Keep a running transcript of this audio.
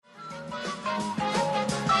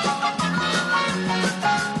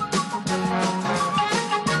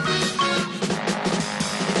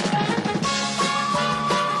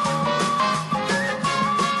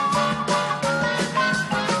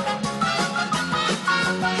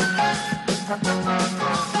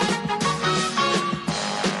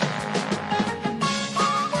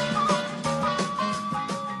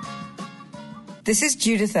This is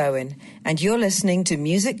Judith Owen, and you're listening to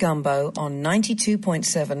Music Gumbo on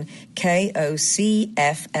 92.7 KOCFLP,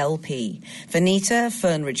 Veneta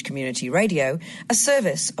Fernridge Community Radio, a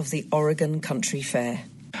service of the Oregon Country Fair.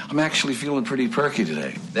 I'm actually feeling pretty perky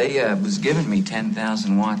today. They was giving me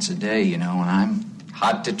 10,000 watts a day, you know, and I'm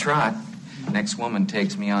hot to trot. Next woman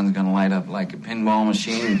takes me on is going to light up like a pinball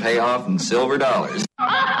machine and pay off in silver dollars.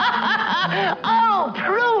 Oh,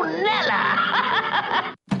 Prunella!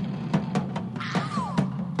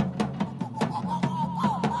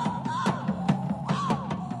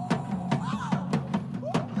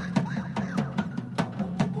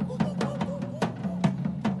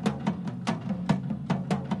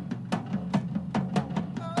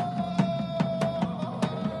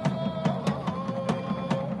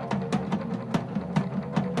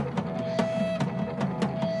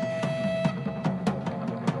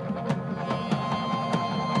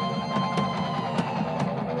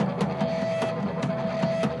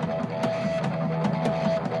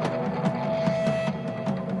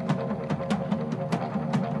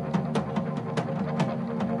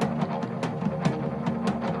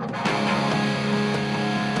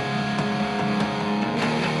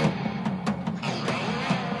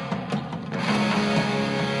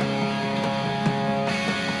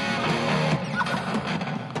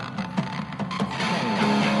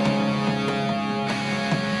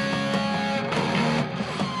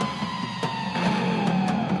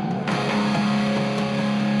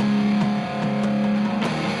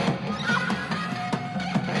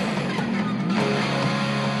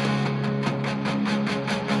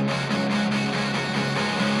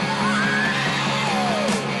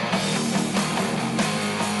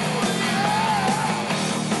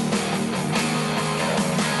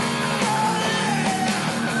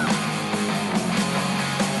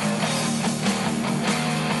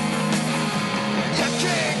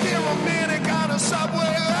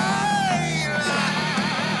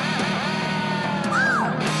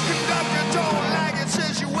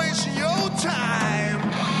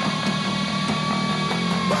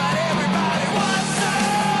 Everybody wants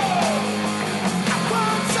some.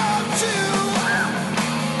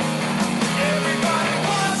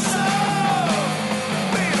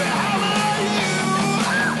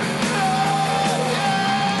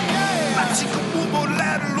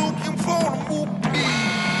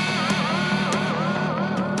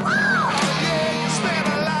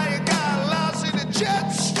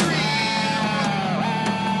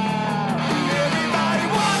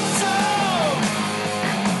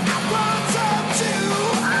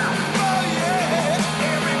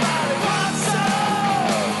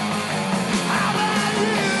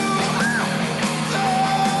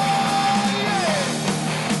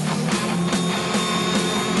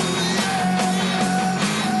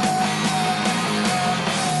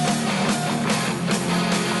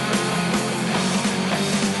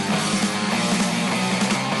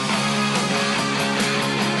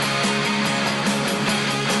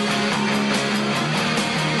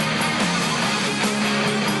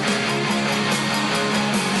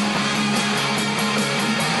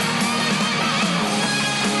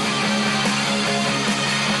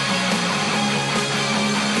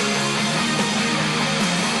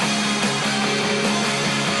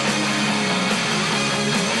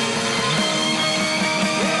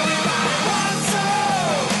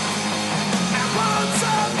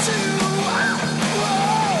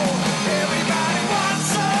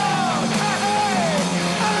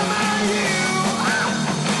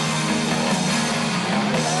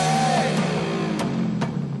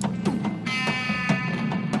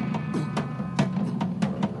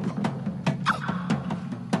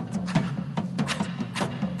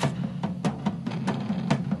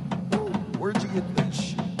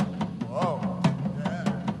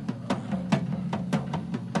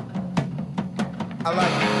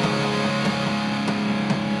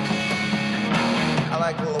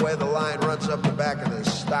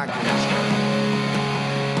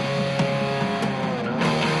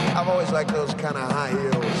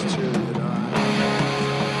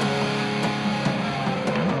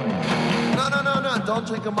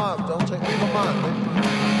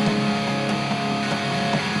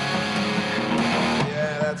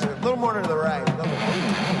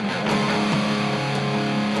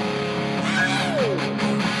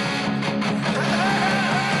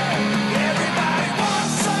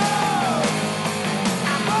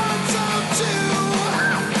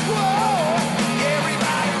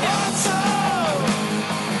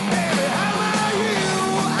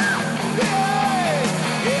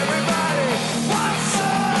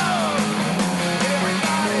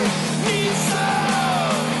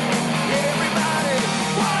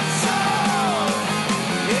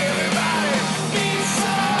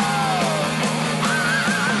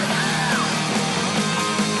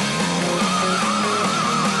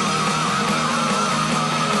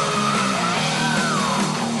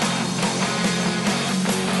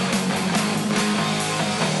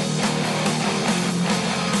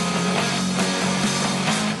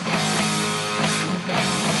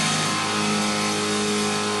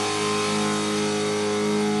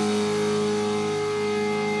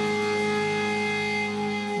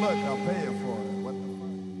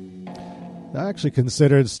 actually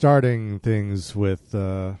considered starting things with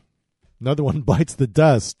another one bites the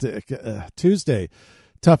dust. Tuesday,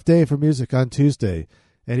 tough day for music on Tuesday.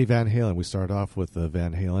 Eddie Van Halen. We started off with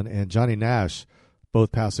Van Halen and Johnny Nash,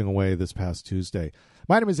 both passing away this past Tuesday.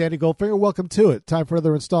 My name is Andy Goldfinger. Welcome to it. Time for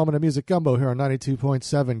another installment of Music Gumbo here on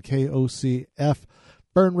 92.7 KOCF,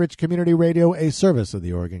 Burn Ridge Community Radio, a service of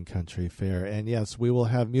the Oregon Country Fair. And yes, we will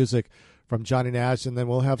have music from Johnny Nash, and then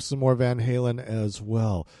we'll have some more Van Halen as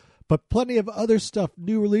well. But plenty of other stuff,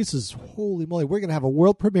 new releases. Holy moly, we're going to have a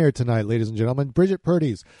world premiere tonight, ladies and gentlemen. Brigitte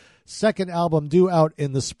Purdy's second album due out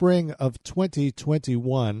in the spring of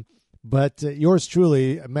 2021. But yours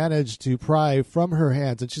truly managed to pry from her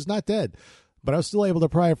hands, and she's not dead, but I was still able to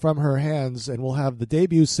pry it from her hands, and we'll have the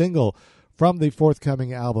debut single from the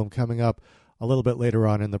forthcoming album coming up a little bit later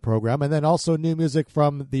on in the program. And then also new music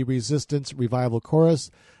from the Resistance Revival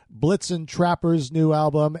Chorus, Blitzen Trapper's new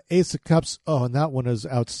album, Ace of Cups. Oh, and that one is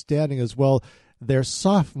outstanding as well. Their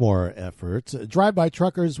sophomore effort. Drive-By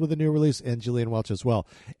Truckers with a new release, and Gillian Welch as well.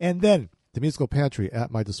 And then the musical pantry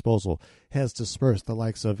at my disposal has dispersed the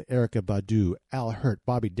likes of Eryka, Badu, Hirt,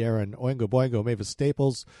 Bobby Darin, Oingo, Boingo, Mavis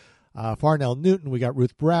Staples, Farnell Newton. We got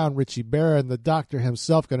Ruth Browne, Richie, Barron, the doctor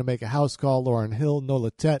himself going to make a house call, Lauryn Hill,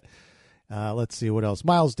 Nolatet. Let's see what else.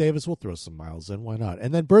 Miles Davis, we'll throw some Miles in, why not?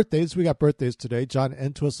 And then birthdays, we got birthdays today. John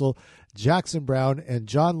Entwistle, Jackson Browne, and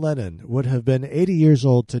John Lennon would have been 80 years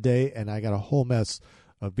old today, and I got a whole mess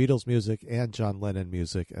of Beatles music and John Lennon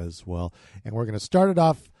music as well. And we're going to start it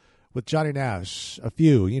off with Johnny Nash. A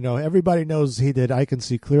few, everybody knows he did I Can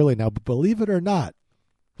See Clearly Now, but believe it or not,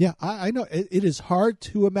 yeah, I know, it is hard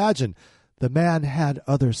to imagine the man had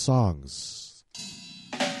other songs.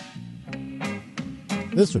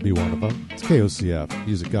 This would be one of them. It's KOCF,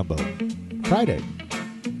 Music Gumbo. Friday.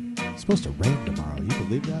 It's supposed to rain tomorrow. You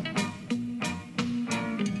believe that?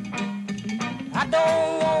 I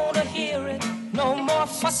don't want to hear it. No more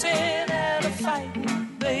fussing and a fighting,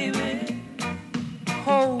 baby.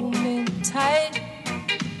 Hold me tight.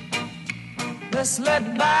 Let's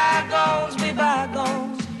let bygones be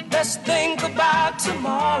bygones. Let's think about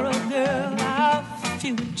tomorrow, girl. Our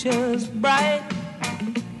future's bright.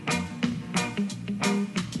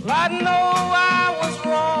 Well, I know I was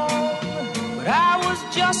wrong, but I was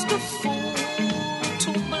just a fool,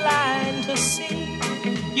 too blind to see.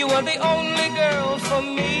 You were the only girl for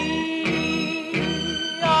me.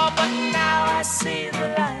 Oh, but now I see the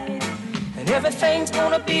light, and everything's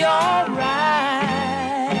gonna be alright,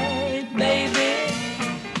 baby.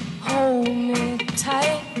 Hold me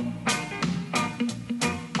tight.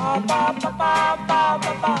 Ba ba ba ba ba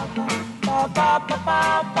ba ba ba ba ba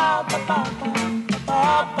ba ba ba.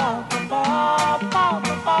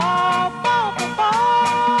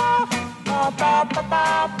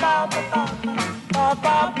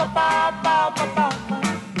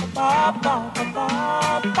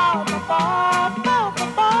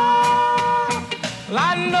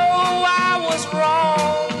 I know I was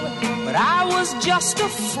wrong, but I was just a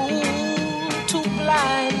fool, too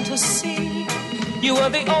blind to see. You were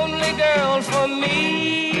the only girl for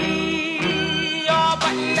me. Oh,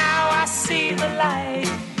 but now I see the light.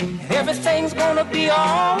 Everything's gonna be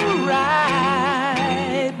alright,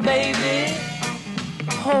 baby.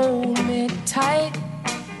 Hold me tight,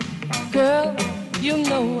 girl. You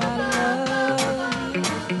know I love you.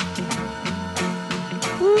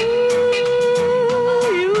 Ooh,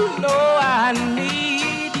 you know I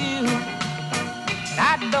need you.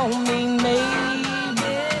 I don't mean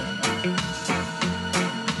maybe.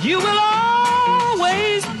 You will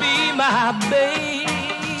always be my baby.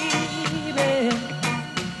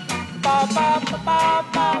 Ba ba ba ba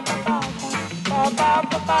ba ba ba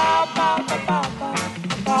ba ba ba ba ba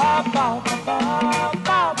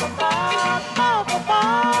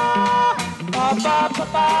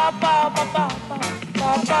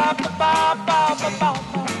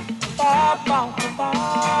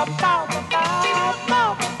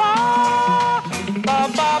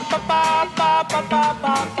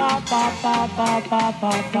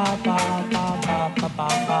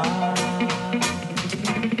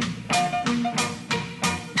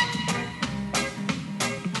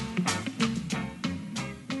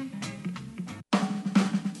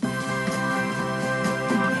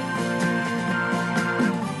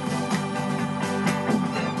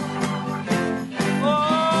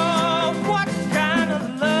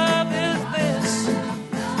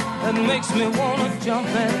makes me wanna jump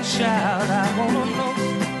and shout. I wanna know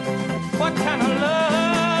what kind of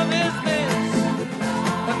love is this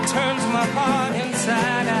that turns my heart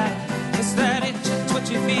inside out. It's that itchy,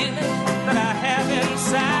 twitchy feeling that I have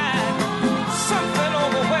inside. Something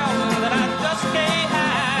overwhelming that I just can't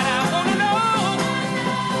hide. I wanna know,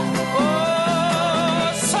 oh,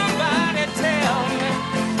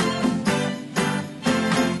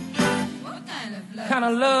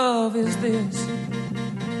 love is this?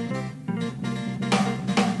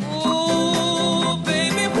 Ooh,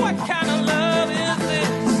 baby, what kind of love is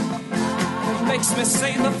this? It makes me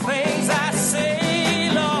say the things I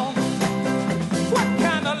say, Lord. What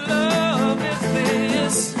kind of love is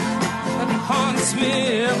this that haunts me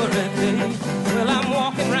every day? Well, I'm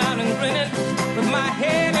walking around and grinning with my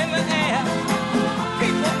head in the air.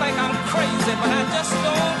 People think I'm crazy, but I just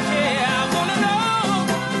don't care. I wanna know.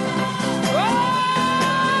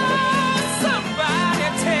 Oh, somebody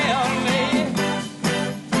tell me.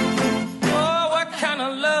 Oh, what kind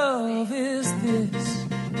of love is this?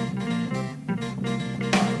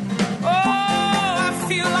 Oh, I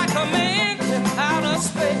feel like a man in outer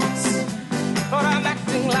space, but I'm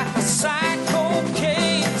acting like a psycho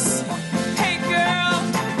case. Hey girl,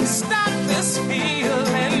 stop this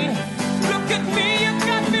feeling. Look at me, you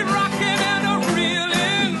got me rocking and I'm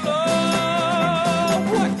reeling. Oh,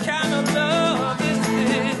 what kind of love is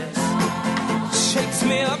this? Shakes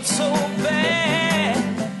me up so bad.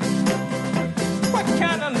 What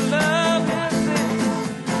kind of love is this?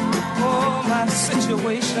 Oh, my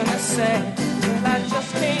situation is sad. Well, I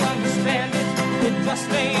just can't understand it. It just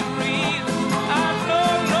ain't real. I know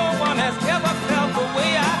no one has ever felt the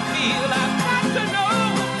way I feel. I've got to know.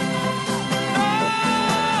 Oh,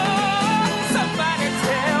 somebody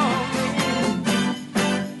tell me.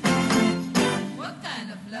 What kind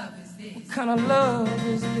of love is this? What kind of love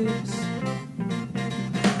is this?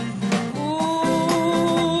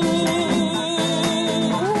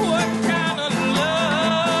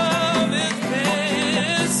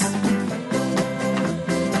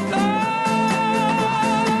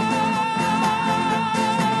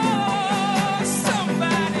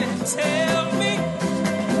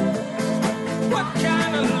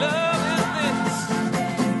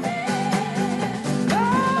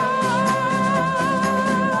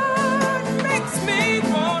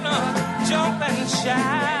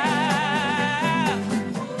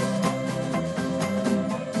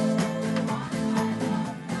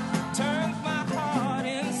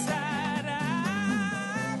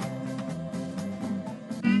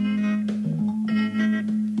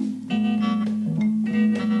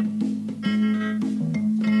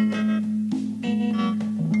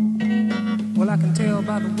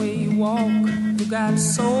 By the way you walk, you got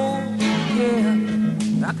soul,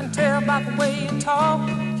 yeah. I can tell by the way you talk,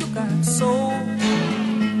 you got soul.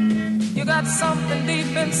 You got something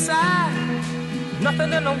deep inside,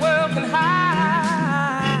 nothing in the world can hide.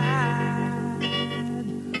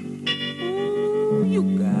 Ooh, you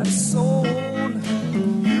got soul.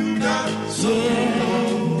 You got soul.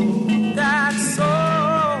 Yeah, you got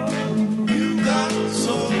soul. You got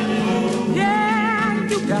soul. Yeah,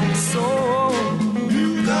 you got soul.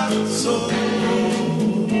 Soul.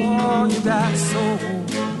 Oh, you got soul.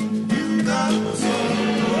 You got soul.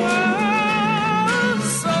 Oh,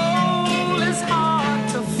 soul is hard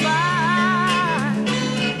to find.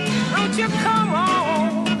 Don't you come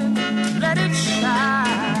on and let it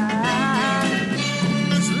shine.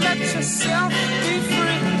 Just let yourself be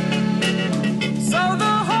free. So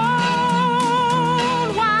the whole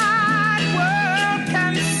wide world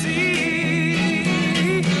can see.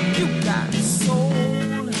 You got soul.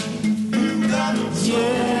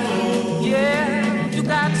 Yeah, yeah, you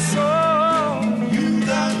got soul. You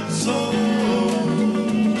got soul.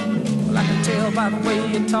 Well, I can tell by the way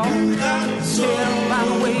you talk. You got soul. Tell by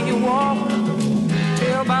the way you walk.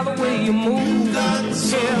 Tell by the way you move. You got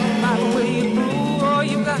soul. Tell by the way you move. Oh,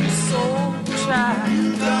 you got soul, child. You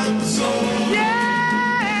got soul.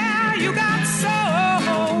 Yeah, you got soul.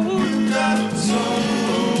 You got soul.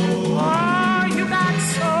 Oh, you got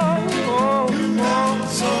soul. You got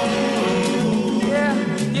soul.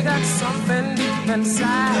 You got something deep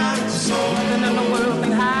inside, something in the world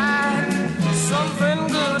can hide. Something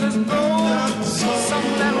good as gold,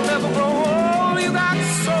 something that'll never grow old. You got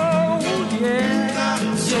soul, yeah,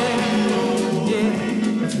 yeah, yeah.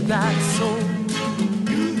 You got soul,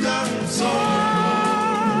 you got soul,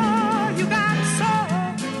 you got soul,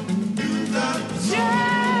 you got soul, yeah,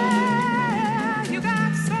 you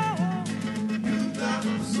got soul, you got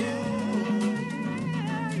soul.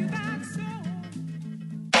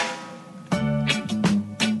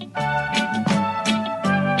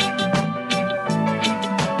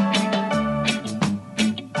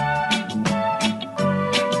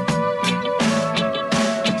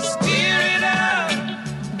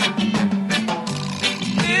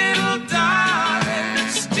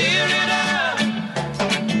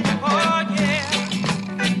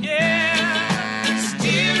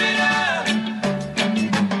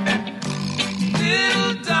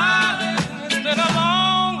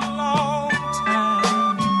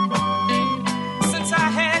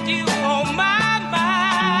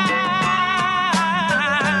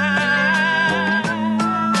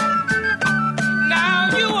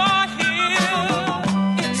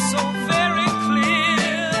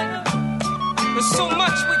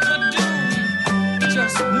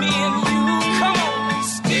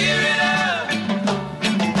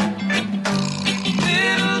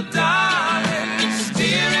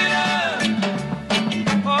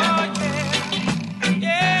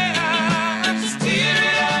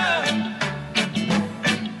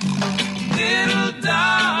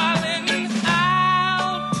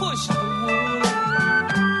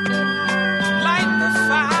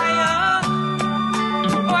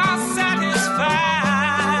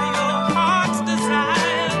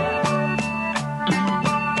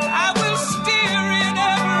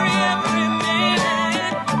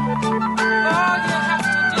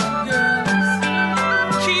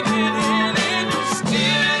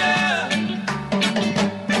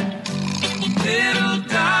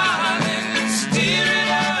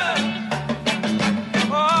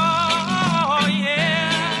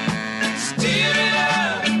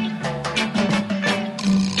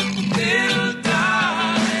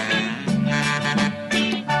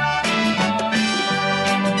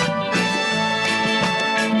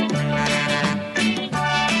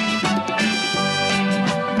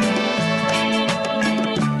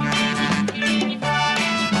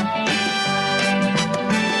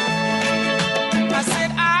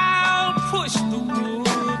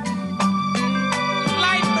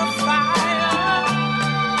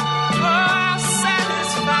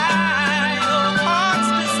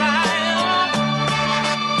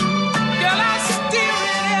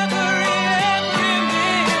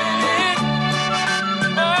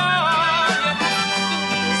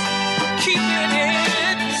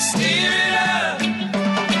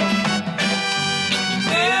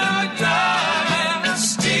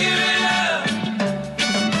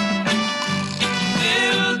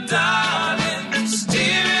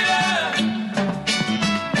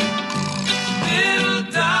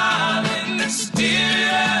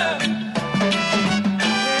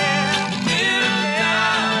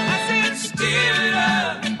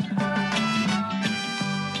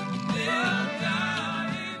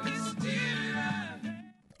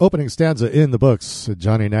 opening stanza in the books,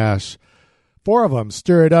 Johnny Nash. 4 of them,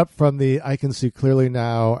 Stir It Up from the I Can See Clearly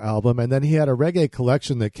Now album. And then he had a reggae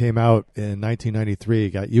collection that came out in 1993.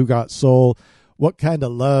 Got You Got Soul, What Kind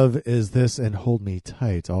of Love Is This, and Hold Me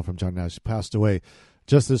Tight, all from Johnny Nash. He passed away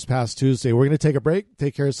just this past Tuesday. We're going to take a break,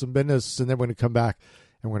 take care of some business, and then we're going to come back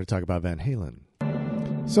and we're going to talk about Van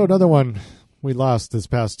Halen. So another one we lost this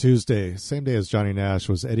past Tuesday, same day as Johnny Nash,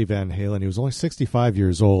 was Eddie Van Halen. He was only 65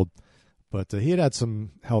 years old. But he had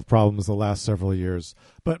some health problems the last several years.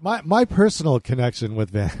 But my personal connection with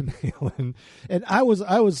Van Halen, and I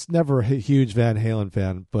was never a huge Van Halen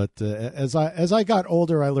fan, but as I got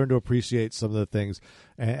older, I learned to appreciate some of the things.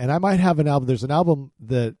 And I might have an album. There's an album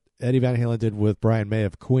that Eddie Van Halen did with Brian May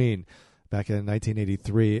of Queen back in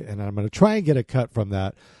 1983, and I'm going to try and get a cut from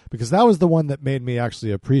that because that was the one that made me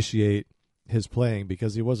actually appreciate his playing,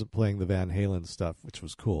 because he wasn't playing the Van Halen stuff, which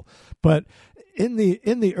was cool. But in the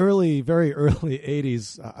very early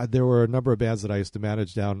 80s, there were a number of bands that I used to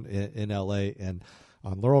manage down in LA, and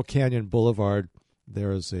on Laurel Canyon Boulevard, there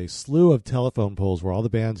was a slew of telephone poles where all the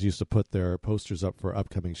bands used to put their posters up for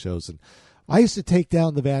upcoming shows. And I used to take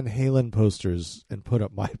down the Van Halen posters and put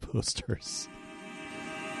up my posters.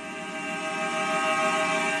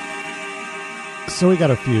 So we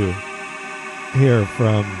got a few here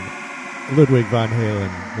from Ludwig Van Halen,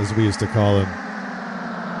 as we used to call him.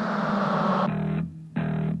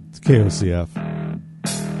 It's KOCF.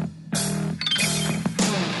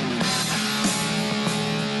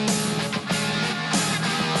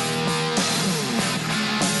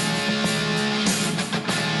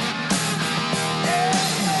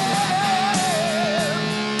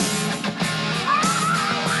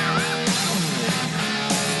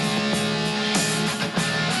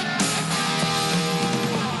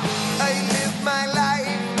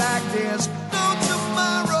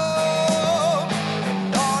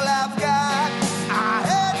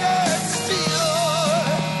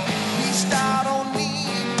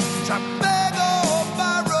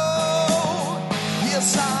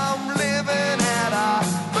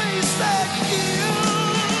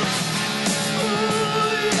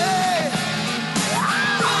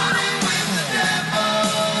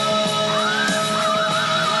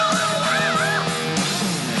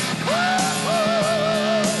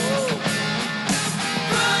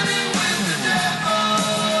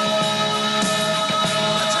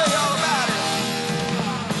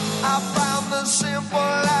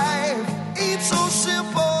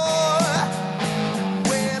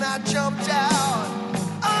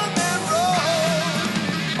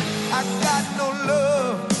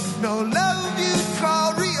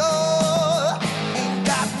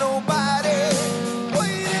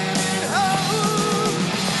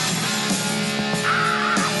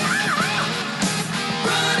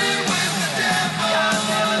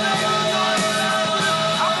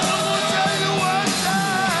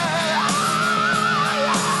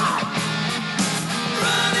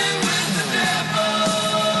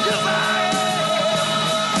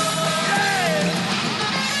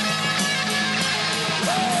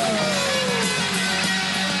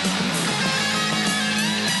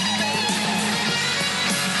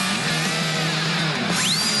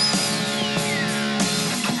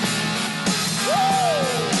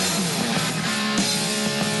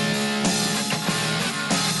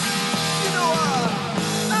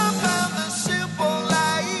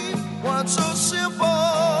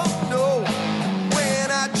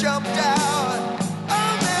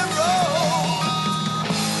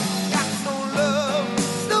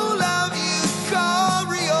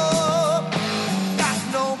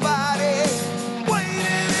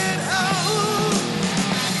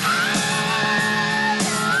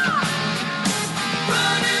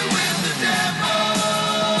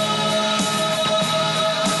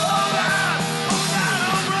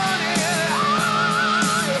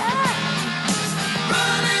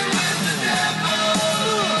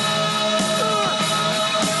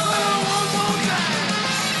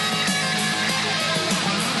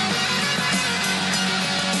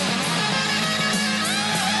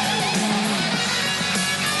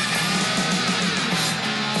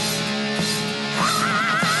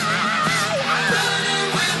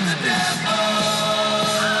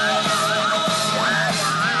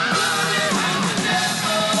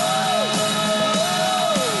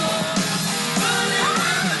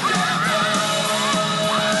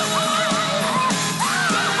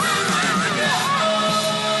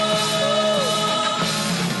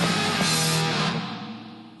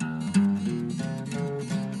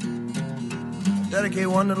 Dedicate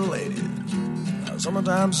one to the ladies.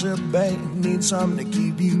 Summertime sit back, need something to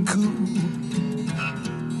keep you cool.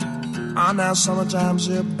 Oh, now summertime's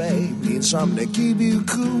here, babe. Need something to keep you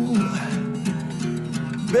cool.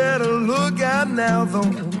 Better look out now,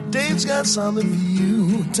 though. Dave's got something for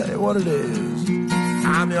you. Tell you what it is.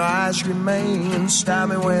 I'm your ice cream man. Stop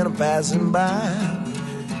me when I'm passing by.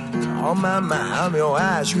 On my mind, I'm your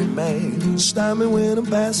ice cream man. Stop me when I'm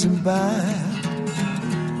passing by.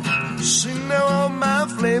 See, now all my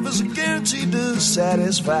flavors are guaranteed to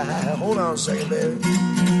satisfy. Hold on a second, baby.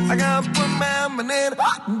 I got to put my banana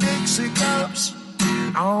in Dixie cups.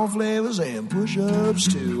 All flavors and push-ups,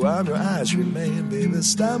 too. I'm your ice cream man, baby.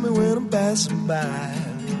 Stop me when I'm passing by.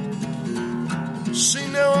 See,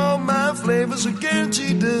 now all my flavors are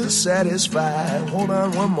guaranteed to satisfy. Hold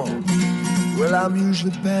on one more. Well, I'm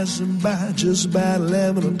usually passing by just about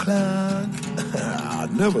 11 o'clock. I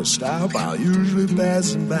never stop. I'm usually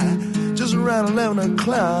passing by just around 11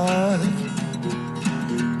 o'clock.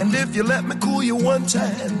 And if you let me cool you one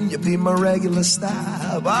time, you'll be my regular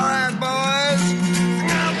stop. All right, boys.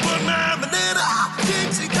 I'm putting my banana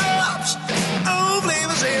Dixie cups. All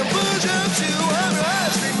flavors and push-ups too. I'm your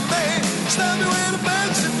ice cream man. Stop me when I'm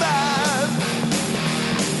passing by.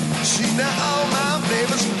 See, now all my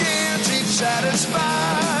flavors are guaranteed to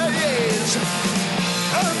satisfy. Yes,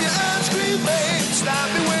 I'm your ice cream man. Stop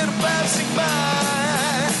me when I'm passing by.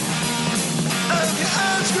 I'm your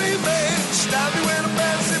ice cream man. Stop me when I'm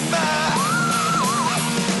passing by.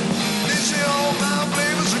 They say all my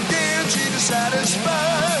flavors are guaranteed to satisfy.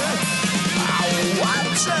 Oh, what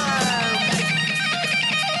time?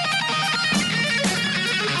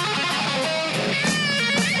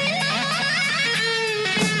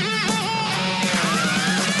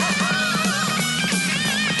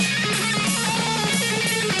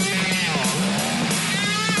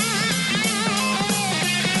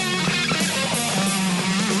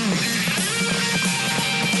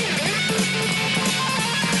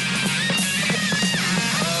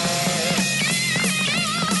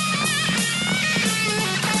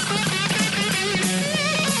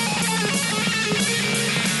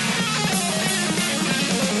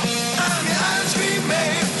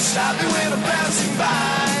 Stop me when I'm passing by.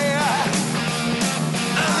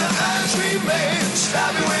 I'm your ice cream man.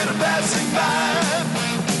 Stop me when I'm passing by.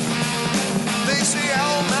 They say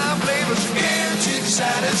all my flavors are guaranteed to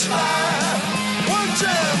satisfy. One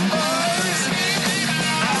time, boys.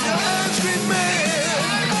 I'm your ice cream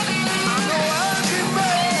man. I'm your ice cream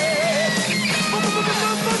man. Baby.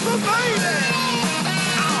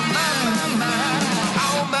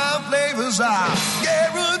 All my flavors are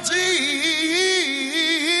guaranteed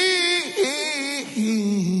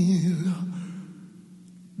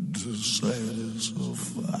to satisfy.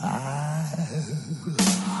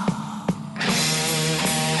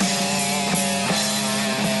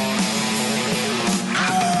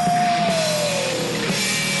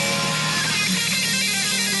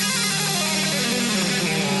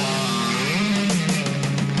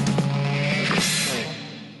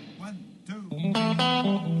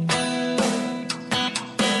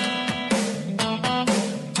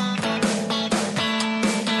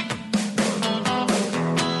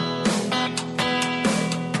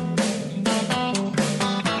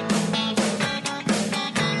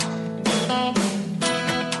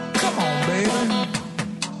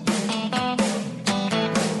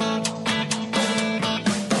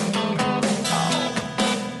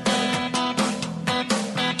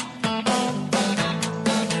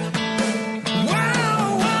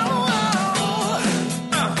 Wow, wow.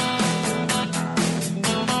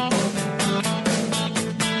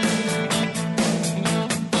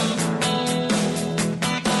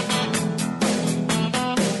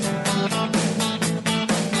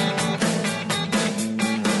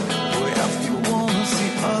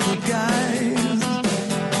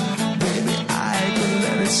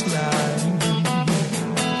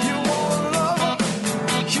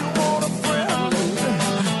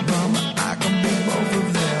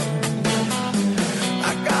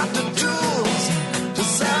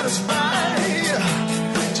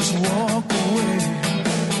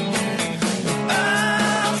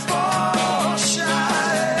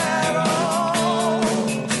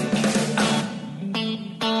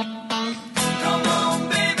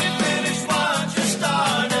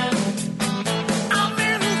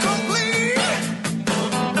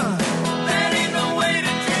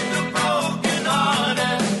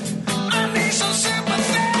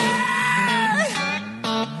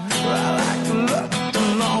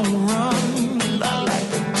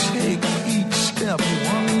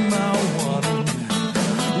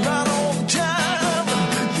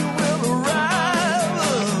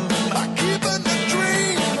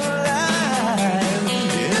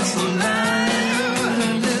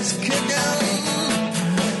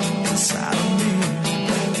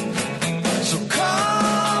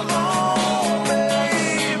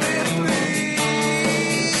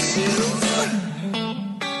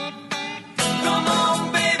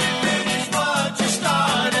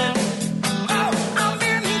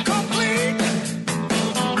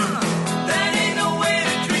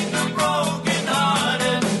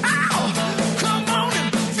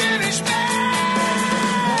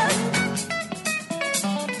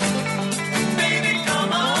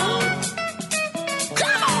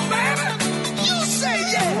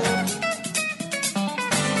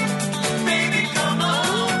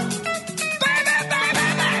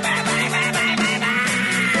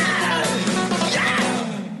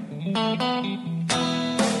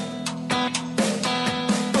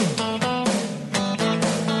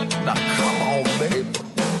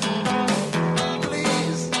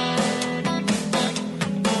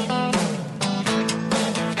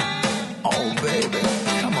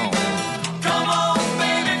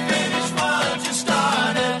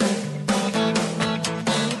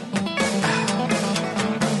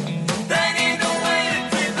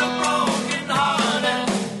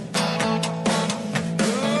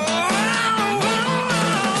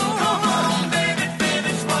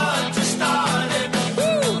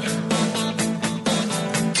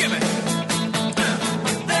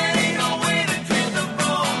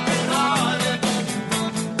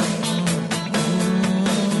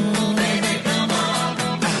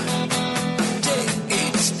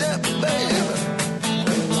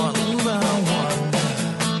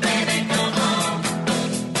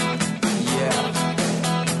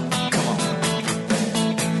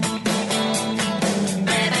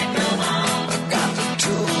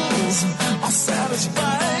 eyes are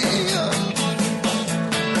satisfying.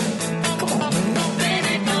 Come on, man.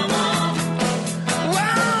 Baby, come on.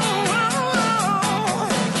 Wow, wow, wow.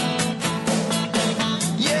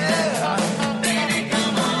 Yeah. Baby,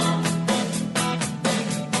 come on.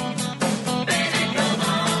 Baby, come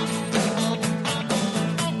on.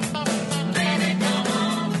 Baby, come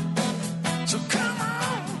on. So come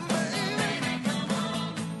on, baby, come on.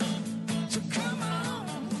 So come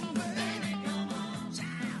on, baby, come on.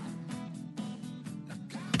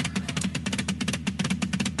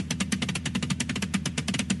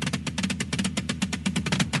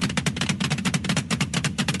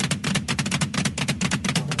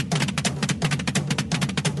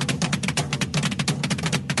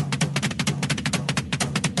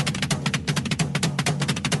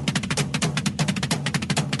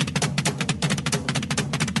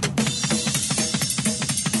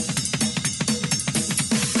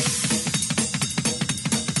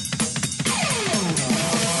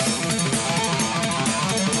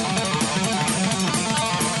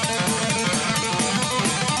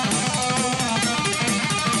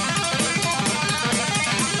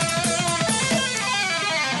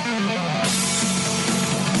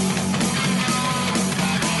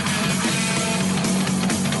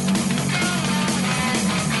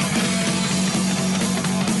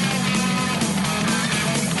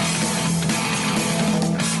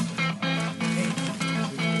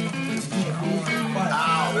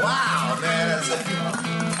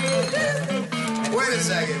 Wait a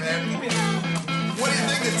second, man. What do you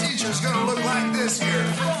think the teacher's gonna look like this year?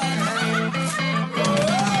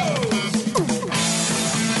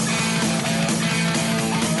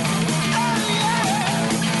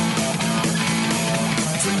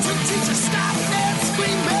 Teacher, stop that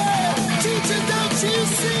screaming. Teacher, don't you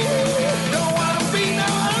see? Don't wanna be no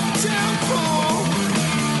uptown fool.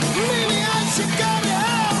 Maybe I should go to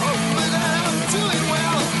hell, but I'm doing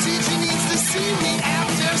well. Teacher needs to see me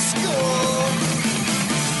after school.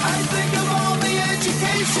 I think of all the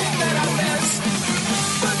education that I missed,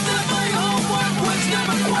 but then my homework was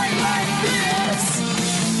never quite like this.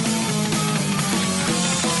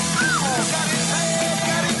 Oh, got it bad,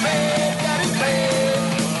 got it bad, got it bad.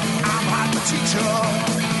 I'm not the teacher.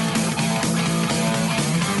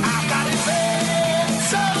 I've got it bad,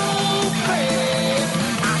 so bad.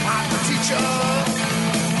 I'm not the teacher.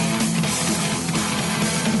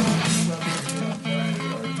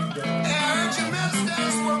 Aren't you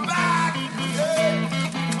misters? We're back.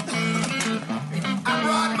 I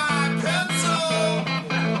brought my pencil.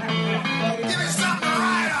 Give me something to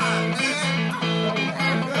write on,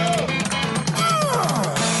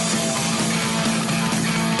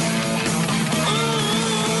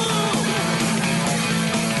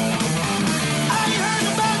 I heard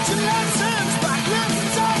about your lessons, but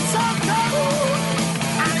lessons are so cold.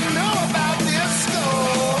 I know about this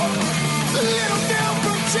school. The little girl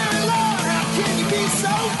from Cherry Lawn, how can you be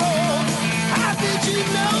so bold? How did you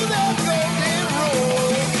know the golden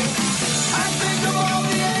rule? I think of all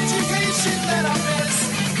the education that I missed,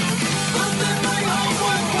 but then my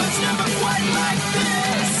homework was never quite like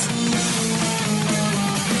this.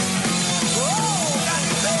 Oh, got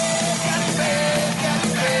it bad, got it bad, got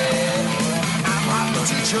it bad. I'm not the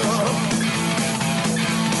teacher.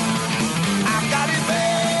 I've got it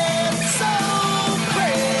bad, so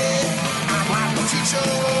bad. I'm not the teacher.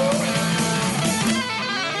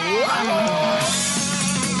 Whoa.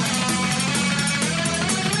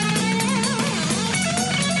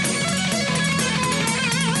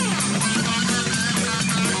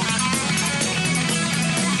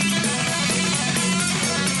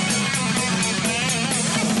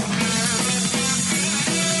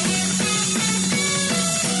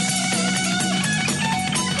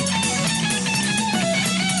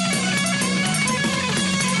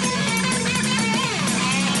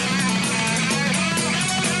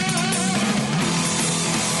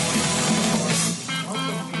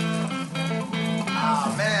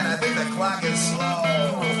 Oh man, I think the clock is slow.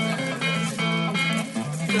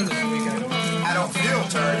 I don't feel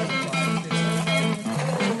dirty.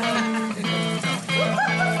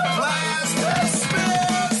 Class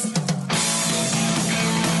dismissed.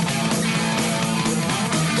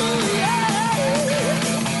 Ooh, yeah.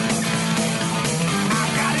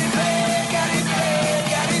 I've got it bad, got it bad,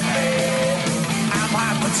 got it bad. I'm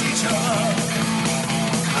not the teacher.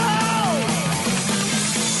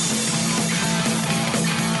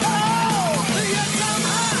 Oh, yes, I'm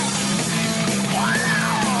hot. Wow.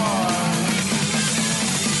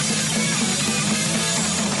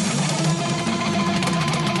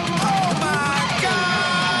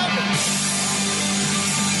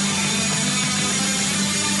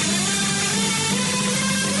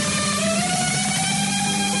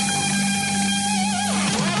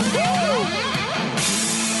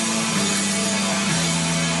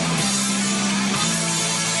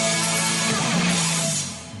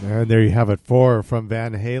 And there you have it, 4 from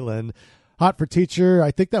Van Halen. Hot for Teacher,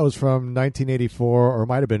 I think that was from 1984, or it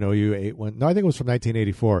might have been OU 81. No, I think it was from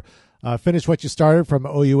 1984. Finish What You Started from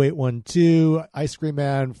OU 812. Ice Cream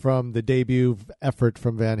Man from the debut effort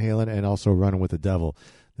from Van Halen, and also Running with the Devil,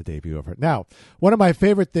 the debut effort. Now, one of my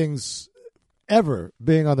favorite things ever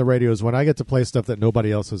being on the radio is when I get to play stuff that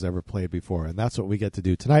nobody else has ever played before, and that's what we get to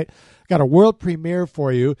do tonight. Got a world premiere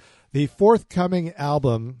for you. The forthcoming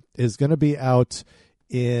album is going to be out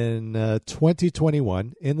in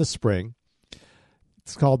 2021 in the spring.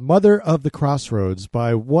 It's called Mother of the Crossroads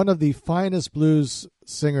by one of the finest blues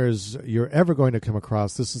singers you're ever going to come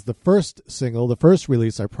across. This is the first single, the first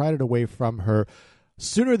release. I pried it away from her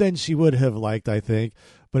sooner than she would have liked, I think.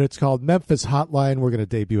 But it's called Memphis Hotline. We're going to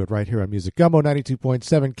debut it right here on Music Gumbo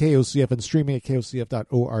 92.7 KOCF and streaming at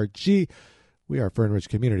KOCF.org. We are Fern Ridge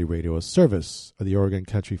Community Radio, a service of the Oregon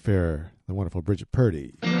Country Fair. The wonderful Brigitte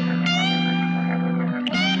Purdy.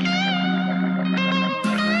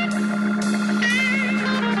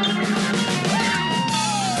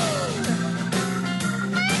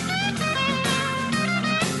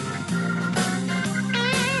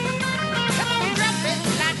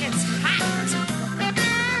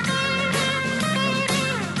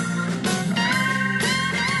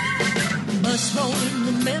 Rolling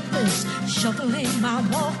to Memphis, shuffling my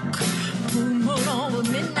walk. Full moon over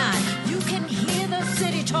midnight, you can hear the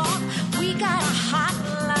city talk. We got a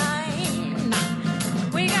hotline.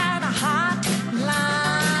 We got a hotline.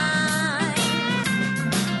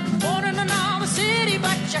 Born in another city,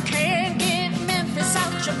 but you can't get Memphis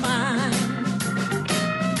out your mind.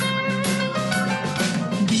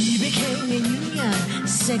 B.B. King and Union,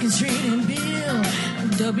 2nd Street and Bill,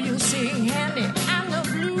 W.C. Handy, and the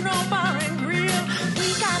Blue No Bar and Grill. We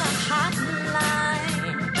got a hotline.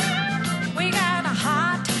 We got a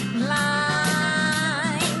hotline.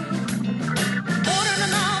 Born in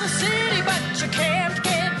another city, but you can't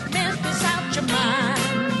get Memphis out your mind.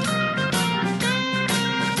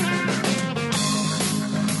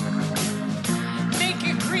 Make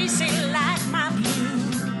you greasy like my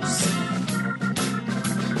blues.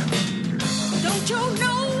 Don't you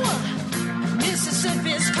know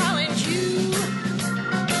Mississippi's calling you?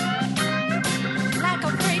 Like a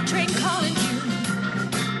freight train calling you.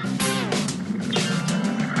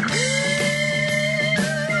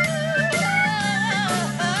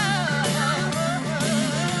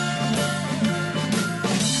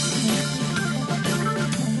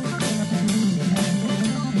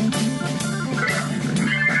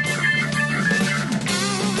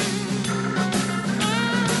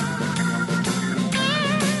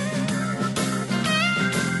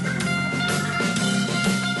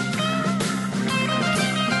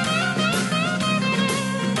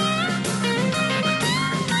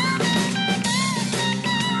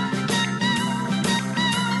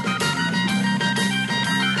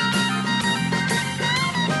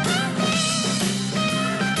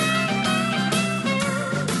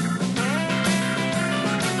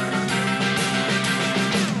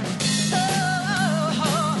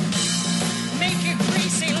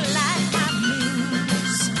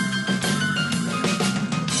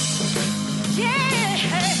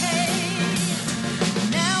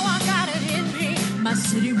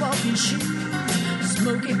 City walking shoes,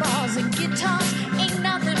 smoky bars and guitars, ain't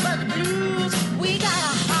nothing but the blues. We got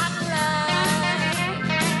a hotline.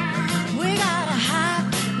 We got a hotline.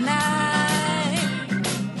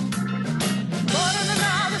 Born in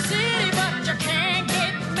another city, but you can't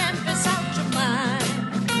get Memphis out your mind.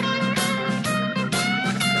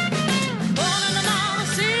 Born in another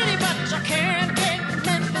city, but you can't get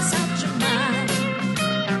Memphis out your mind.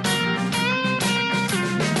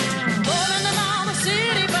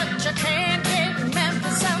 You can't get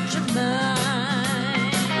Memphis out your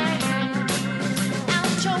mind.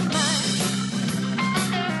 Out your mind.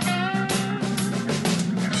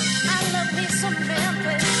 I love me some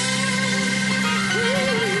Memphis. Ooh,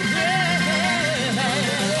 yeah.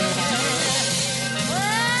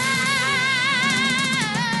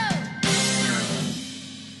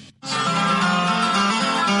 Whoa.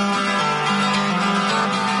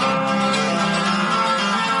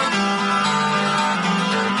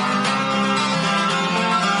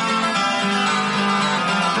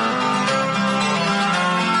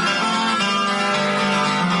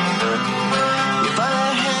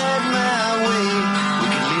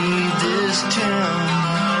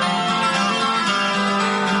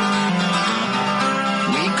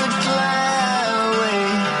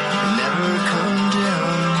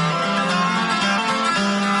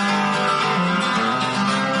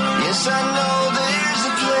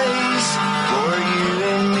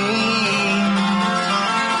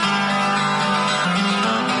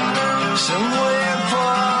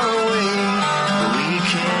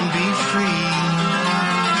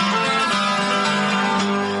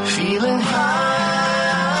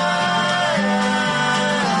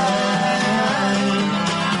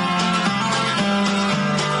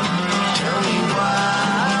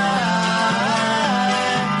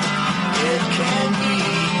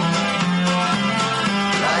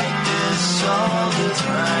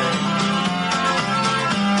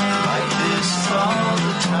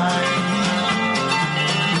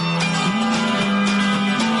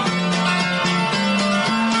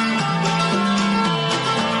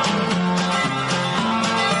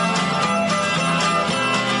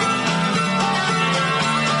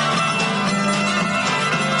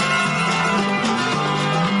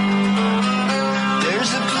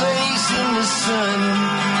 sun,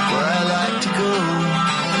 where I like to go.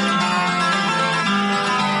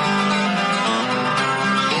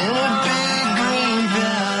 In a big green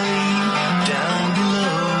valley down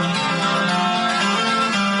below.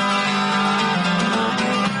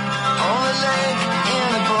 On a lake in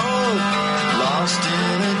a boat, lost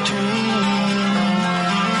in a dream.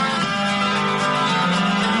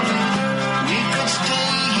 We could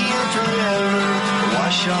stay here forever,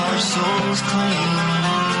 wash our souls clean.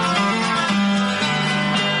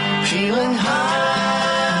 Feeling high.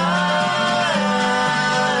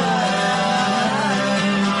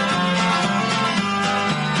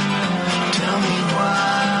 Tell me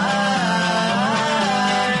why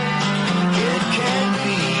it can't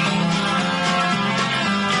be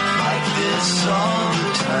like this all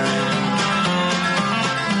the time.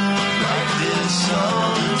 Like this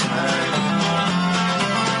all the time.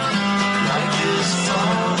 Like this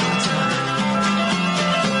all the time.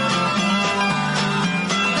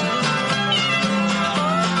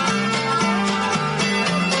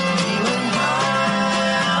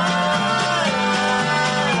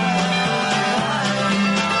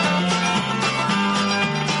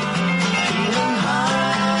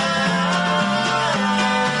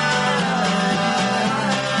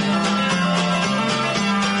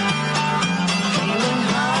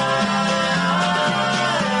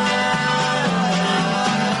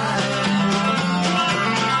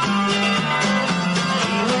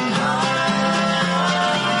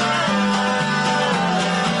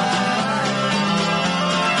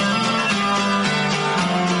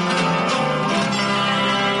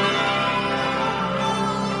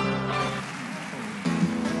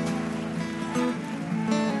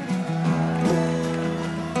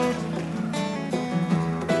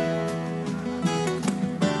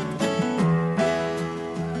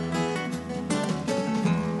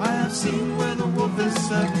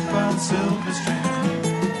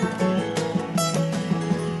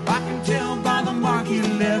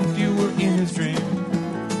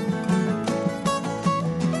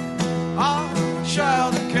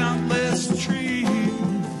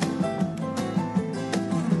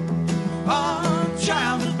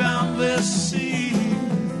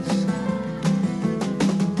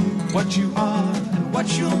 What you are and what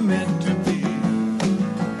you're meant to be.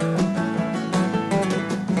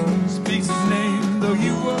 Speaks his name, though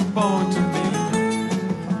you were born to me.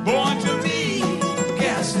 Born to me,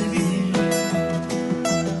 Cassidy.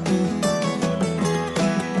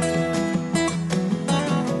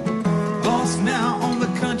 Lost now on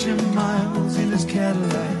the country miles in his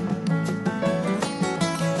Cadillac.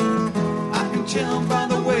 I can tell by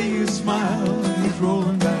the way you smile, he's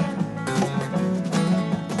rolling back.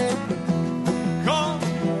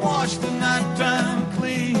 Wash the nighttime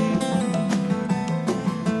clean.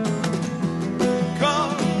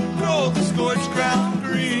 Come grow the scorched ground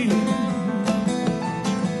green.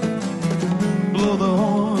 Blow the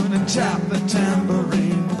horn and tap the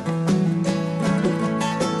tambourine.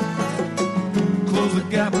 Close the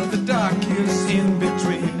gap of the dark years in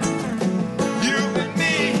between. You and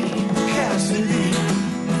me, Cassidy.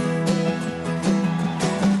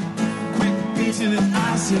 Quick beats in an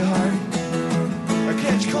icy heart.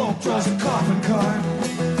 Catch cold, draws a coffin car.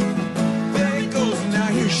 There he goes, and now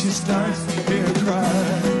here she starts to hear her cry.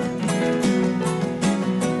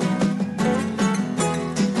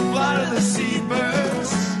 Fly to the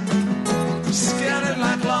seabirds, scattered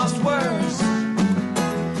like lost words.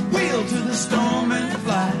 Wheel to the storm and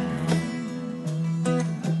fly.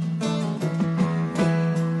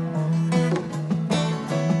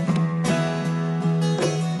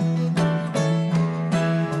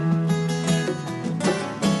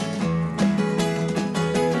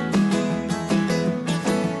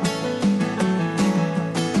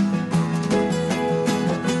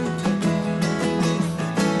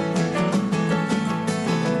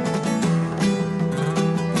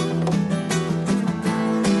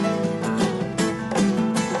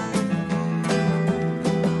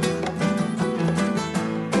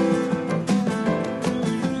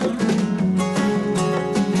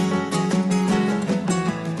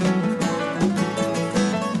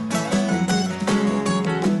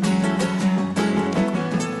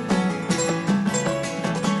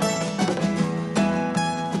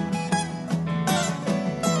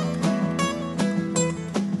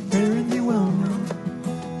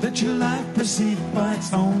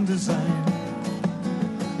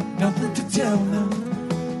 Nothing to tell now.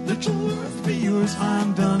 Let your worth be yours.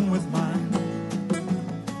 I'm done with mine.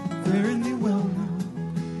 Fare thee well now.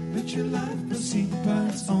 Let your life proceed by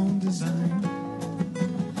its own design.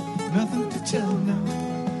 Nothing to tell now.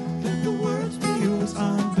 Let the words be yours.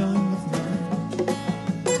 I'm done with mine.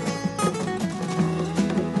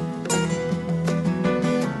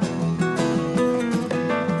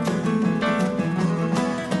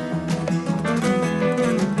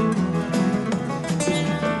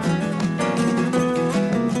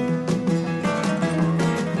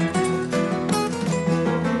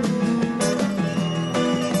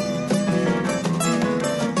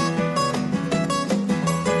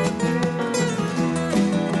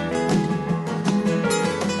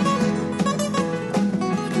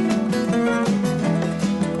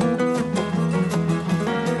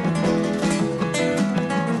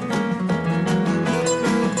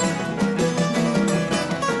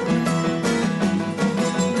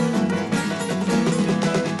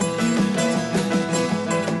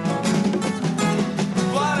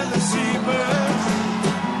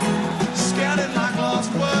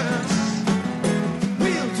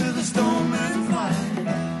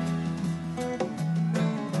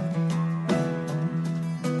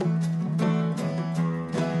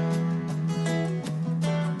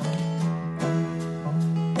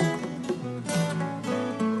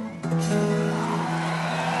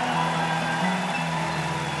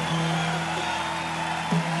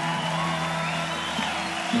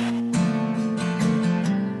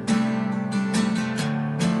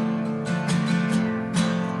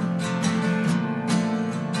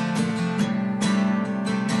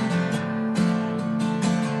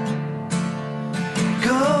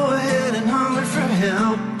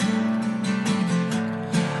 help.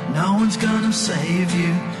 No one's gonna save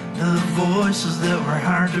you. The voices that were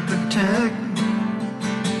hard to protect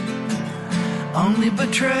only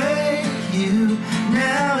betray you.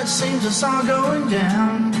 Now it seems it's all going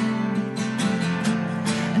down,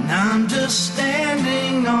 and I'm just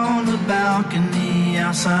standing on the balcony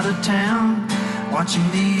outside of town, watching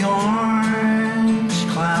the orange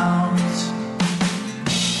clouds.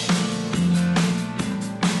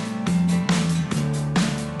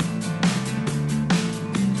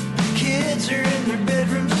 Kids are in their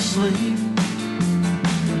bedrooms asleep,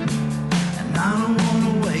 and I don't want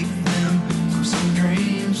to wake them from some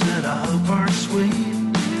dreams that I hope are sweet.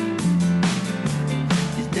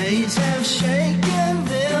 These days have shaken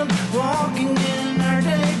them, walking in our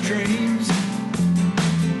daydreams,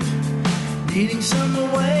 needing some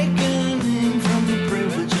awakening from the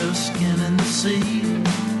privilege of skin and the sea.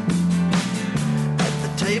 At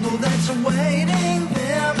the table that's awaiting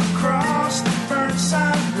them across the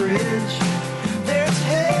Burnside Bridge, there's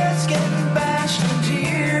heads getting bashed with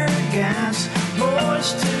tear gas,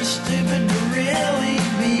 boys too stupid to really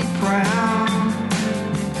be proud,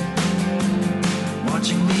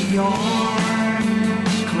 watching the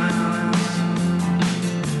orange clouds,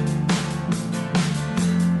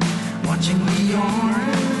 watching the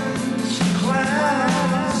orange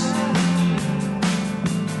clouds.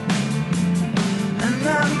 And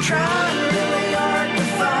I'm trying really hard to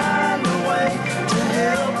find a way to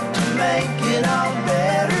help to make it all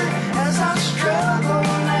better as I struggle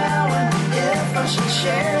now. And if I should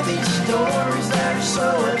share these stories that are so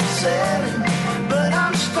upsetting, but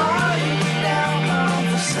I'm starting to doubt my own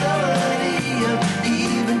facility of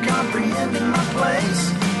even comprehending my place.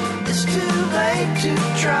 It's too late to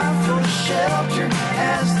try for shelter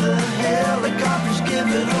as the helicopters give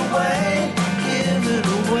it away, give it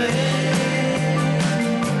away.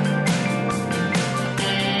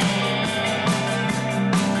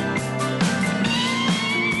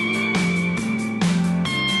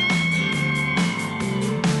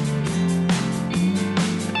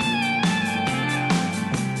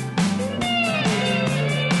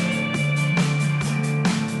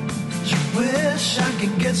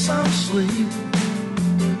 Get some sleep.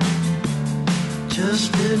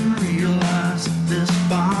 Just didn't realize this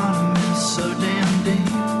bottom is so damn deep.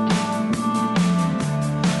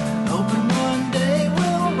 Hoping one day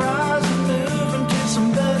we'll rise and move into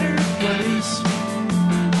some better place.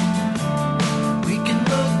 We can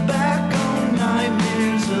look back on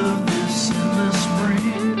nightmares of this endless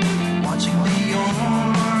spring, watching the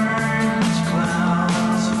orange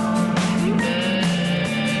clouds,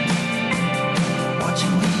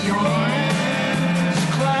 watching the orange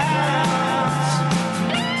clouds.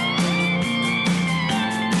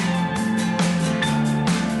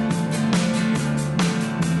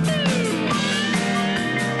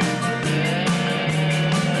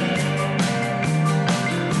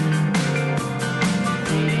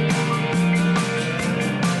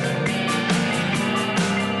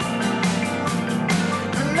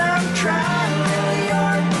 And I'm trying really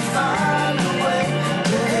hard to find a way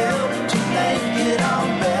to help to make it all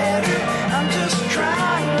better. I'm just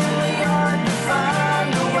trying really hard to find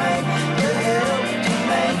a way to help to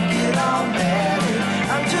make it all better.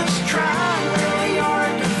 I'm just trying really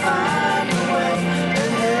hard to find a way to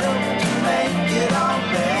help to make it all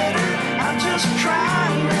better. I'm just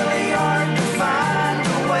trying really hard to find a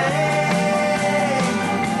way.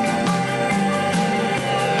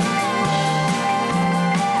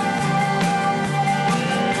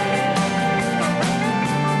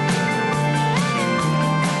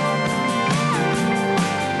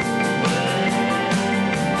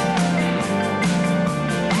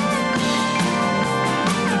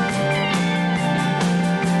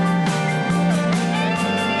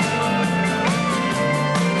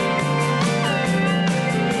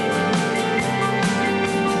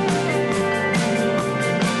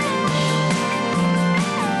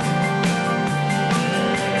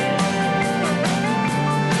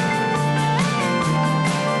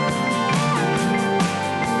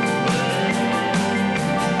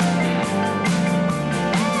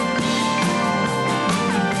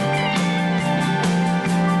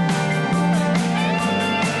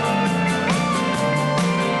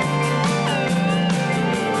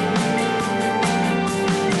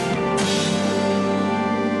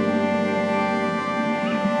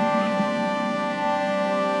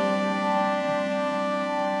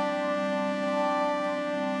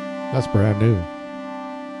 That's brand new.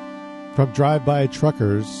 From Drive-By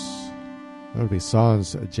Truckers, that would be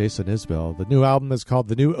Sans Jason Isbell. The new album is called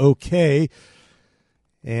The New OK.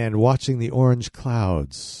 and Watching the Orange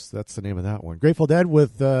Clouds. That's the name of that one. Grateful Dead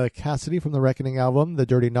with Cassidy from the Reckoning album, The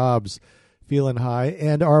Dirty Knobs, Feelin' High,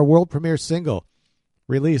 and our world premiere single,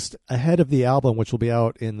 released ahead of the album, which will be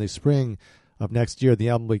out in the spring of next year. The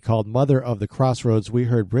album will be called Mother of the Crossroads. We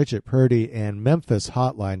heard Brigitte, Purdy, and Memphis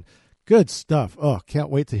Hotline. Good stuff. Oh, can't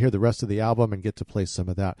wait to hear the rest of the album and get to play some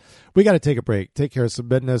of that. We got to take a break, take care of some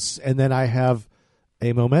business, and then I have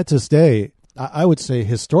a momentous day, I would say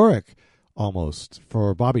historic almost,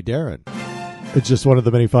 for Bobby Darin. It's just one of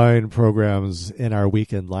the many fine programs in our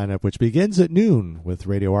weekend lineup, which begins at noon with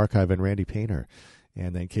Radio Archive and Randy Painter.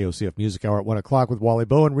 And then KOCF Music Hour at 1 o'clock with Wally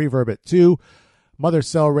Bowen, Reverb at 2. Mother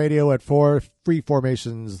Cell Radio at 4. Free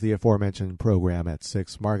Formations, the aforementioned program at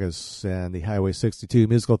 6. Marcus and the Highway 62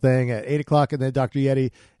 Musical Thing at 8 o'clock. And then Dr.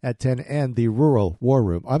 Yeti at 10. And the Rural War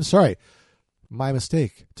Room. I'm sorry, my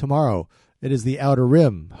mistake. Tomorrow, it is the Outer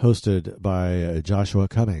Rim, hosted by Joshua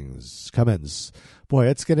Cummins. Boy,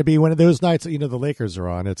 it's going to be one of those nights. You know, the Lakers are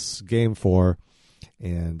on. It's Game 4.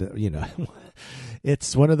 And,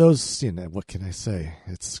 it's one of those, what can I say?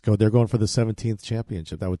 They're going for the 17th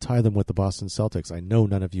championship. That would tie them with the Boston Celtics. I know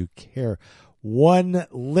none of you care one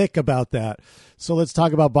lick about that. So let's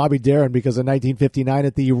talk about Bobby Darin, because in 1959,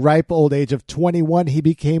 at the ripe old age of 21, he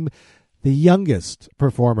became the youngest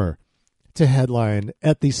performer to headline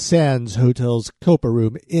at the Sands Hotel's Copa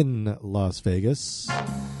Room in Las Vegas,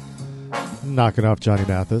 knocking off Johnny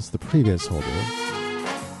Mathis, the previous holder.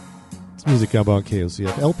 It's Music Gumbo on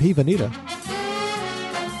KOCF. LP Vanita.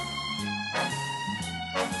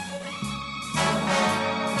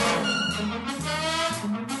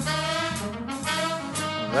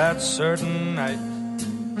 That certain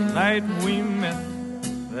night we met,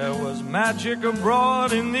 there was magic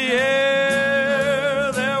abroad in the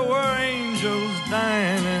air. There were angels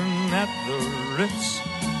dining at the Ritz,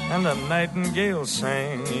 and a nightingale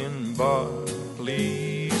sang in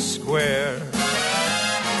Berkeley Square.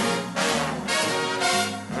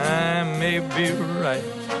 I may be right,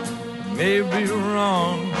 may be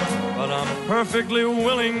wrong, but I'm perfectly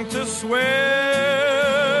willing to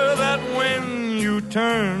swear that when you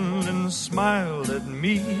turned and smiled at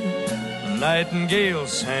me, a nightingale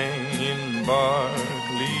sang in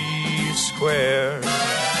Berkeley Square.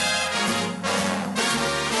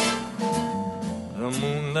 The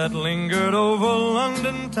moon that lingered over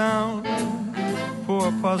London town,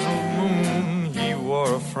 poor puzzled moon, he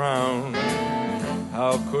wore a frown.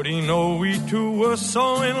 How could he know we two were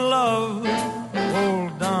so in love? The whole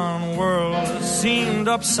darn world seemed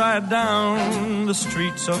upside down. The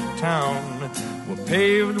streets of town were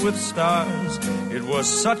paved with stars. It was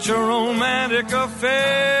such a romantic affair.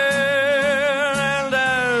 And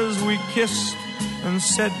as we kissed and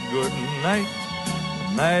said good night,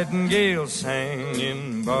 the nightingale sang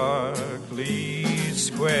in Berkeley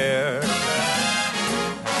Square.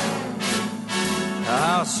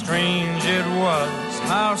 How strange it was,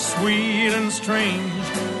 how sweet and strange.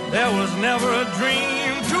 There was never a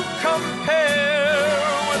dream to compare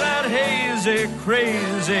with that hazy,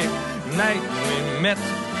 crazy night we met,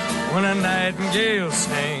 when a nightingale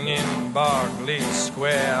sang in Berkeley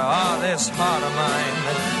Square. Ah, this heart of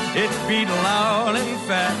mine, it beat loud and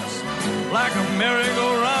fast, like a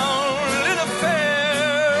merry-go-round in a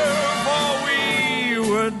fair. For we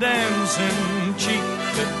were dancing cheek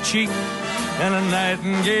to cheek, and a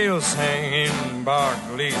nightingale sang in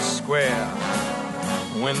Berkeley Square.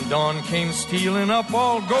 When dawn came stealing up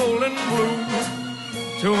all gold and blue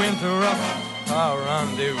to interrupt our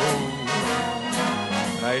rendezvous,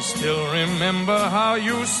 I still remember how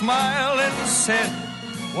you smiled and said,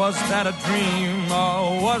 was that a dream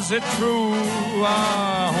or was it true?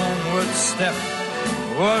 Our homeward step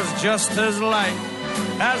was just as light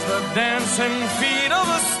as the dancing feet of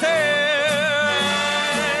a stair.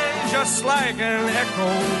 Just like an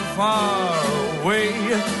echo far away,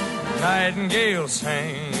 nightingale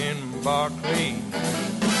sang in Berkeley.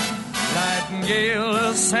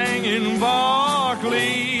 Nightingale sang in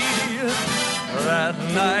Berkeley. That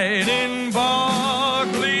night in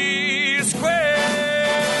Berkeley Square.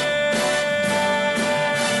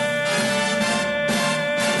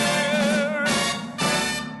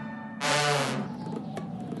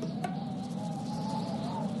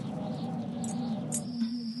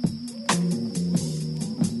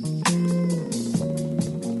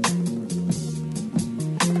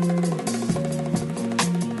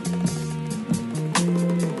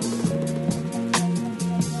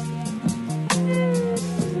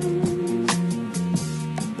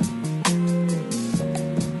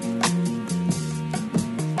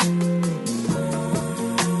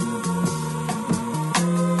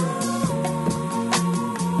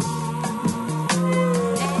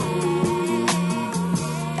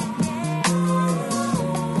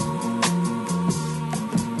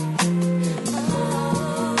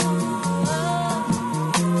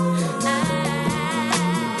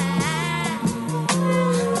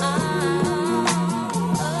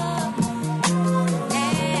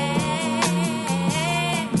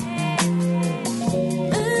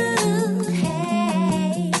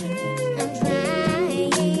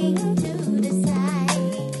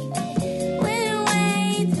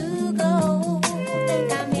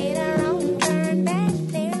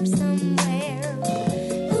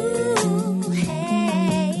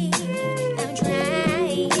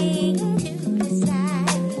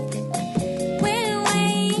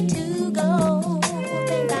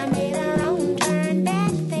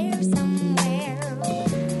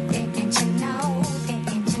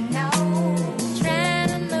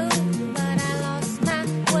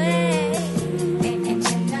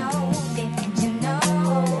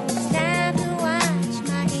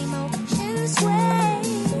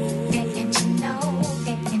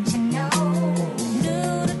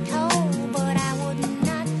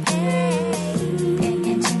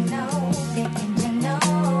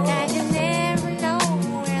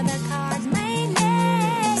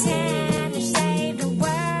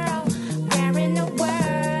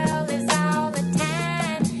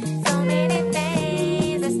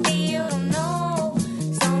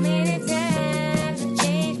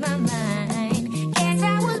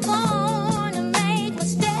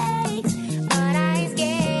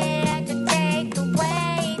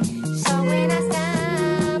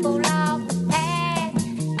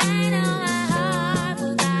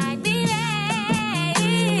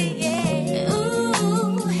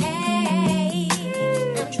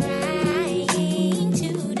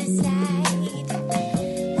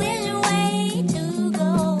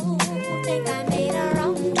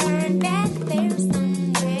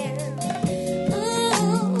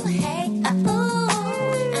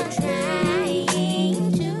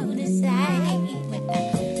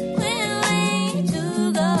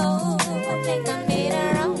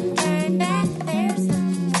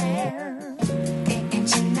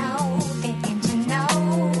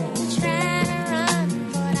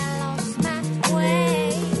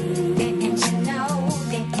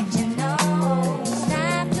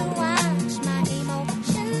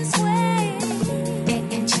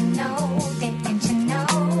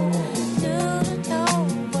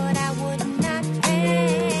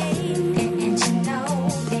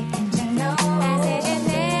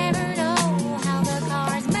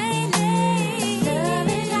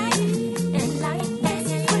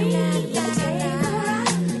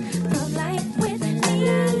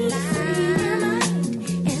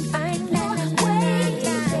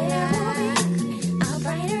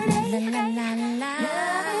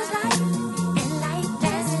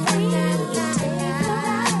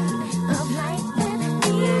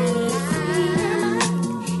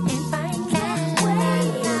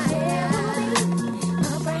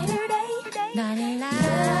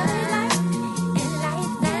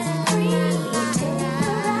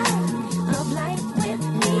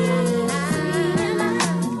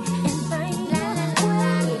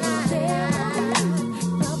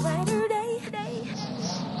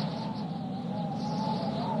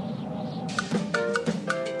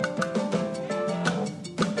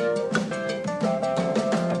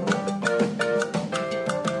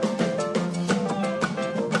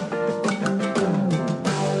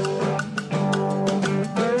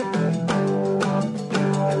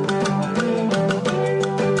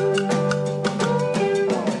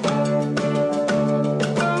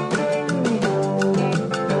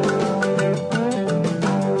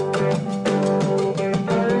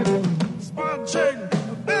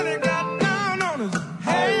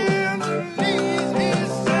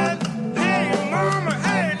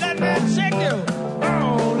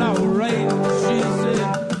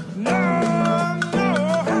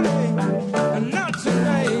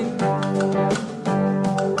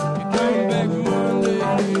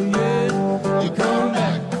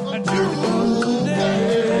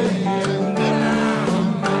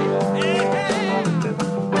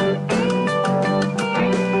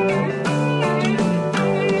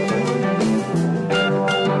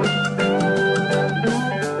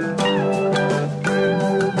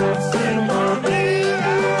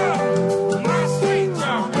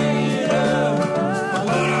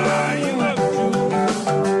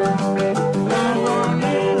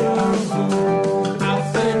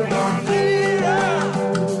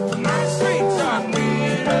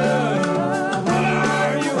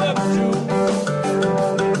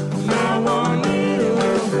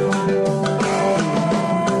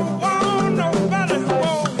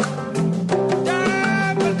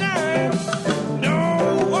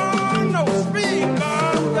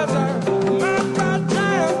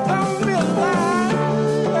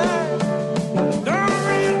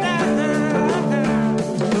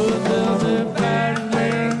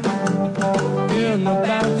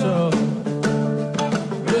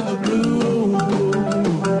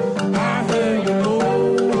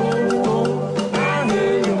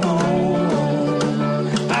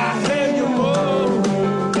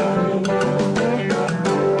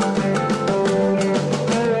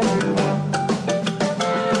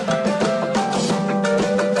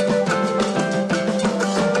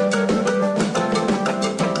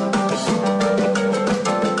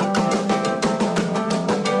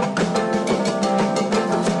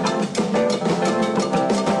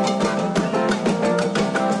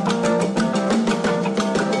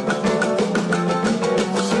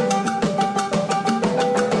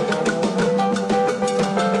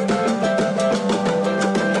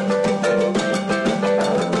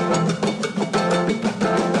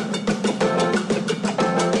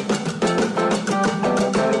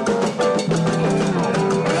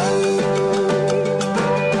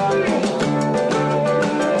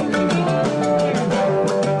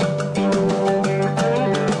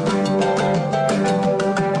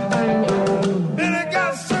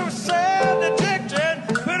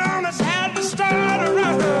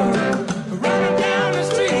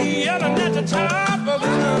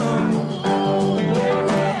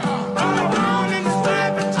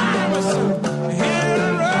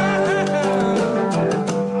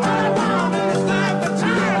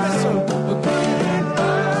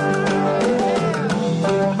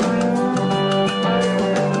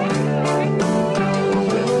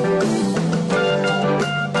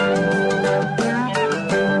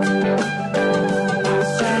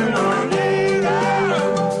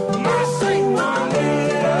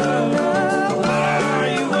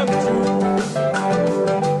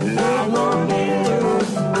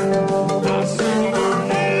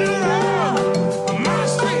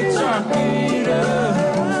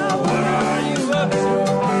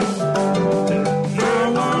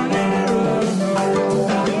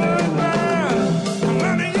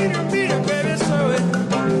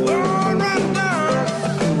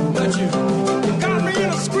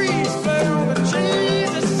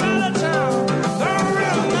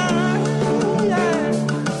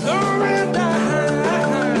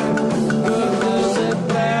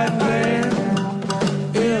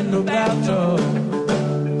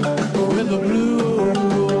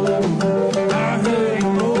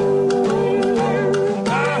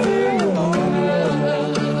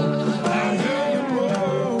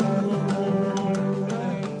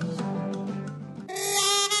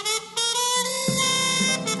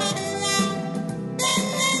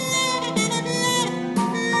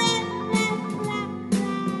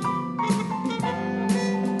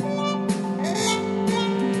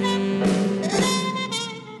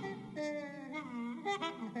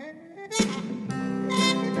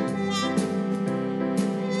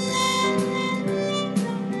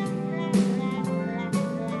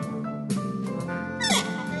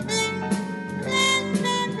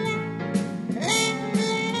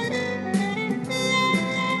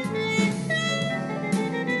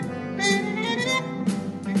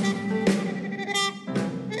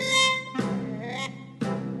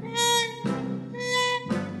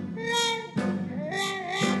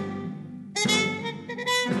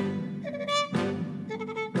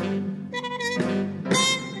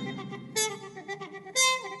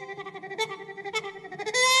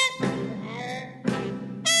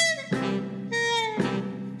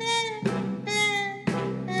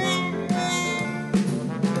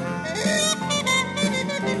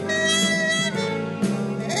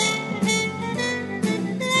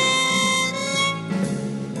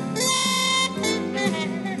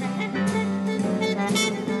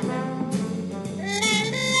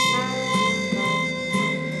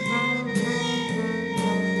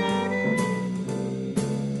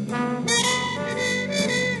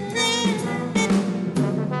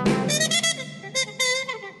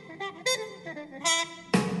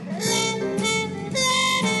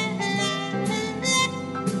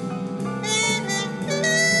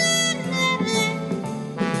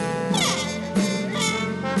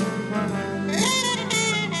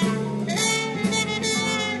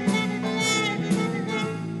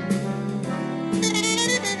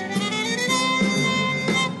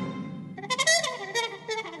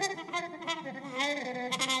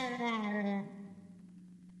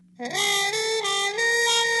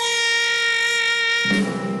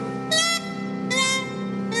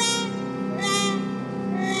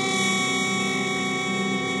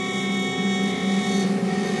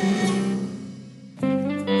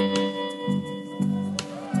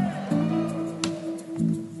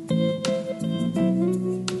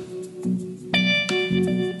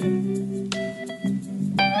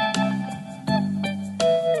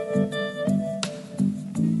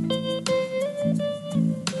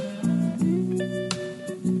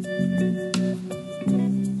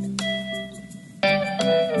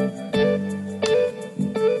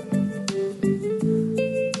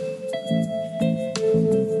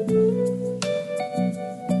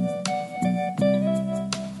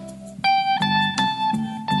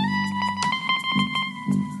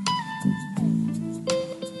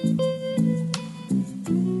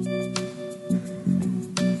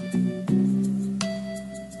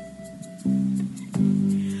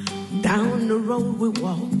 the road we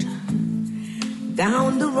walked,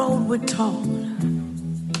 down the road we talked.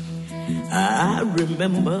 I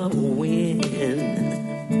remember when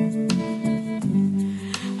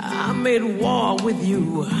I made war with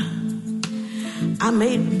you, I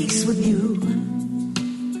made peace with you.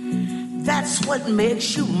 That's what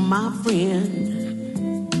makes you my friend.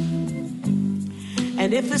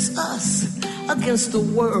 And if it's us against the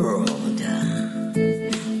world,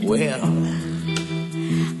 well,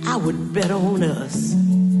 I would bet on us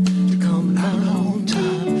to come out on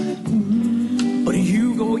top. But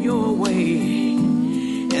you go your way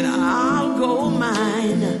and I'll go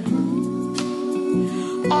mine.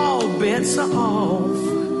 All bets are off.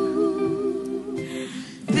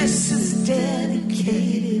 This is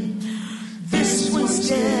dedicated. This one's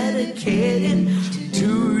dedicated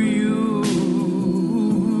to you.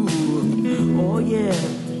 Oh yeah.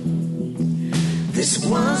 This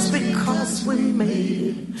one's because we made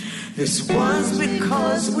it. This one's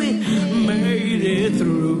because we made it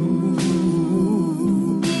through.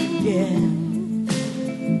 Yeah.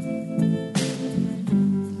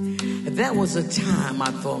 There was a time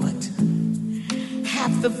I thought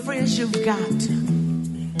half the friends you've got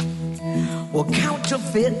were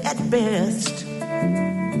counterfeit at best.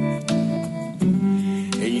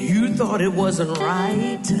 And you thought it wasn't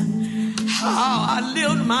right how I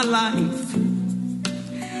lived my life.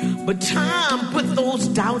 But time put those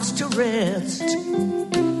doubts to rest.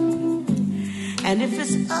 And if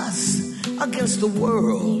it's us against the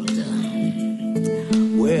world,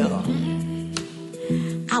 well,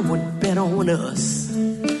 I would bet on us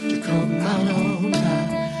to come out on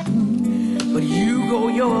top. But you go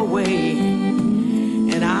your way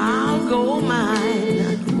and I'll go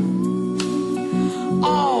mine.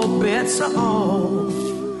 All bets are off.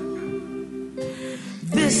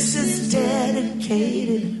 This is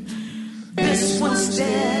dedicated. This one's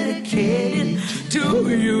dedicated to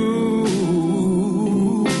you.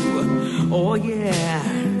 Oh yeah.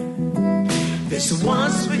 This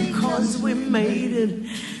one's because we made it.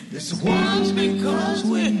 This one's because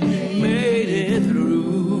we made it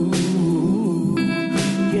through.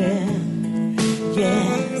 Yeah.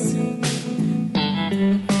 Yes.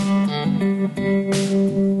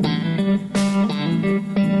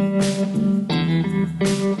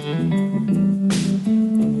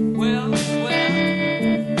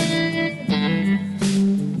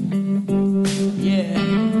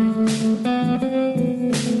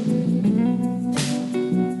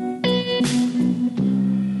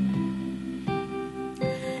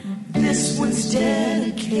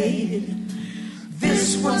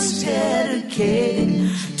 This one's dedicated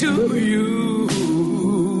to you.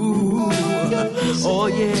 Oh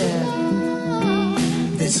yeah.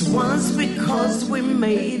 This one's because we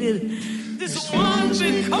made it. This one's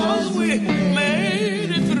because we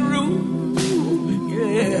made it through.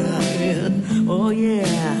 Yeah. Oh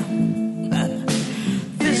yeah.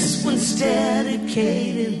 This one's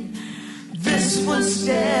dedicated. This one's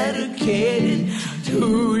dedicated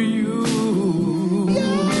to you.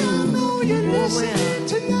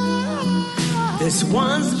 This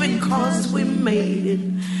one's because we made it.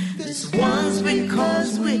 This one's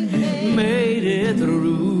because we made it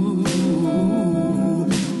through.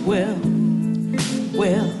 Well,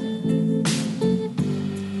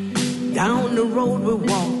 down the road we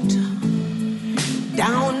walked,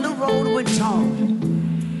 down the road we talked.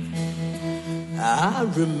 I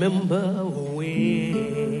remember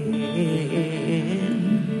when.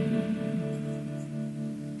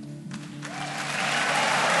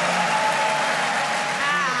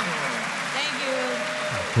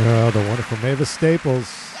 Oh, the wonderful Mavis Staples.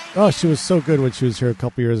 Oh, she was so good when she was here a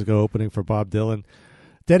couple years ago opening for Bob Dylan.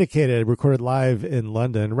 Dedicated, recorded live in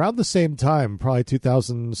London around the same time, probably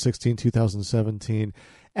 2016, 2017.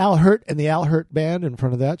 Al Hirt and the Al Hirt Band in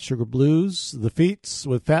front of that. Sugar Blues, The Feats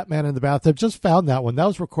with Fat Man in the Bathtub. Just found that one. That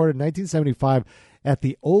was recorded in 1975 at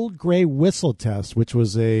the Old Grey Whistle Test, which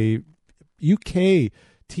was a UK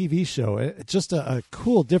TV show. Just a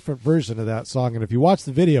cool, different version of that song. And if you watch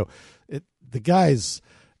the video, the guys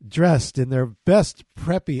dressed in their best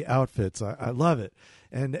preppy outfits. I love it.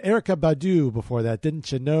 And Eryka Badu before that,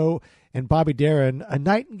 Didn't You Know? And Bobby Darin, A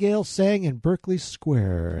Nightingale Sang in Berkeley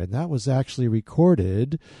Square. And that was actually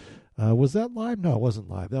recorded. Was that live? No, it wasn't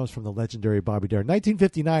live. That was from the legendary Bobby Darin.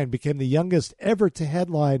 1959 became the youngest ever to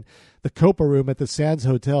headline the Copa Room at the Sands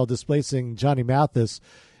Hotel, displacing Johnny Mathis.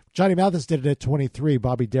 Johnny Mathis did it at 23,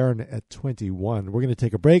 Bobby Darin at 21. We're going to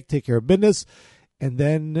take a break, take care of business. And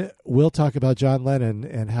then we'll talk about John Lennon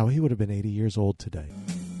and how he would have been 80 years old today.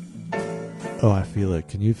 Oh, I feel it.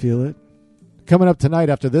 Can you feel it? Coming up tonight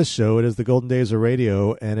after this show, it is the Golden Days of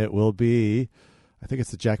Radio, and it will be I think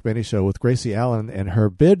it's the Jack Benny Show with Gracie Allen and her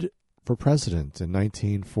bid for president in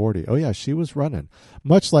 1940. Oh, yeah, she was running,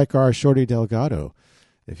 much like our Shorty Delgado,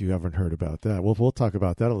 if you haven't heard about that. We'll talk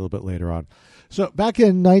about that a little bit later on. So back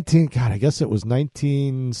in I guess it was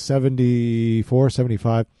 1974,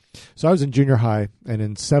 75. So I was in junior high, and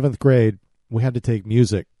in 7th grade, we had to take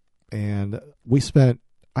music. And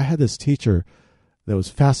I had this teacher that was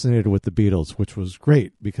fascinated with the Beatles, which was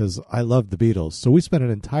great because I loved the Beatles. So we spent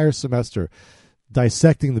an entire semester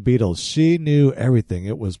dissecting the Beatles. She knew everything.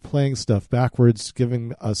 It was playing stuff backwards,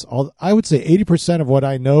 giving us all. I would say 80% of what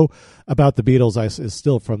I know about the Beatles is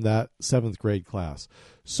still from that 7th grade class.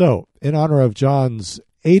 So, in honor of John's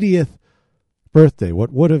 80th birthday,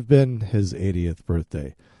 what would have been his 80th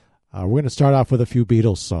birthday, we're going to start off with a few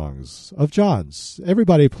Beatles songs of John's.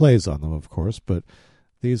 Everybody plays on them, of course, but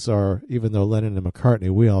these are, even though Lennon and McCartney,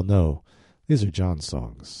 we all know, these are John's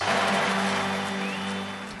songs.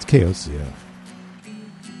 It's KOCF.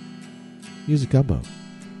 Music Gumbo.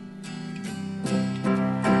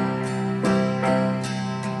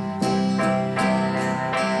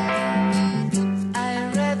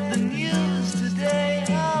 I read the news today,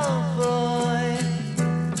 oh boy,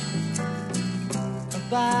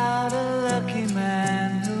 about a lucky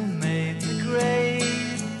man who made the grade.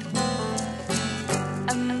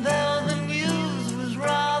 And though the news was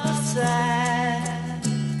rather sad,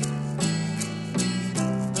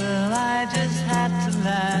 well, I just had to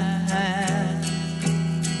laugh.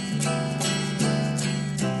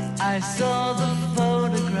 I saw the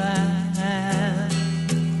photograph.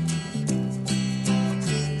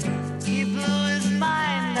 He blew his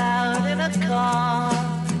mind out in a car.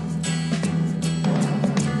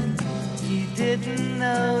 He didn't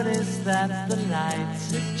notice that the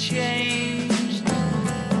lights had changed. A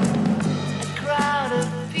crowd of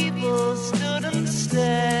people stood and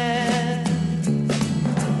stared.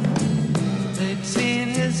 They'd seen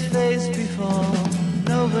his face before.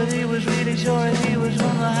 Nobody was really sure if he was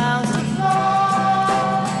from the House of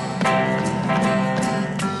Lords.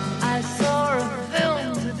 I saw a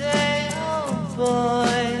film today, oh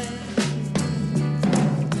boy.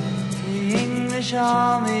 The English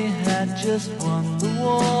army had just won the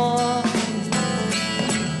war.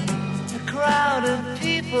 A crowd of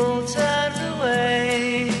people turned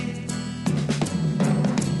away,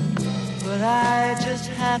 but I just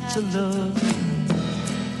had to look.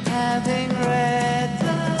 Having read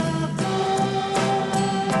the book,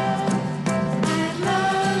 I'd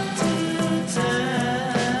love to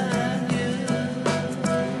turn you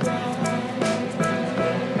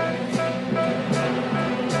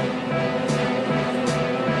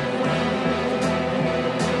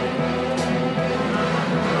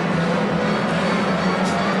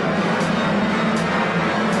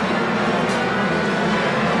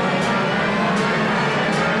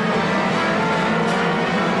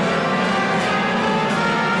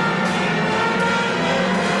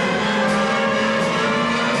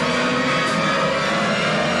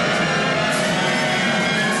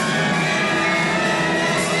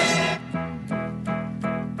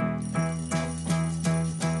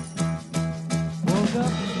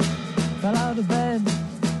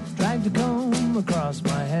across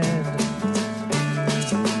my head.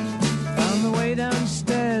 Found the way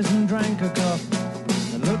downstairs and drank a cup.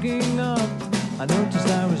 And looking up, I noticed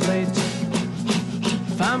I was late.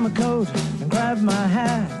 Found my coat and grabbed my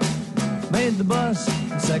hat. Made the bus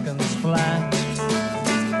in seconds flat.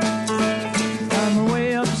 Found my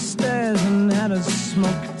way upstairs and had a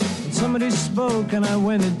smoke. And somebody spoke and I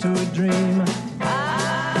went into a dream.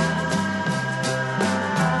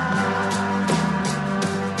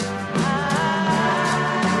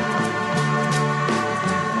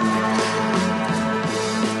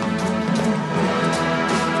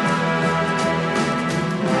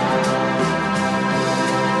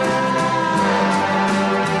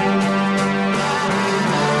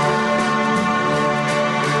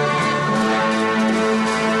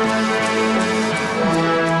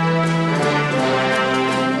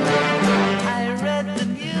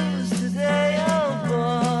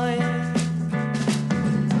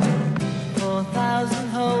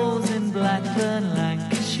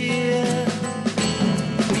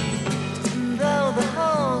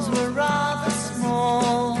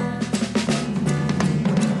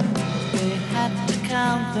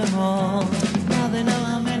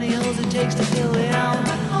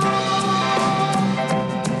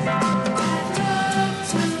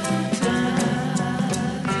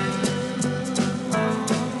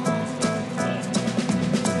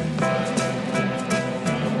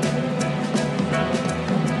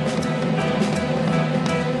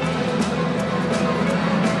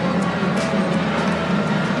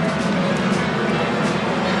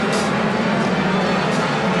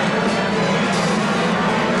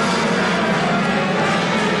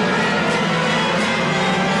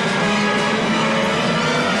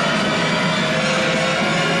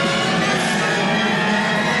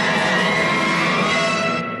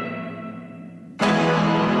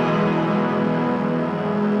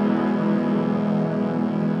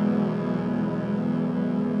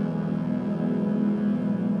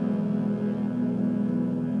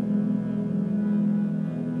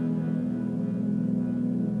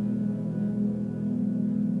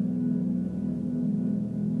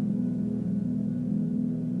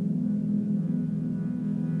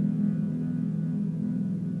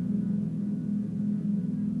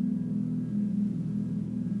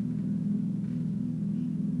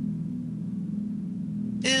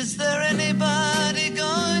 Is there anybody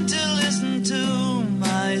going to listen to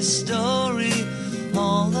my story?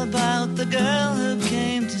 All about the girl who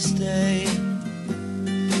came to stay.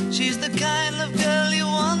 She's the kind of girl you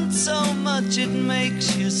want so much it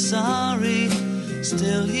makes you sorry.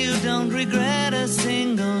 Still you don't regret a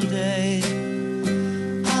single day.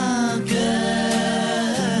 Ah, girl,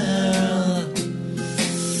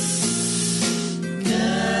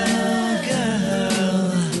 girl,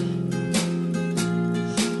 girl.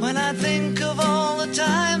 When I think of all the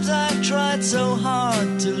times I've tried so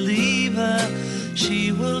hard to leave her,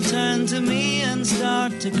 she will turn to me and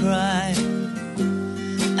start to cry.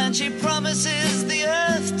 And she promises the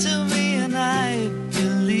earth to me, and I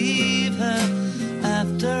believe her.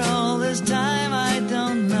 After all this time, I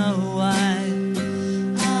don't know why.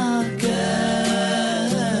 Ah, girl,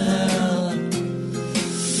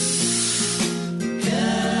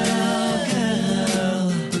 girl,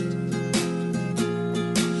 girl.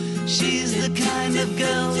 She's the kind of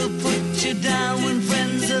girl who puts you down when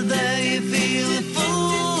friends are there. You feel a fool.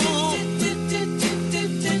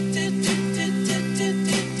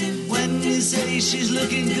 Say she's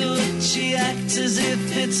looking good, she acts as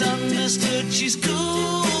if it's understood. She's cool,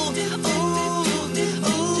 ooh, ooh,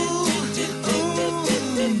 ooh,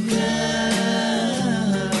 girl,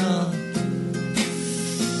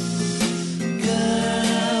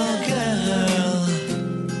 girl, girl.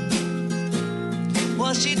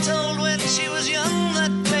 Was she told when she was young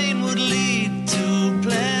that pain would lead to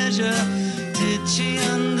pleasure? Did she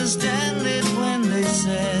understand it when they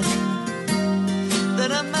said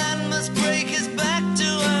that a man must break his back to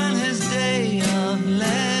earn his day of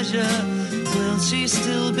leisure? Will she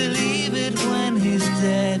still believe it when he's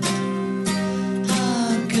dead?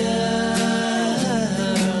 Ah, girl,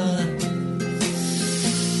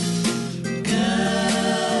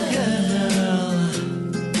 girl, girl.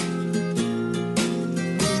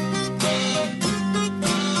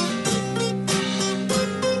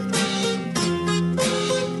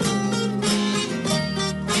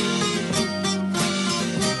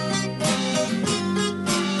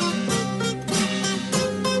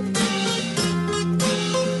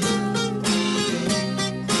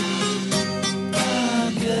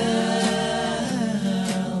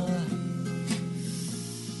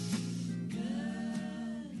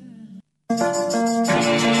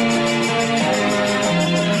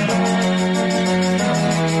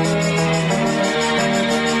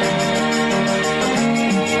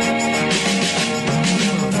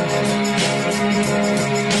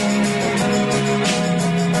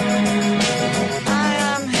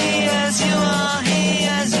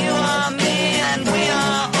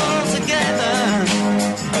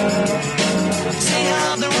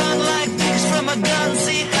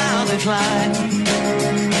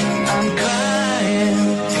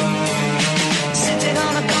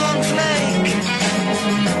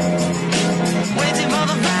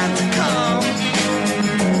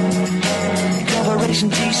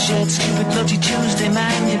 T-shirts, stupid bloody Tuesday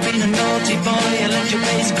man. You've been a naughty boy, you let your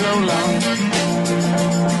face grow long.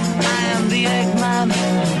 I am the Eggman,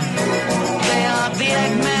 they are the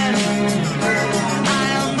Eggmen. I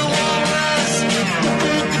am the walrus,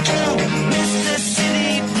 Mr.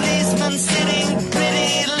 City Policeman, sitting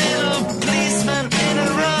pretty little policeman in a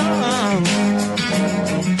row.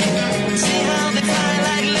 See how they fly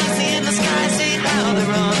like Lucy in the sky, see how they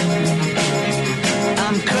run.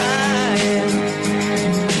 I'm crying.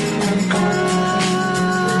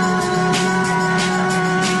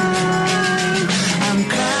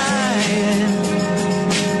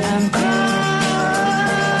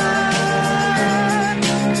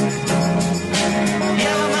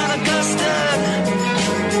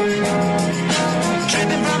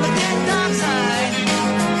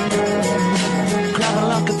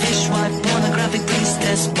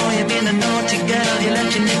 Boy, you've been a naughty girl, you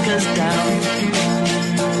let your knickers down.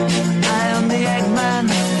 I am the Eggman,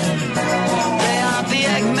 they are the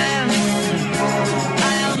Eggmen.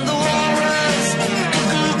 I am the walrus,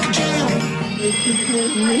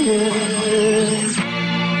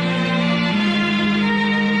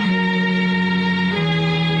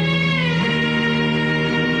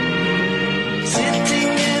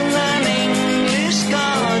 sitting in an English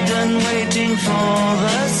garden waiting for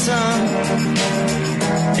the sun.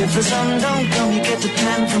 If the sun don't come, you get a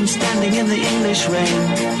tan from standing in the English rain.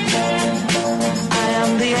 I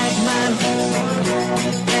am the Eggman,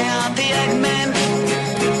 they are the Eggmen.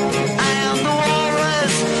 I am the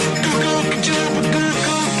walrus,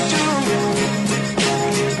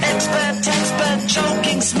 expert,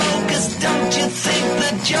 choking smokers. Don't you think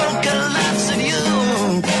the Joker laughs at you?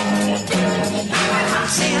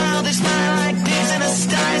 See how they smile like pigs in a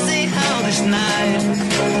sty, see how they snide.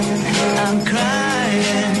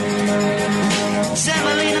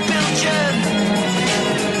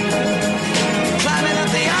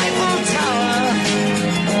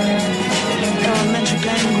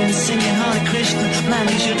 wish the man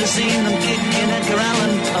he should have seen them kicking and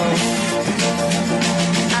corralling. Oh,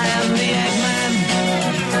 I am the Eggman.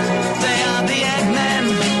 They are the Eggman.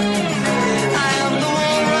 I am the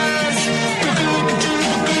walrus.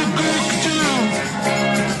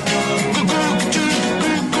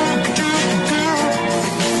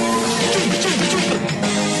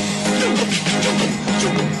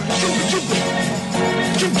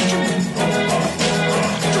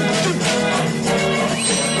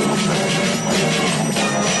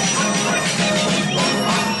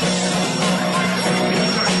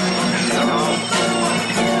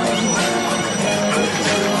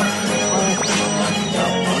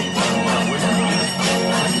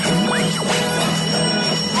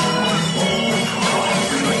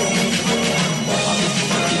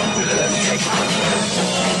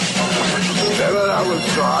 I will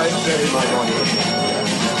try and bury my money.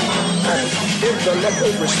 And if the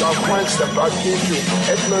leopard restore once the bug gives you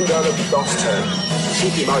Edmund out of Dosttown,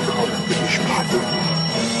 seek him out upon the British Badu.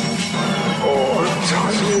 Oh,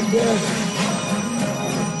 tiny death.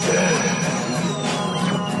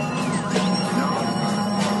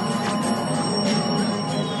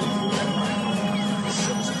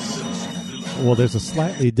 Well, there's a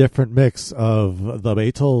slightly different mix of the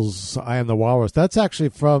Beatles' I Am the Walrus. That's actually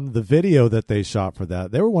from the video that they shot for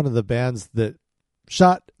that. They were one of the bands that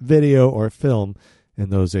shot video or film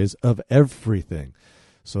in those days of everything.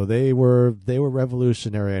 So they were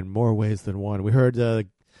revolutionary in more ways than one. We heard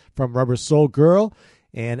from Rubber Soul Girl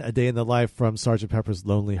and A Day in the Life from Sgt. Pepper's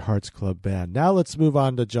Lonely Hearts Club Band. Now let's move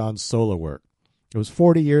on to John's solo work. It was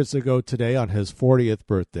 40 years ago today, on his 40th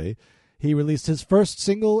birthday. He released his first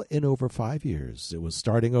single in over 5 years. It was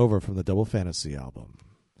Starting Over from the Double Fantasy album.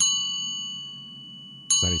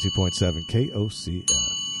 92.7 KOCF.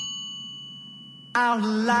 Our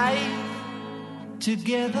life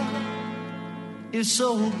together is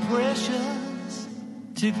so precious.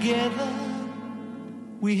 Together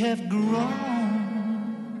we have grown.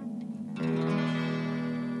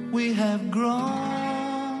 We have grown.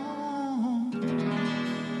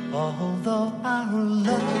 Although our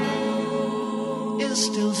love is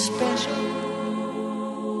still special,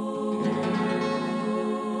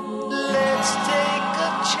 let's take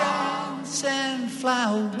a chance and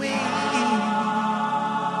fly away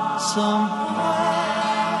somewhere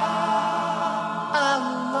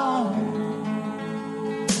alone.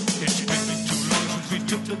 It's been too long since we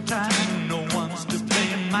took the time. No one's to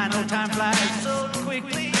blame. My no time flies so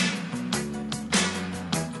quickly.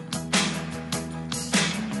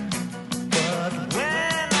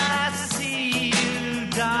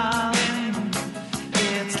 Darling,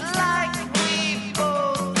 it's like we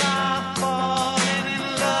both are falling in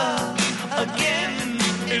love again.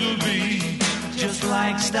 It'll be just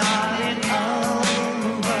like starting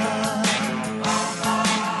over.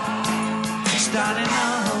 Starting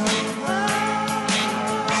over.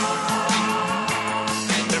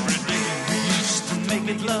 Every day we used to make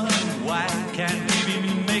it love. Why can't we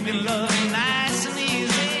be making love nice and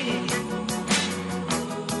easy?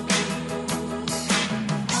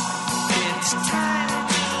 It's time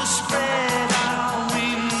to spread our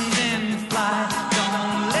wings and fly.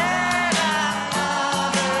 Don't let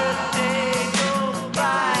another day go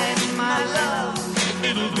by, my love.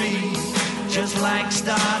 It'll be just like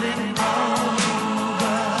starting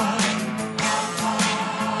over.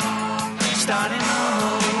 Starting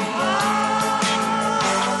over.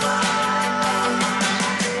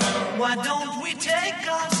 Why don't we take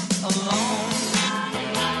us alone?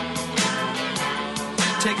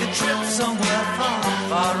 Take a trip somewhere far,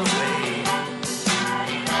 far away.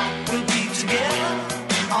 We'll be together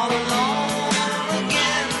all alone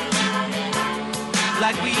again,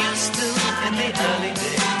 like we used to in the early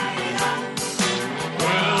days.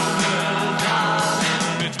 Well,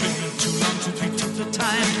 darling, it's been too long since we took the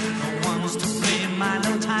time. No one's to blame. My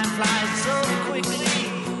no time flies so quickly.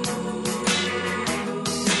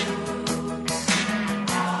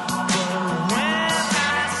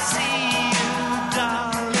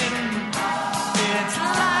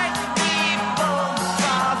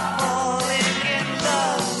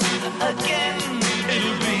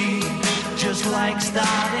 Like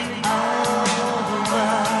starting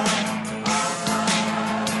over.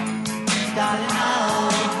 Starting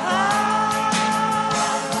over.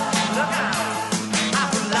 Look out.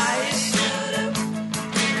 Our life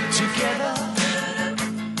together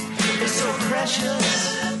is so precious.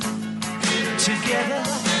 Together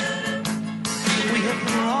we have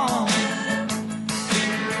grown.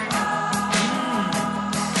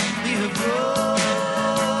 We have grown.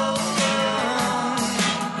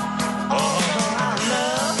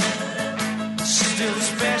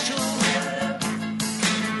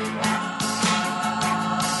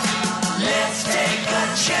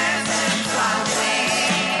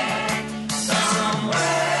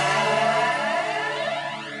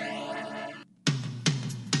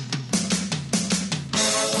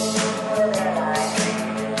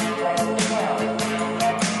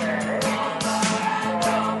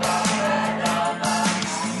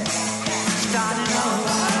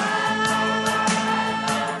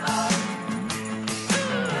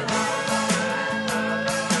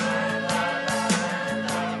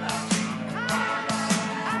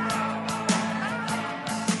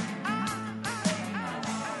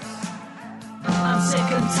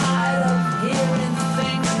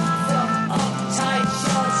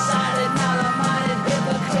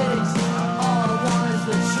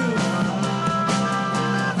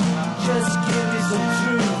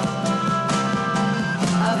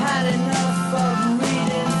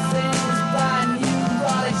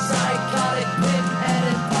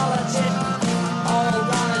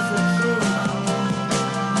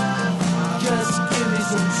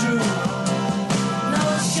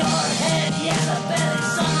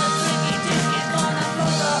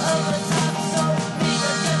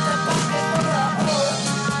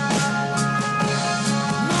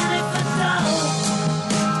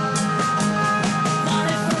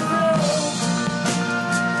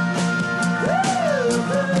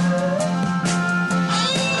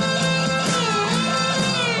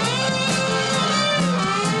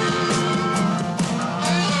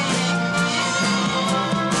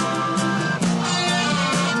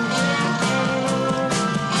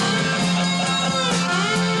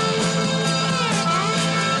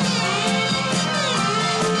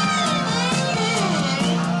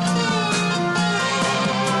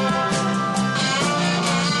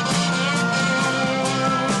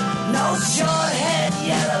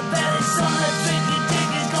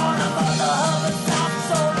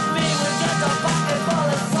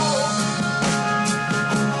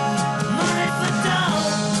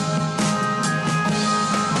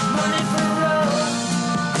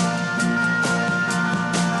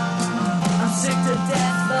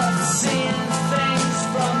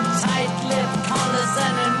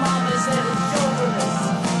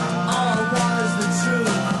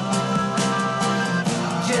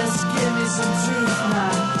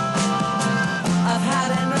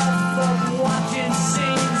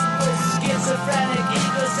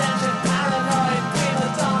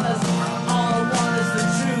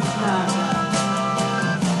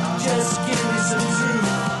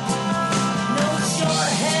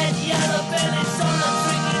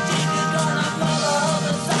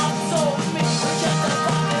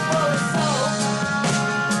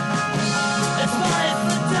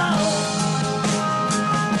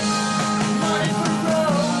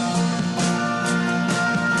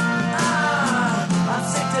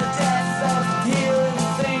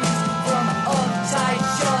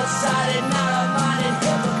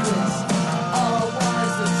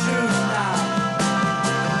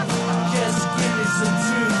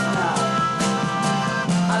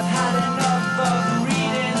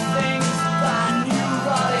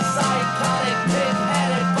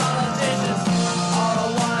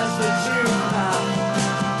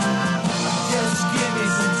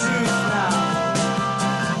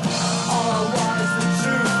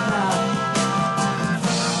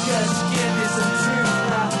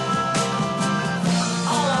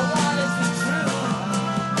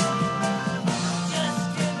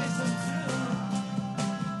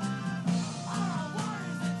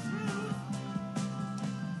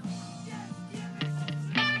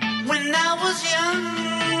 I was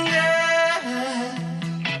younger,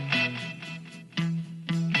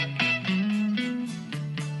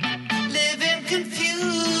 live in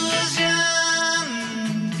confusion,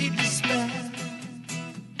 deep despair.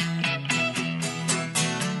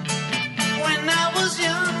 When I was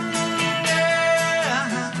younger,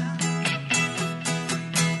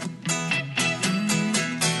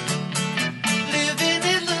 live in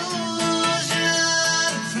illusion,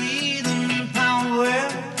 freedom, power.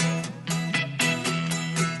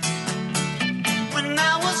 When I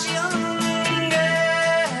was younger,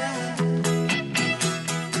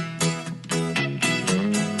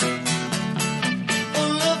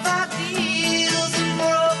 full of ideals and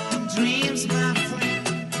broken dreams, my friend.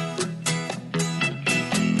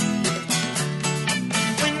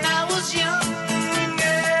 When I was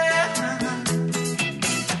younger,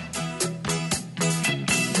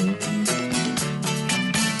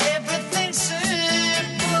 everything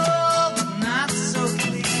simple but not so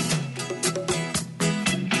clear.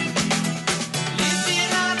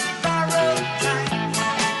 Living on borrowed time,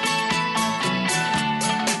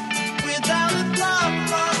 without a thought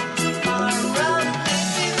for tomorrow.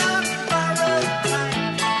 Living on borrowed time,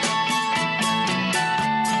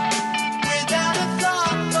 without a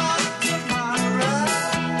thought for tomorrow.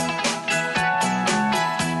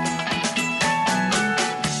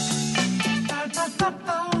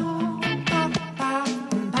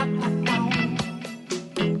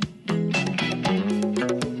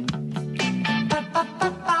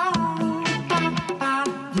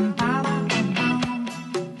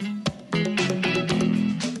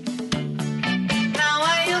 Now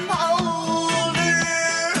I am older.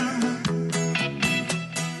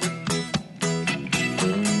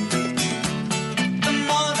 The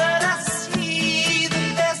more that I see, the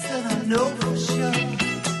less that I know for sure.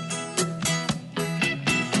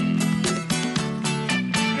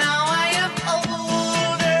 Now I am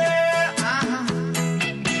older.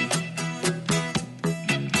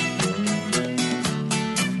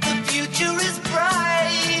 The future is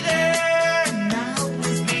brighter. Now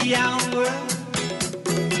is the hour.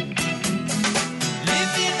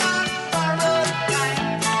 Living on borrowed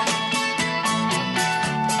time,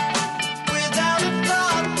 without a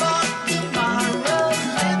thought for tomorrow.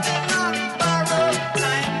 Living on borrowed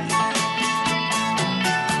time,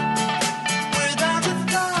 without a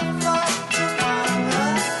thought for tomorrow.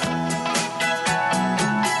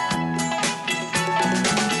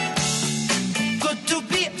 Good to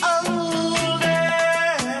be older.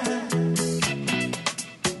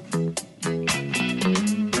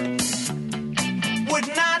 Would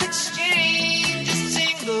not exchange a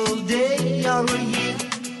single day or a year.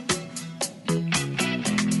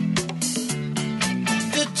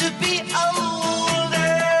 Good to be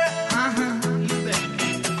older. You bet.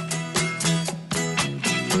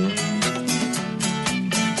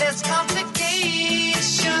 Less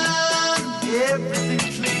complication, everything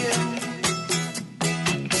clear.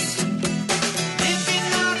 Living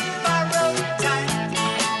on borrowed time,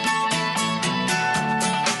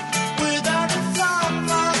 without a thought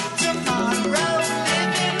for tomorrow.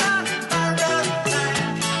 Living on borrowed time,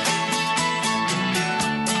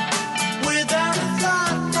 without a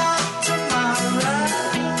thought for tomorrow.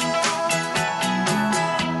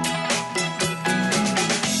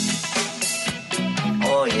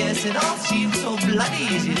 Oh yes, it all seems so bloody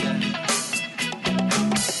easy then.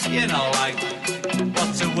 You know, like, what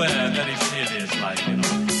to wear, very serious, like, you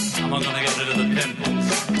know. Am I gonna get rid of the pimples?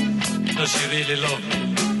 Does she really love me?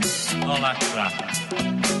 All that crap.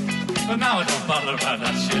 But now I don't bother about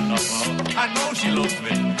that shit no more. I know she loves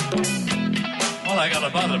me. All I gotta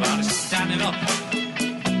bother about is standing up.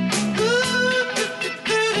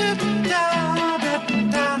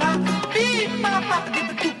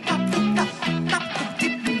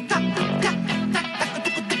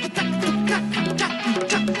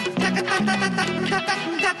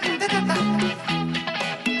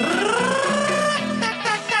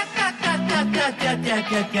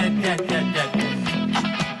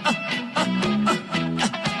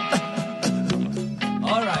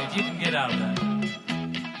 All right, you can get out of that.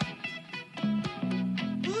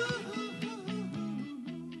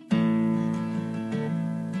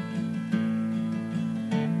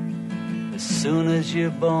 As soon as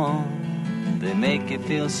you're born, they make you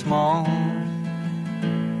feel small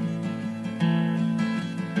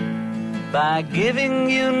by giving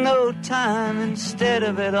you no time instead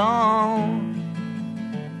of it all,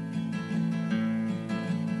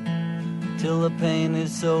 till the pain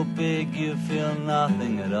is so big you feel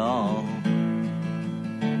nothing at all.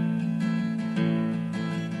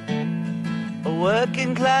 A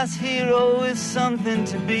working class hero is something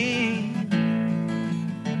to be,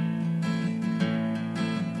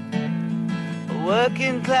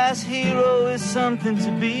 working class hero is something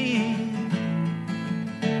to be.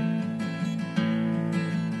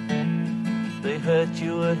 They hurt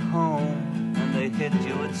you at home and they hit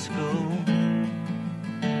you at school.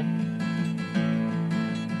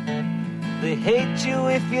 They hate you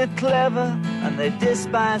if you're clever and they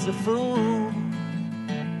despise a fool.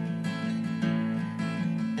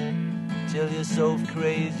 Till you're so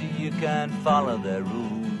crazy you can't follow their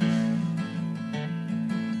rules.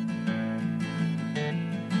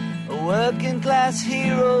 A working class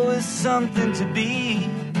hero is something to be.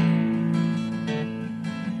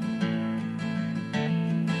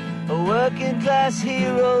 A working class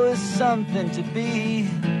hero is something to be.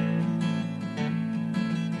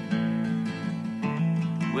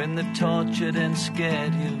 When they've tortured and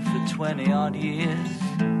scared you for 20 odd years,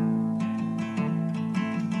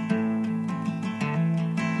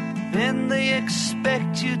 then they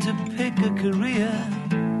expect you to pick a career.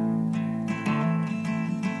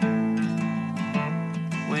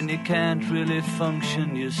 When you can't really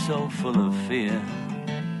function, you're so full of fear.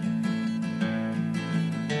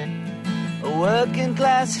 A working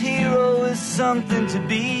class hero is something to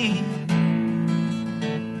be.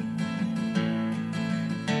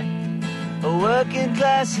 A working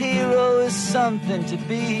class hero is something to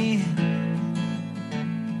be.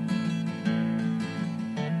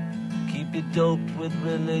 Keep you doped with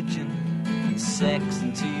religion and sex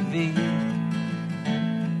and TV.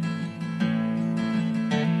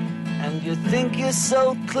 And you think you're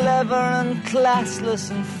so clever and classless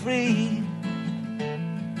and free,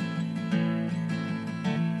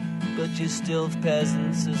 but you're still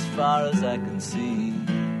peasants as far as I can see.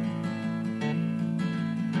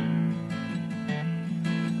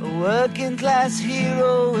 A working class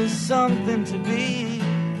hero is something to be.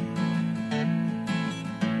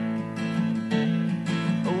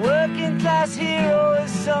 A working class hero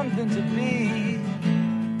is something to be.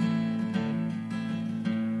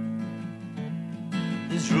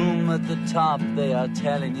 There's room at the top, they are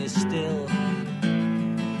telling you still.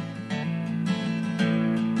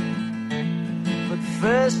 But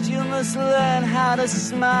first you must learn how to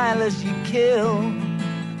smile as you kill.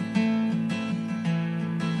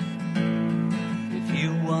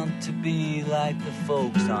 Want to be like the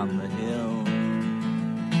folks on the hill.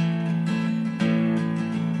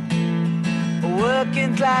 A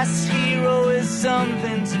working class hero is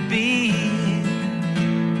something to be.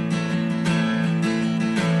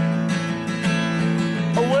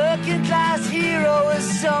 A working class hero is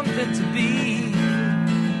something to be.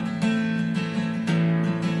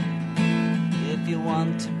 If you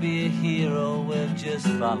want to be a hero, well, just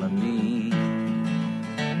follow me.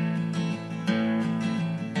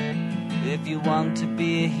 If you want to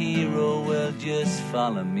be a hero, well, just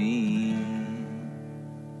follow me.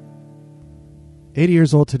 80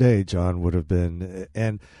 years old today, John would have been,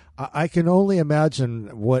 and I can only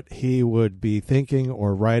imagine what he would be thinking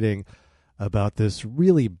or writing about this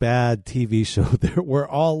really bad TV show that we're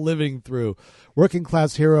all living through. Working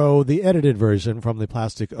Class Hero, the edited version from the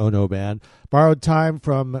Plastic Ono Band, Borrowed Time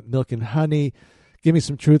from Milk and Honey, Give Me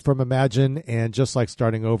Some Truth from Imagine, and Just Like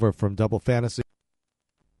Starting Over from Double Fantasy.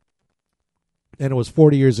 And it was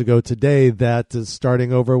 40 years ago today that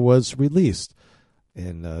Starting Over was released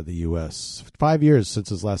in the U.S. 5 years since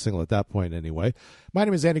his last single at that point, anyway. My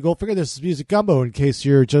name is Andy Goldfinger. This is Music Gumbo. In case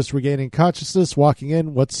you're just regaining consciousness, walking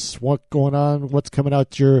in, what's going on, what's coming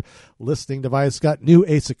out your listening device. Got new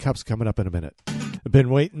Ace of Cups coming up in a minute. I've been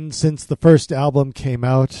waiting since the first album came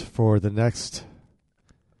out for the next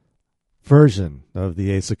version of the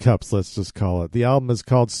Ace of Cups, let's just call it. The album is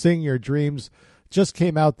called Sing Your Dreams. Just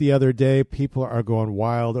came out the other day. People are going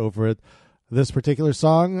wild over it. This particular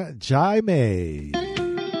song, Jai May.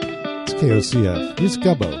 It's KOCF. Music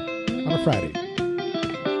Gumbo on a Friday.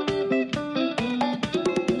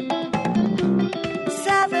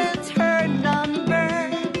 7's her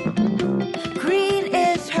number. Green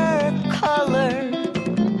is her color.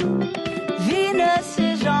 Venus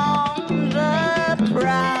is on the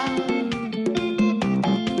prowl.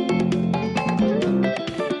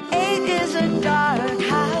 Dark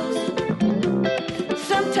house.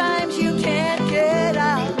 Sometimes you can't get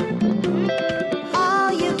out.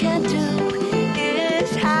 All you can do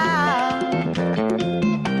is howl.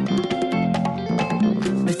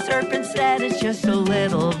 The serpent said it's just a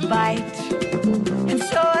little bite, and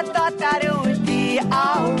so I thought that it would be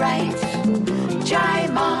alright. Jai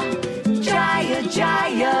Ma, Jaya,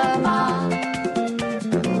 Jaya Ma.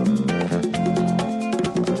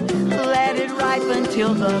 Let it ripen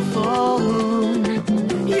till the full moon.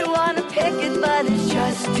 You wanna pick it, but it's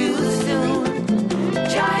just too soon.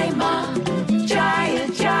 Jai Ma, Jaya,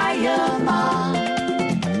 Jaya Ma.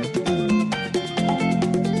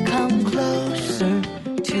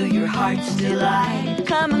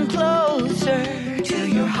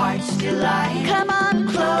 heart's delight. Come on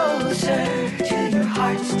closer to your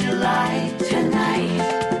heart's delight tonight.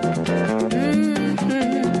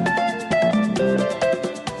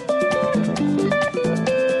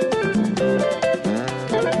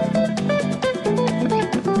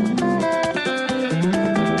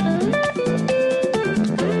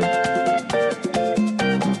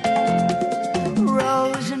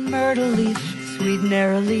 Rose and myrtle leaf, sweet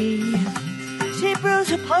neroli. She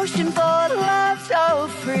brews a potion for love so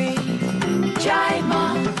free. Jai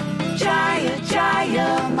Ma, Jaya,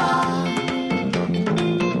 Jaya Ma.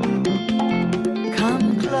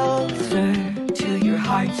 Come closer to your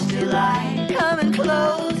heart's delight. Coming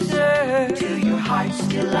closer to your heart's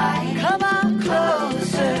delight. Come on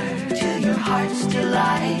closer to your heart's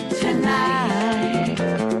delight tonight.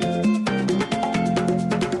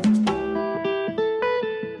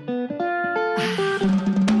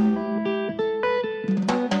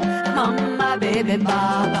 Mama, baby,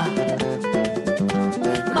 baba.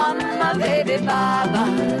 Mama, baby, baba.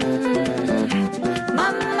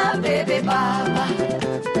 Mama, baby, baba.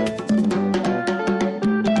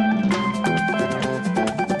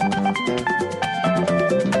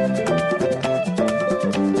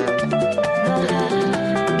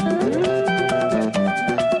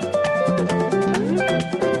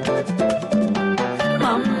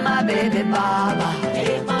 Mama, baby, baba.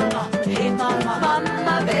 Hey, mama, hey, mama.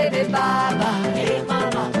 Mama, baby, baba. Hey,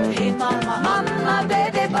 mama, hey, mama. Mama,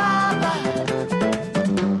 baby, baba.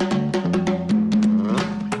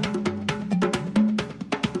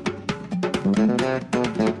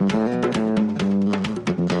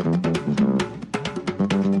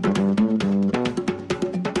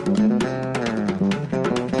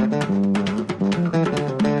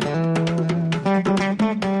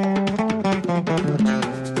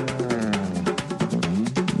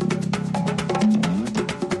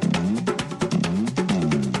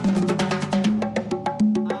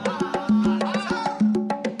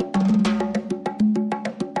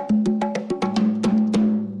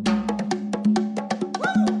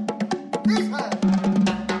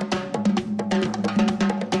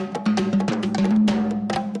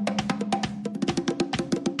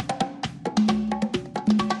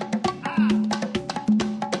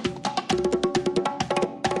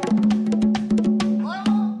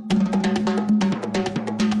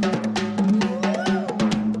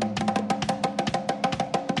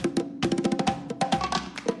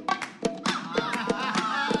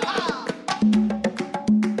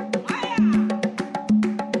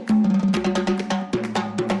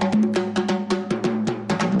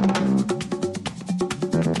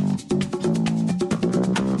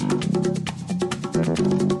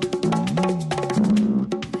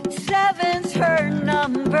 Seven's her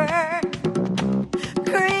number.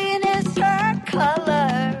 Green is her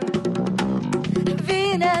color.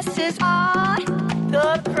 Venus is on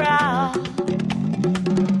the prowl.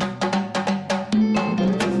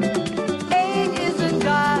 Eight is a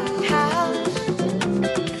dark house.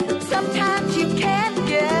 Sometimes you can't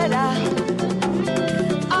get out.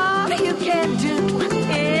 All you can do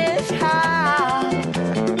is howl.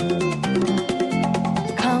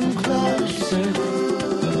 Come closer.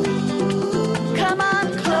 Come on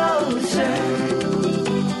closer.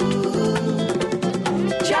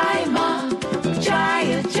 Jai Ma,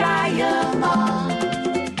 Jaya, Jaya Ma.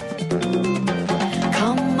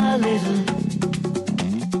 Come a little.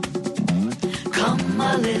 Come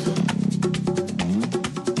a little.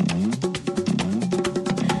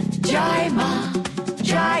 Jai Ma,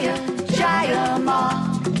 Jaya, Jaya Ma.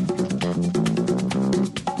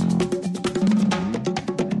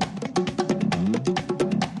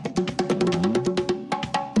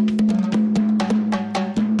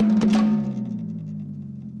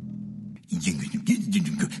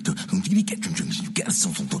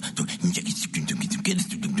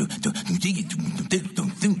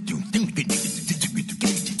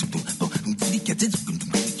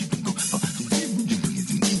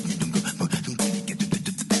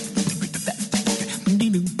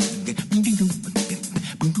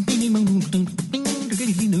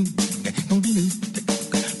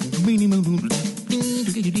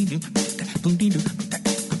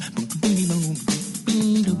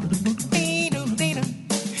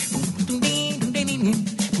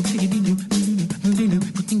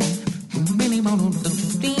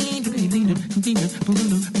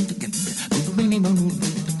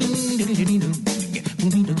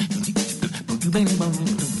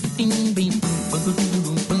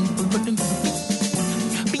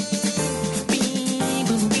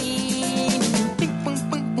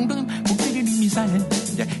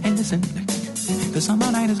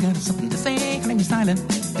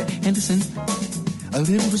 A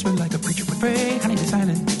little whisper like a preacher would pray. Honey, be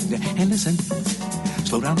silent and listen.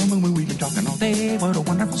 Slow down the moment, we've been talking all day. What a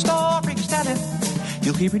wonderful story you're telling.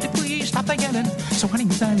 You'll hear it if we stop the yelling. So honey,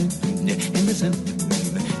 be silent and listen.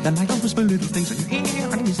 The night will whisper little things in your ear.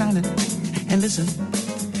 Honey, be silent and listen.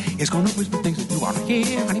 It's gonna whisper things that you wanna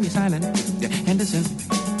hear. Honey, be silent and listen.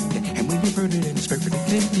 And when you've heard it in the perfectly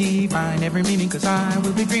clearly, find every meaning, 'cause I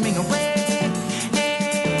will be dreaming away.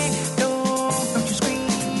 Hey, don't you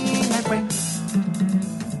scream that way.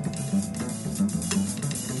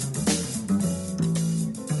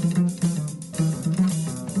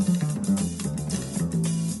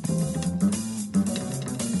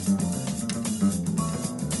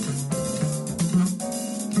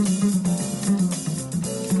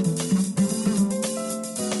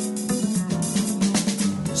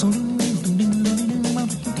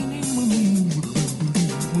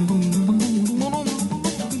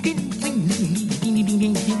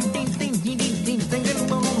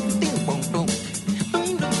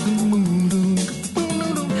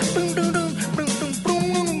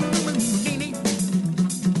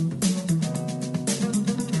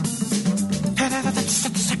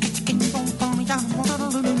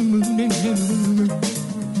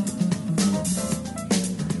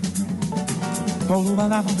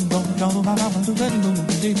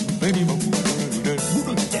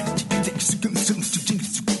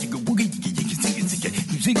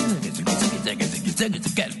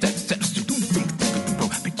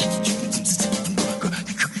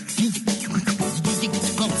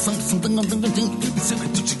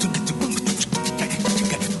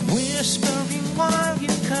 Whispering while you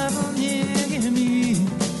come near me,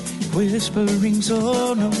 whispering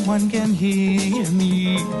so no one can hear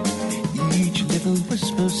me. Each little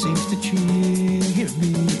whisper seems to cheer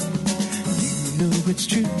me. You know it's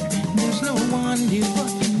true, there's no one dear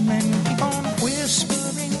but you, and keep on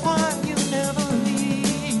whispering while you never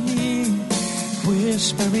leave.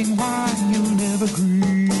 Whispering while you never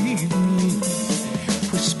grieve me.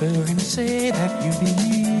 Whisper and say that you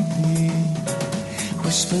believe me.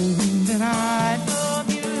 Whispering that I love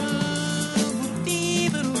you.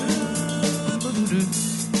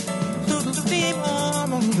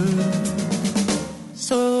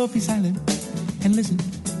 So be silent and listen.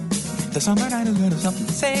 The summer night has got something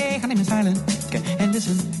to say. Honey, be silent and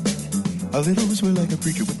listen. A little whisper like a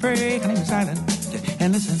preacher would pray. Honey, be silent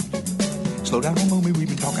and listen. Slow down a moment, we've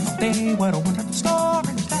been talking all day. What a wonderful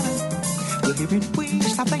story, be silent. We'll hear it, we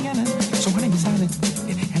stop the yelling. So honey, be silent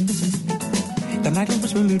and listen. The night will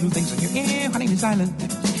whisper little things in your ear. Honey, be silent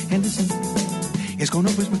and listen. It's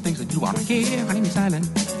gonna whisper things that you wanna hear. Honey, be silent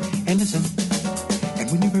and listen. And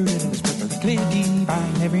when you've heard it, it's perfectly clear,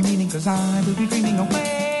 divine every meaning, 'cause I will be dreaming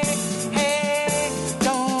away. Hey,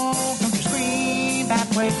 don't you scream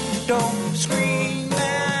that way. Don't scream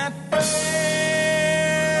that way.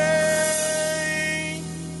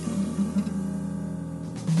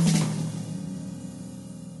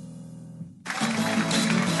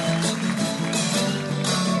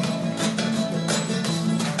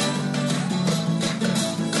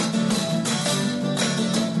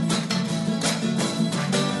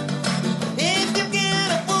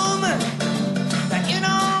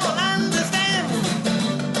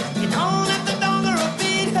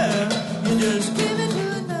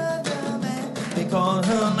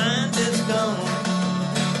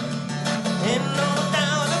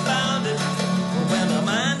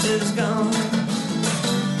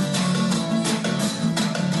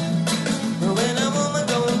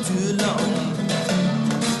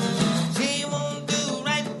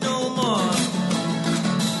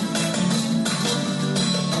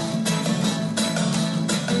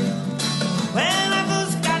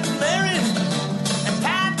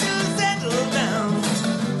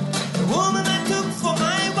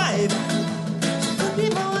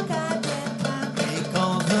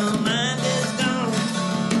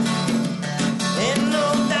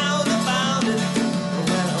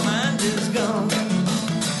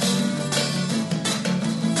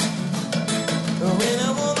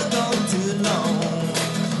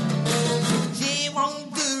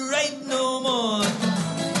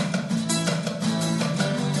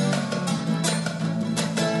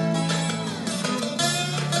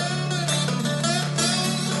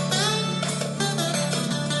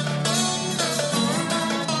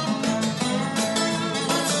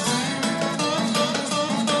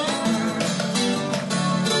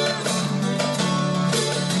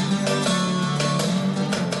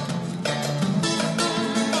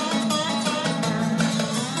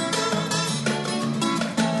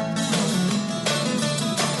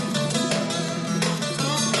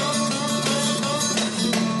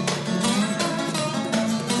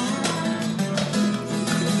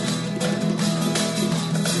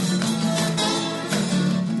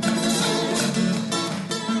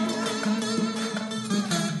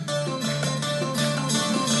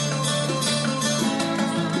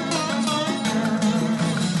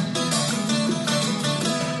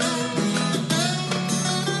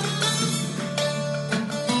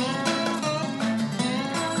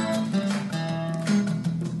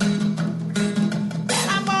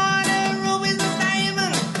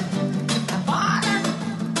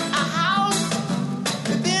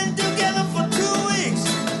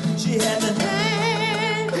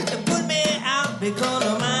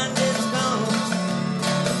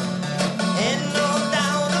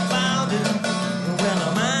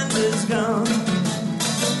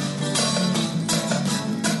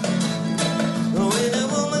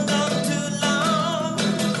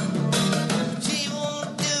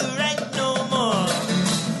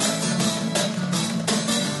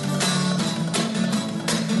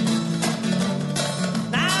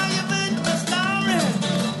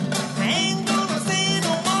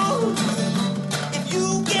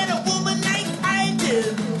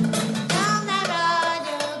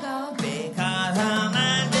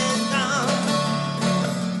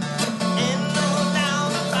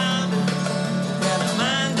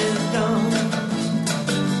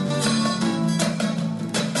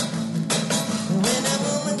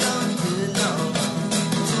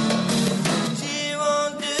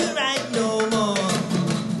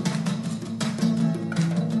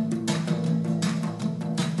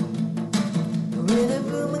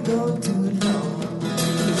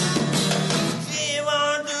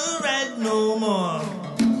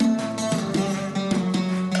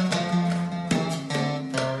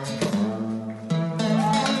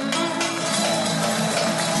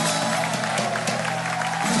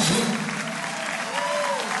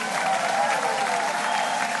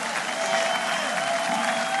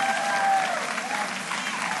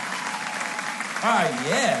 Ah,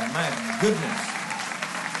 yeah, my goodness.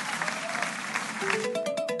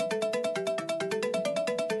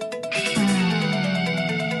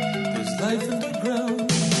 There's life in the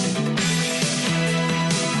ground.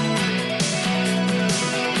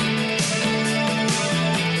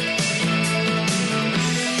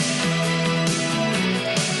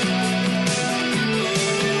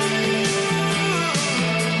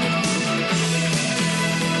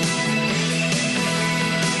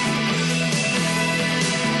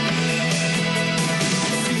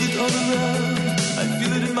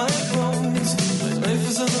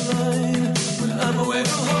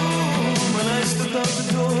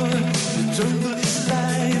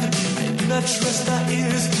 Trust my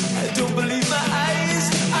ears, I don't believe my eyes.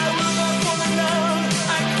 I will not fall alone,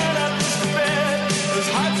 I cannot miss the bed. Those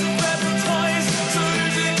hearts of fragile toys, so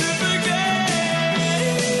easy to forget.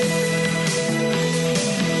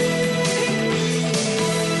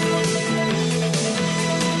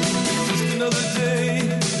 Just another day,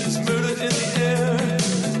 there's murder in the air.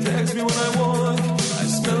 It drags me when I walk, I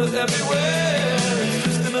smell it everywhere. It's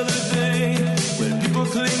just another day, when people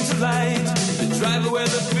cling to light. They drive away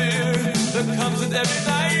the fear that comes with every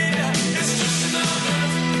night. It's just another day.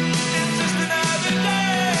 It's just another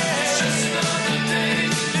day. It's just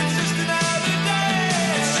another day.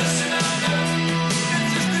 It's just another day. It's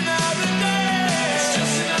just another day. It's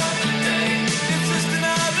just another day.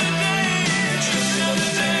 It's just another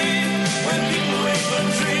day. When people wait for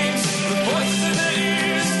dreams, the voices in their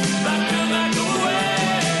ears, knock them back away.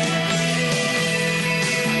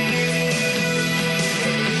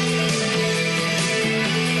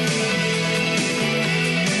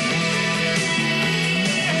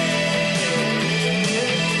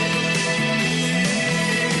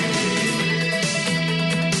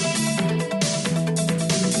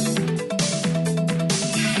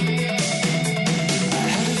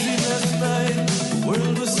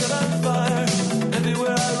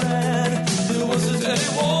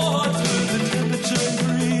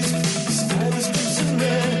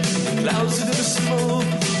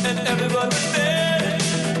 And everyone was there,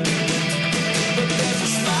 but there's a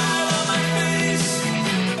smile on my face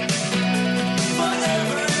for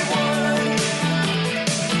everyone.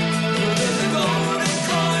 There's a golden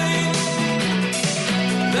coin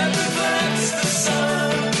that reflects the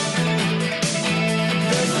sun.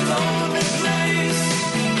 There's a lonely place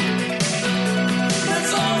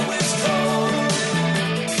that's always cold.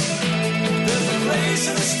 There's a place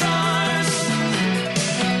in the stars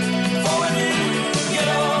for when you get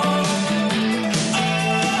old.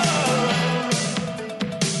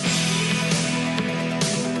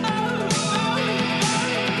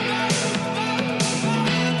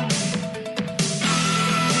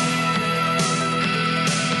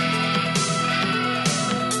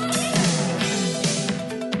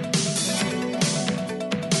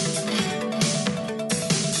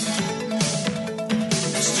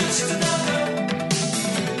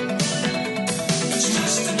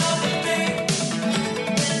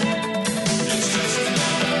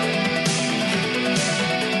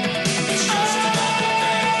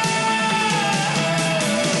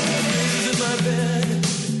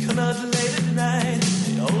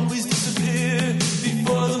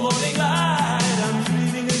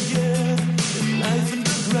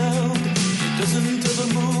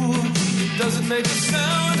 Make a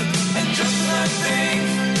sound, and just when I think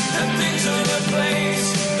that things are in their place,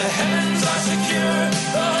 the heavens are secure,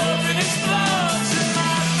 the hope it explodes in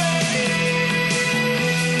my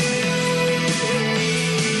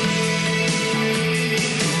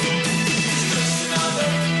It's just another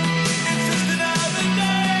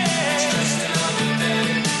day. It's just another day.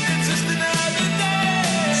 It's just another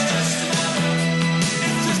day. It's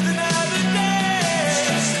just another day. It's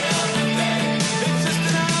just another day. It's just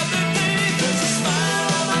another day. There's a smile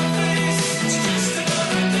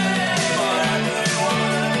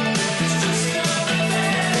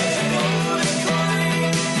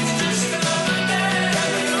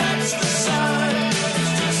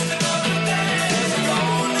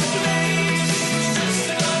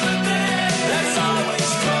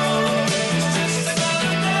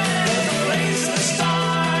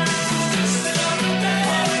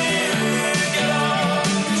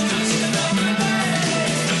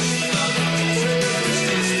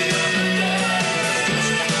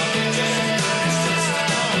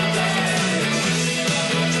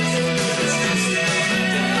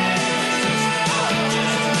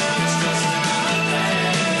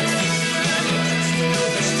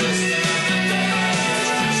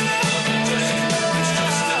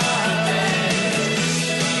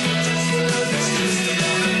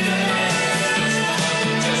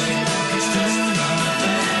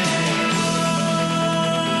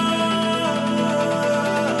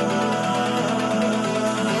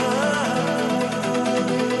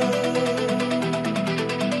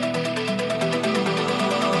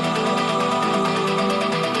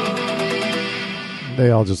They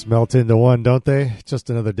all just melt into one, don't they? Just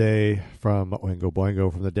Another Day from Oingo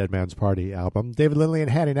Boingo from the Dead Man's Party album. David Lindley and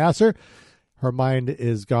Hattie Nasser, Her Mind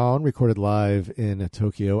Is Gone, recorded live in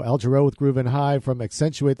Tokyo. Al Jarreau with Groovin' High from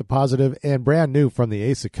Accentuate the Positive, and brand new from the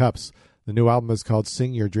Ace of Cups. The new album is called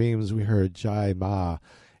Sing Your Dreams. We heard Jai Ma,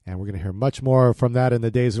 and we're going to hear much more from that in the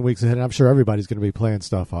days and weeks ahead, and I'm sure everybody's going to be playing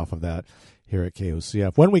stuff off of that here at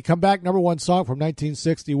KOCF. When we come back, number one song from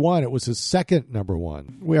 1961. It was his second number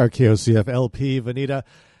one. We are KOCF LP Veneta,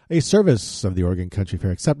 a service of the Oregon Country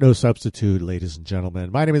Fair. Accept no substitute, ladies and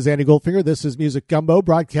gentlemen. My name is Andy Goldfinger. This is Music Gumbo,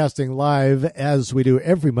 broadcasting live as we do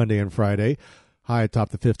every Monday and Friday, high atop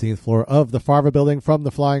the 15th floor of the Farva Building from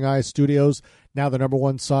the Flying Eye Studios. Now the number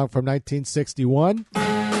one song from 1961.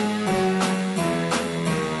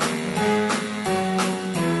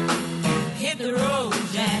 Hit the road,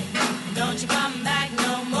 Jack. Don't you come back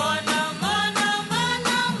no more, no more, no more,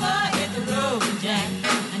 no more. Hit the road, Jack.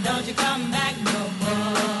 And don't you come back no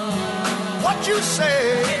more. What you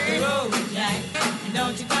say? Hit the road, Jack. And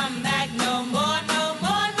don't you come back no more, no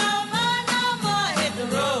more, no more, no more. Hit the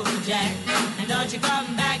road, Jack. And don't you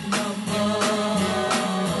come back no more.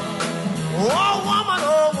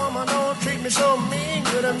 Oh woman, don't treat me so mean.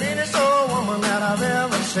 You're the meanest old woman that I've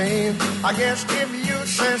ever seen. I guess if you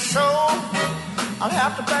say so, I'll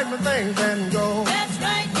have to pack my things and go. That's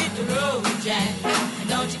right, hit the road, Jack. And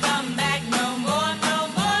don't you come back no more, no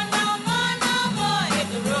more, no more, no more. Hit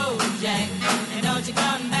the road, Jack. And don't you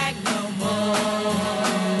come back no more.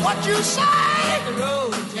 What you say? Hit the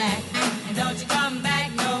road, Jack. And don't you come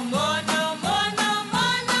back no more, no more, no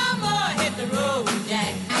more, no more. Hit the road,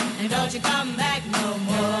 Jack. And don't you come back no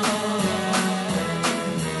more.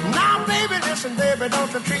 Now, baby, listen, baby,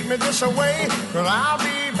 don't you treat me this away, 'cause I'll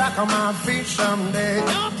be back on my feet someday.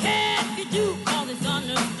 Don't care if you do, all this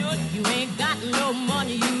understood. You ain't got no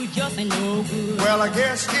money, you just ain't no good. Well, I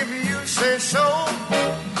guess if you say so,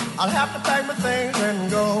 I'll have to pack my things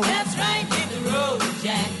and go. That's right, hit the road,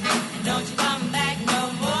 Jack. And don't you come back no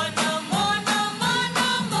more, no more, no more, no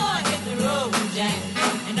more. Hit the road, Jack.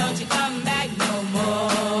 And don't you come back no more.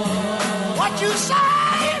 What you say?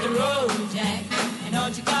 Hit the road, Jack. And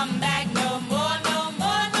don't you come back no more, no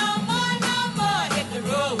more, no more, no more. Hit the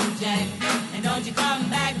road, Jack. And don't you come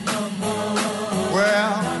back no more.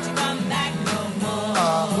 Well, don't you come back no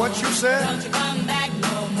more. What you said? Don't you come back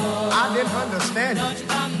no more. I didn't understand Don't you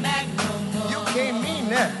come back no more. You can't mean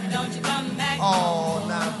that. Don't you come back no Oh, more.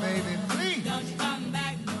 now, baby, please. Don't you come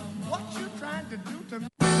back no more. What you trying to do to me?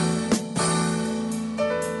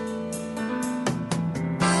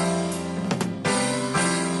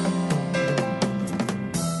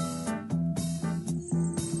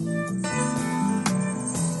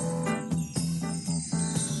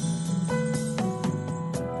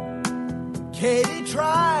 Katie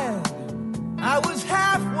tried. I was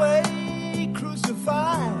halfway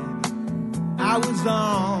crucified. I was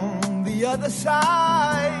on the other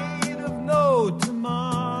side of no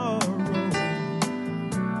tomorrow.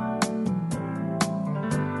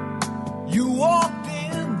 You walked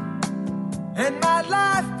in and my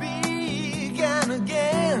life began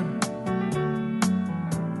again.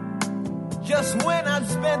 Just when I'd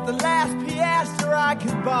spent the last piastre I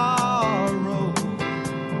could borrow.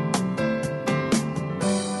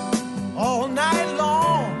 All night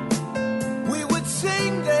long, we would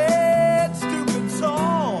sing that stupid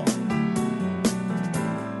song.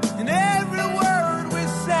 And every word we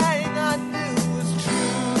sang I knew was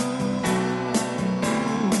true.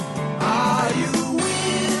 Are you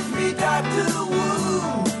with me, Dr. Wu?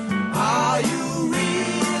 Are you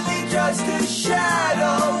really just a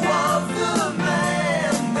shadow of the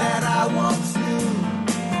man that I once knew?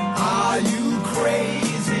 Are you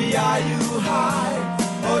crazy? Are you high?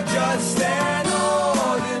 Or just an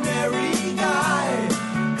ordinary guy?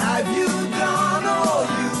 Have you done all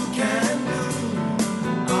you can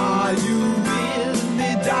do? Are you with me,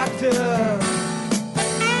 doctor?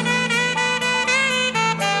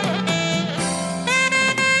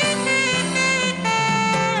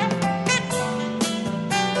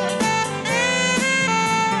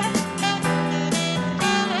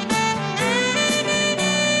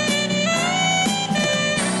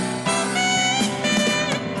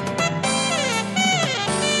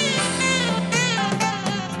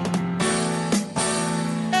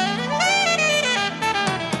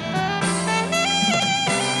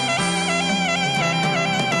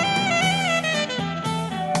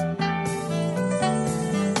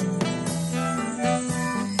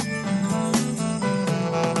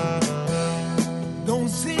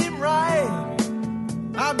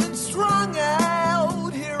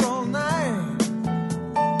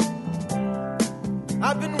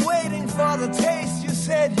 I've been waiting for the taste you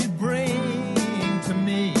said you'd bring to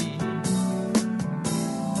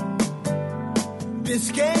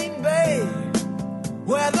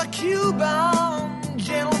bluebound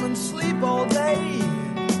gentlemen sleep all day.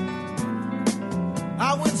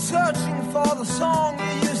 I went searching for the song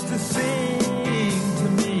you used to sing to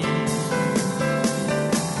me.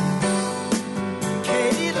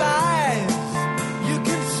 Katie lies, you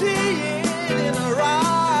can see it in her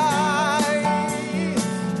eyes.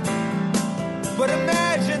 But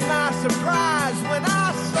imagine my surprise when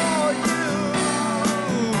I saw you.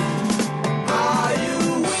 Are you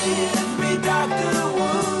with me, Dr.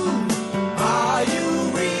 Wu? Are you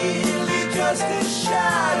really just a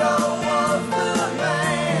shadow of the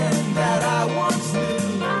man that I once knew?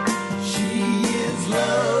 She is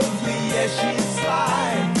lovely, yes, she's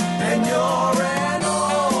fine, and you're an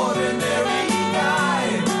ordinary guy.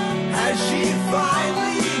 Has she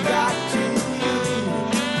finally got to you?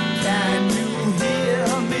 Can you hear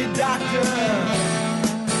me, doctor?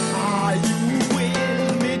 Are you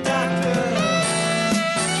with me, doctor?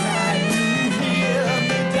 Can you hear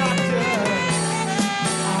me, doctor?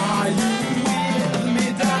 Are you with me,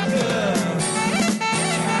 doctor?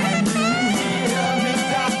 Can you hear me,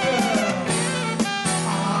 doctor?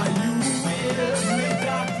 Are you with me,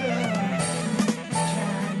 doctor?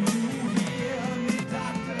 Can you hear me,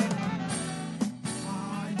 doctor?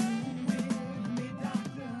 Are you with me,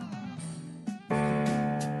 doctor?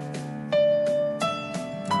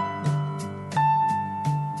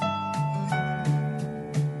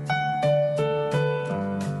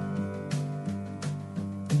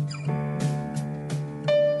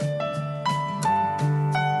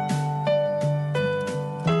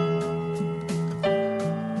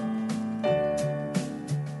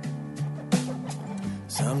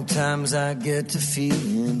 Sometimes I get to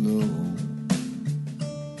feeling low.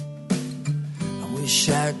 I wish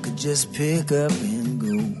I could just pick up and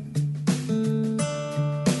go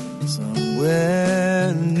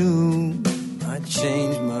somewhere new. I'd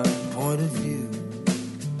change my point of view,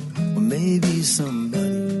 or maybe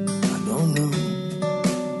somebody I don't know.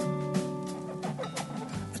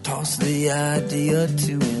 I toss the idea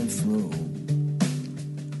to and fro.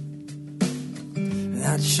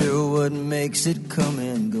 Not sure what makes it come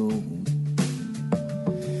and go.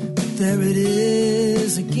 But there it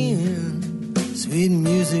is again, sweet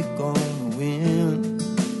music on the wind,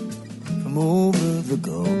 from over the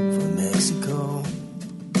Gulf of Mexico.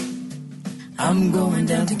 I'm going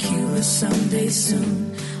down to Cuba someday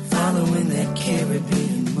soon, following that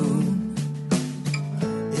Caribbean moon.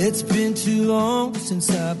 It's been too long since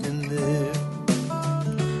I've been there.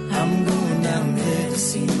 I'm going down there to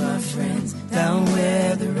see my friends, down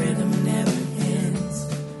where the rhythm never ends,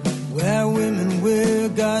 where women wear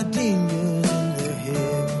gardenias in their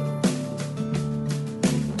hair.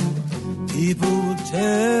 People will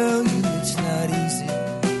tell you it's not easy.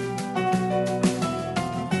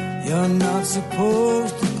 You're not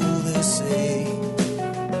supposed to go, they say.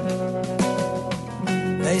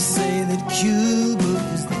 They say that Cuba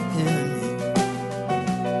is the enemy.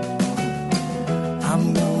 I'm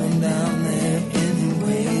going down there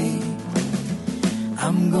anyway.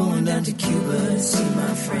 I'm going down to Cuba to see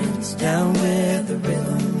my friends, down where the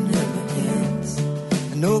rhythm never ends.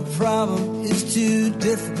 And no problem is too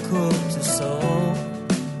difficult to solve.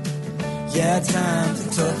 Yeah, times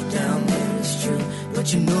are tough down there, it's true,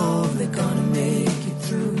 but you know they're gonna make it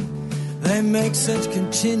through. They make such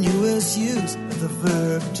continuous use of the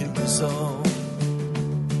verb to resolve.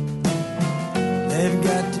 They've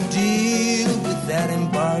got to deal with that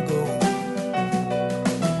embargo,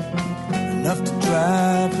 enough to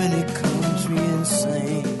drive any country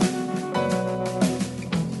insane.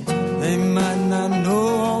 They might not know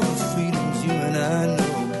all the freedoms you and I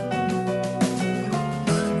know.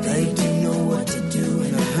 They do know what to do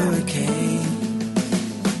in a hurricane.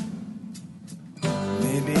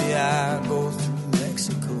 Maybe I go through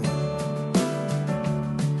Mexico,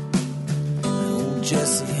 and old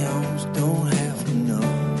Jesse Helms don't have to know.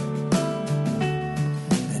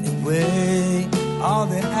 Anyway, all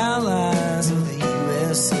the allies of the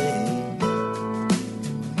USA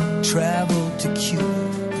travel to Cuba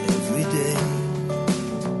every day.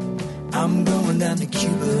 I'm going down to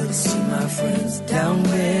Cuba to see my friends, down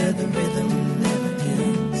where the rhythm never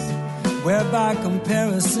ends, where by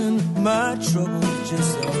comparison my troubles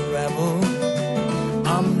just unravel.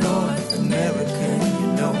 I'm North American, you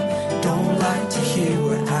know, don't like to hear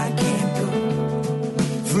where I can't go.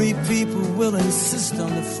 Free people will insist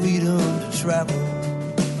on the freedom to travel.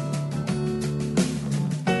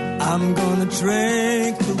 I'm gonna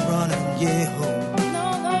drink the run and yeho,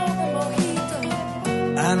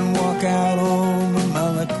 and walk out on the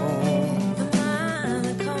Malecon.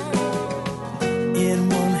 In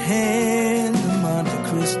one hand, the Monte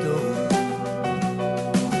Cristo,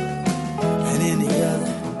 and in the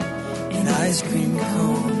other,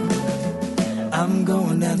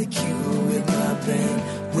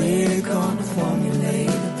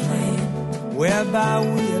 whereby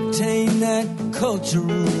we obtain that cultural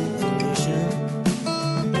permission.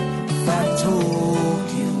 If I told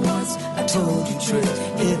you once, I told you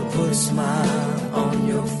twice, it'll put a smile on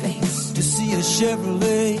your face to see a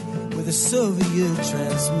Chevrolet with a Soviet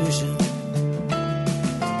transmission.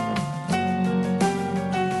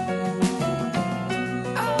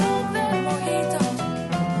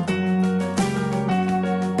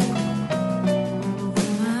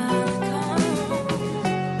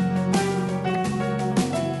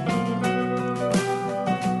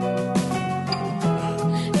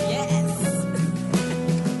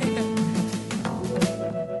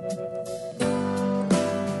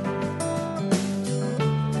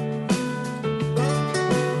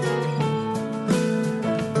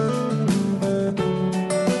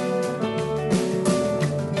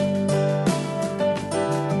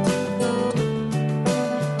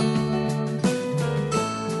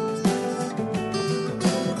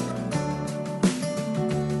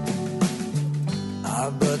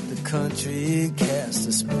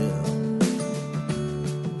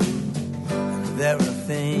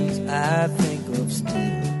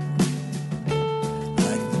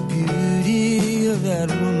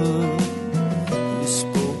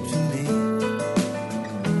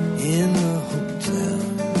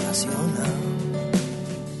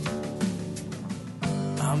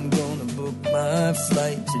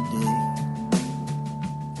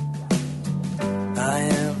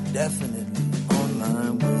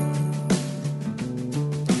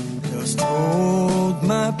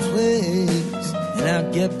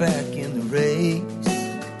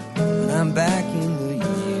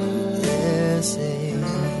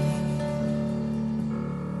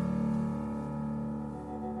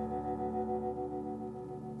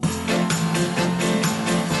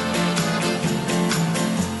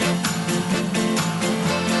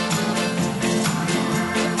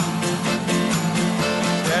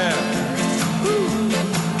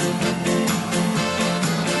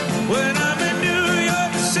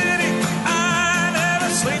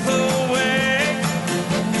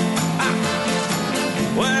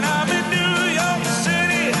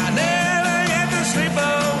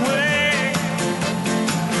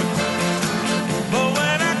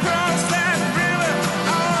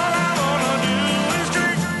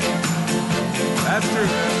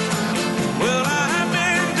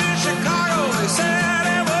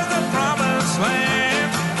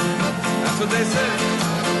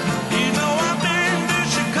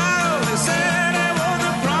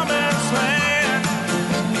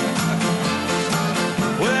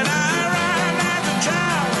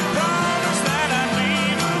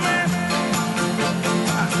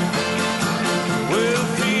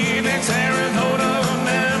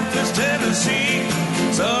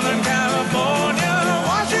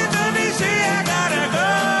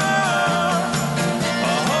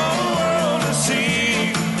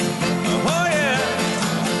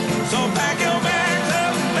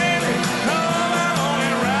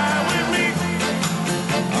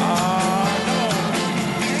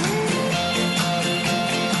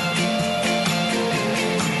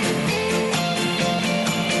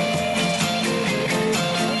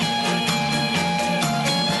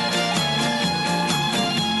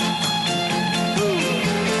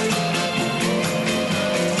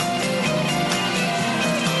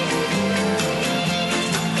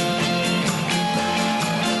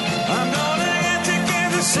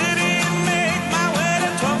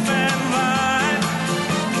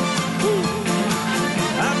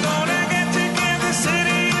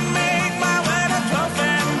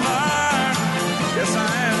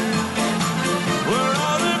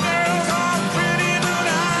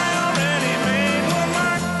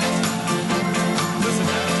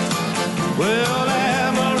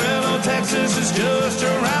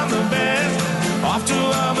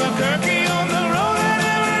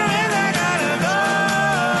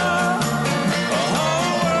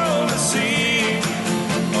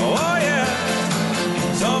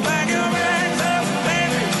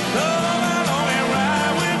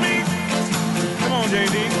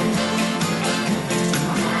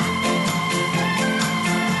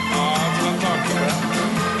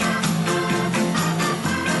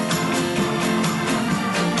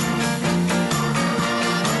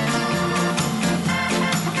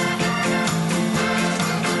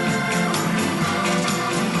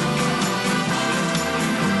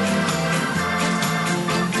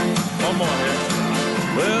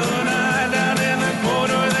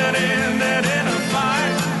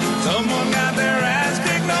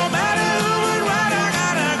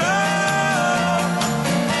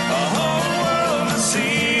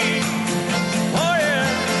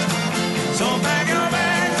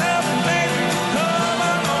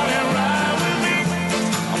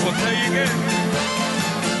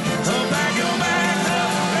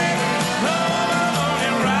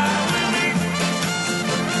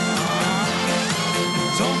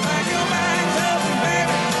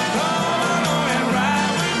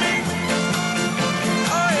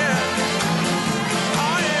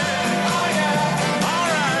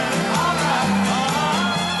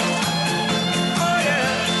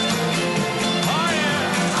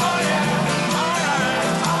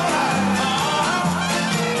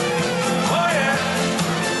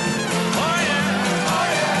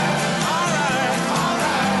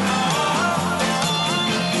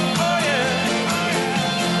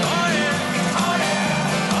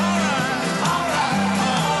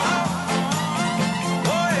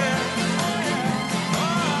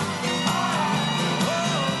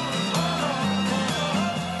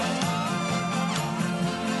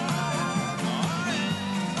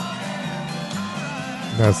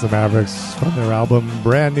 That's the Mavericks from their album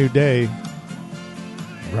Brand New Day.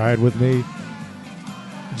 Ride With Me.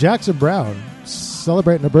 Jackson Browne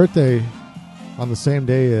celebrating a birthday on the same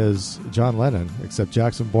day as John Lennon, except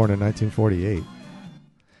Jackson born in 1948.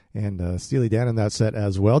 And Steely Dan in that set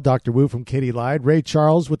as well. Dr. Wu from Katie Lied. Ray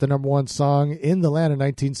Charles with the #1 song in the land in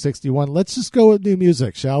 1961. Let's just go with new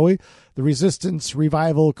music, shall we? The Resistance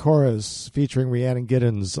Revival Chorus featuring Rhiannon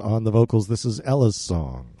Giddens on the vocals. This is Ella's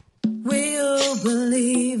song. We who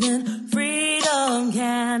believe in freedom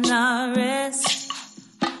cannot rest.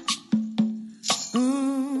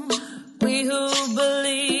 We who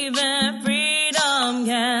believe in freedom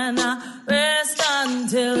cannot rest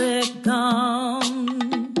until it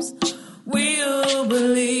comes. We who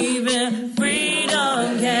believe in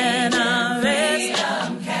freedom cannot rest.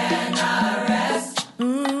 Freedom cannot rest.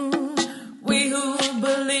 We who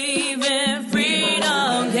believe in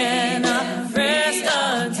freedom cannot rest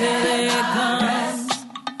until it comes.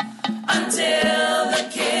 Until the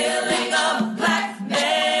killing of black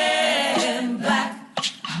men, black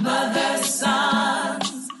mothers,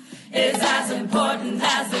 sons is as important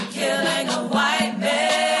as the killing of white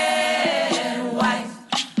men, white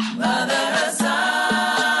mothers,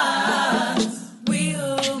 sons. We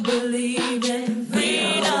who believe in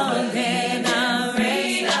freedom cannot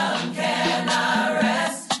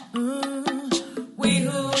rest. We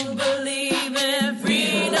who believe in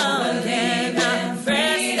freedom cannot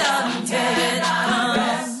rest until it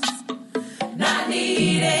comes. Not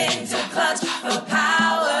needing to clutch for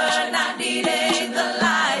power, not needing the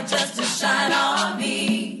light just to shine on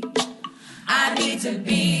me. I need to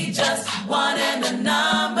be just one in the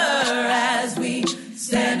number as we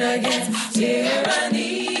stand against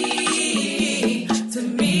tyranny. To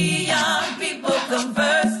me, young people come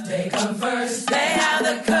first. They come first. They have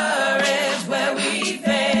the courage where we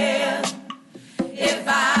fail. If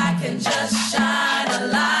I can just shine a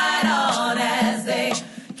light on as they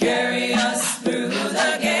carry us through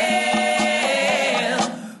the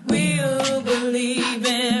gale. We who believe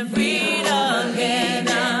in freedom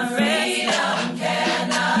cannot rest.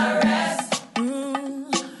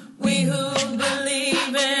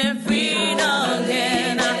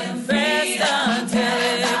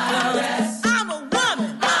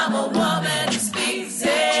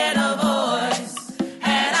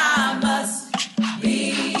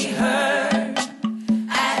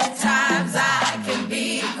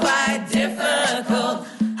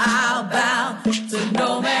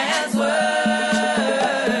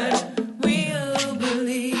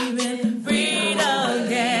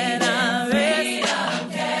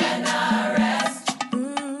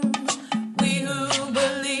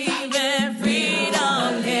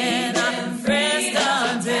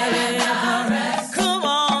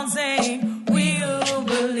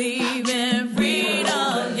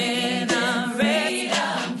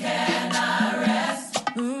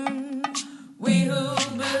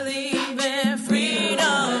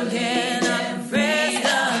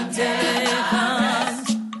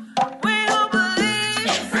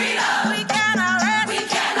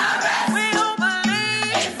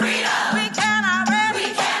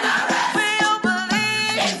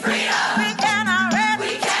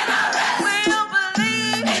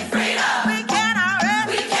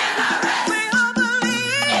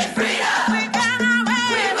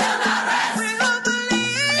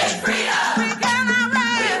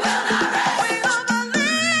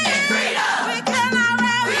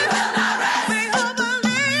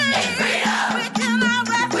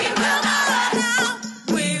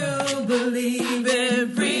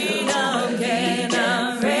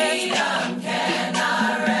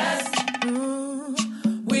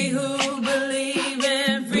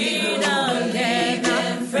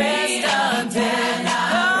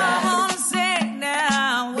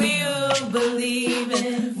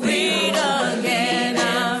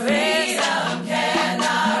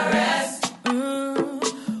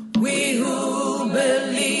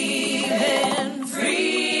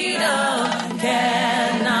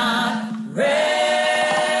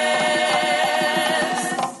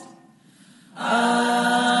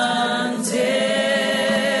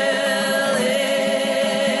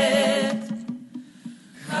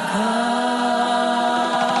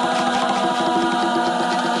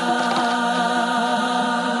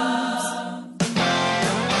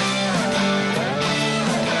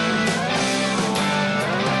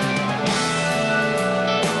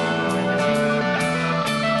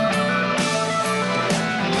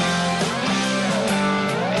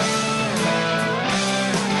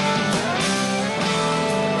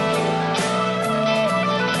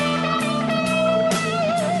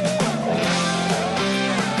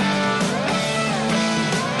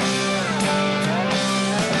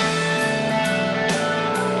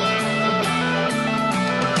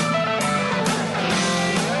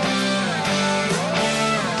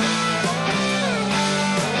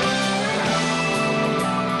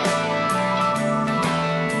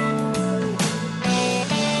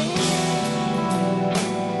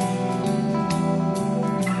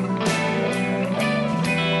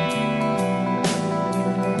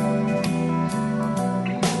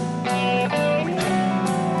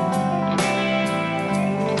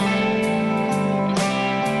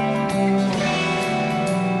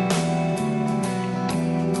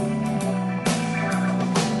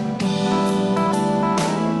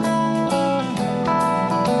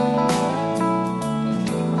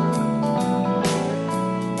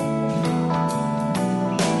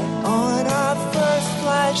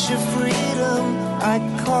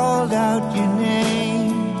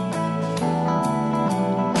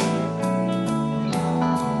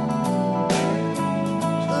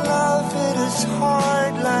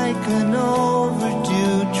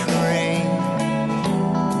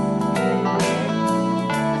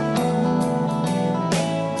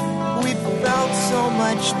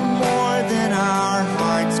 much more than our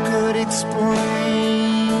hearts could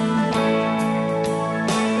explain.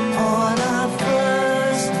 On our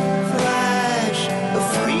first flash of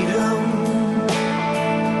freedom,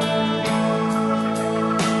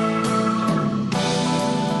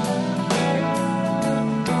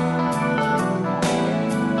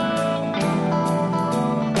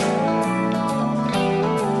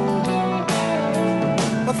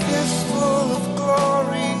 a fistful of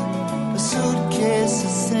glory, a suitcase of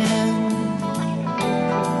sin.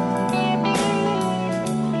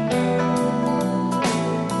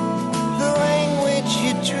 The language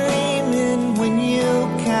you dream in when you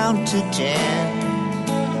count to 10.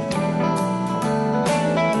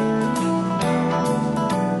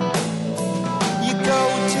 You go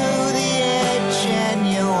to the edge and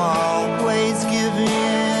you always give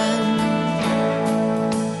in.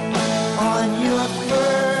 On your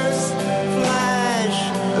first flash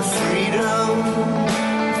of freedom,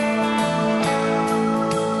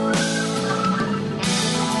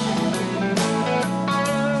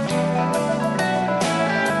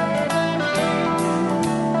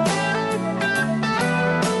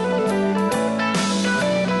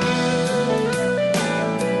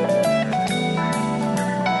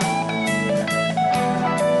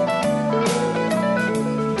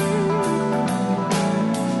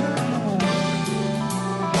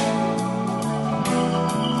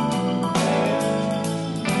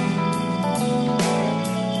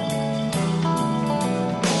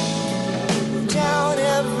 down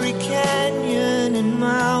every canyon and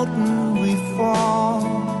mountain we fall.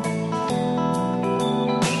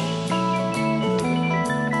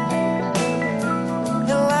 And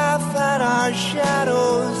laugh at our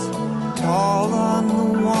shadows tall on the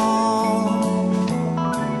wall.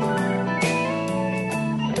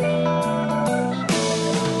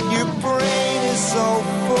 Your brain is so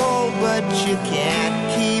full, but you can't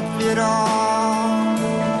keep it all.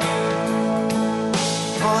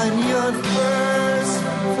 On your first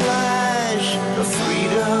flash of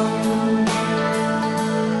freedom,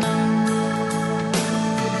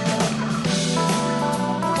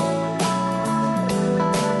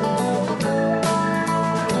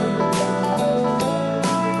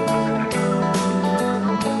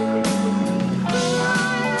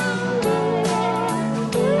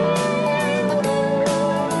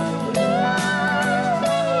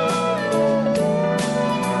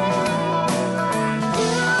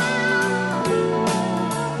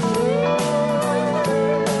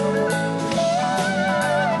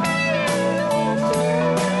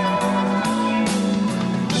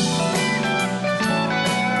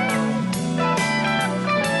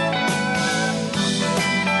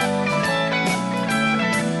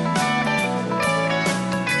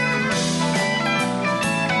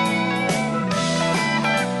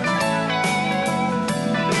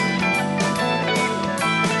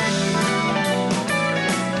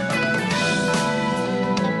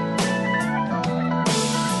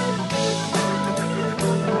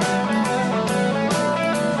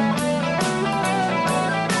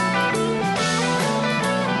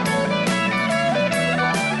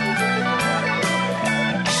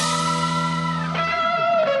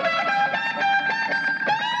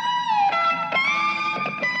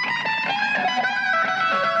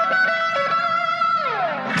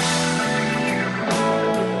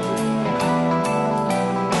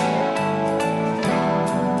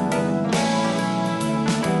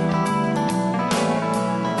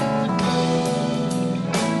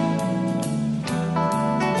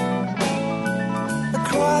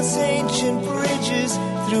 across ancient bridges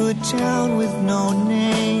through a town with no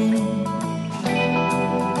name.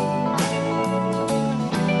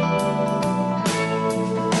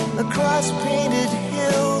 Across painted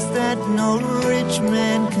hills that no rich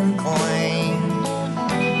man can claim.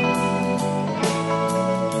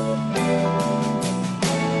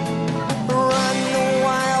 Run the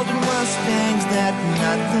wild mustangs that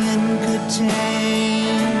nothing could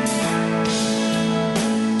tame.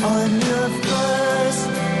 On your first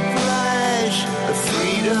flash of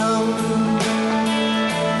freedom,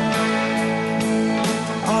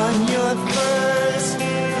 on your first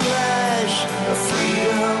flash of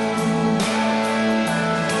freedom,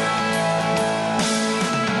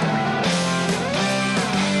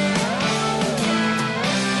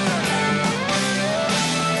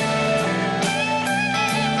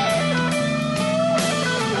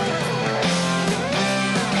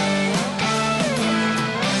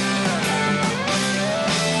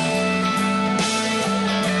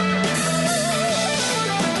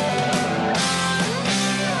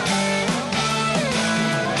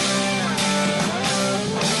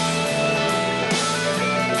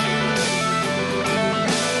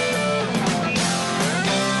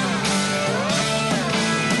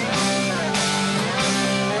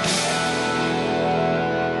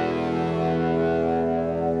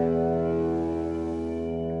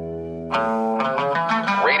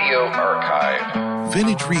 Archive.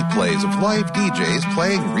 Vintage replays of live DJs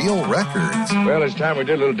playing real records. Well, it's time we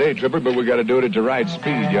did a little day tripper, but we got to do it at the right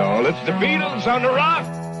speed, y'all. It's the Beatles on the rock.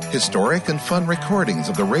 Historic and fun recordings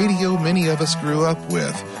of the radio many of us grew up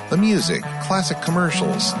with. The music, classic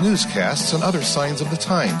commercials, newscasts, and other signs of the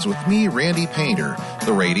times with me, Randy Painter.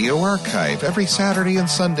 The Radio Archive every Saturday and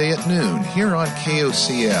Sunday at noon here on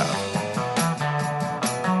KOCF.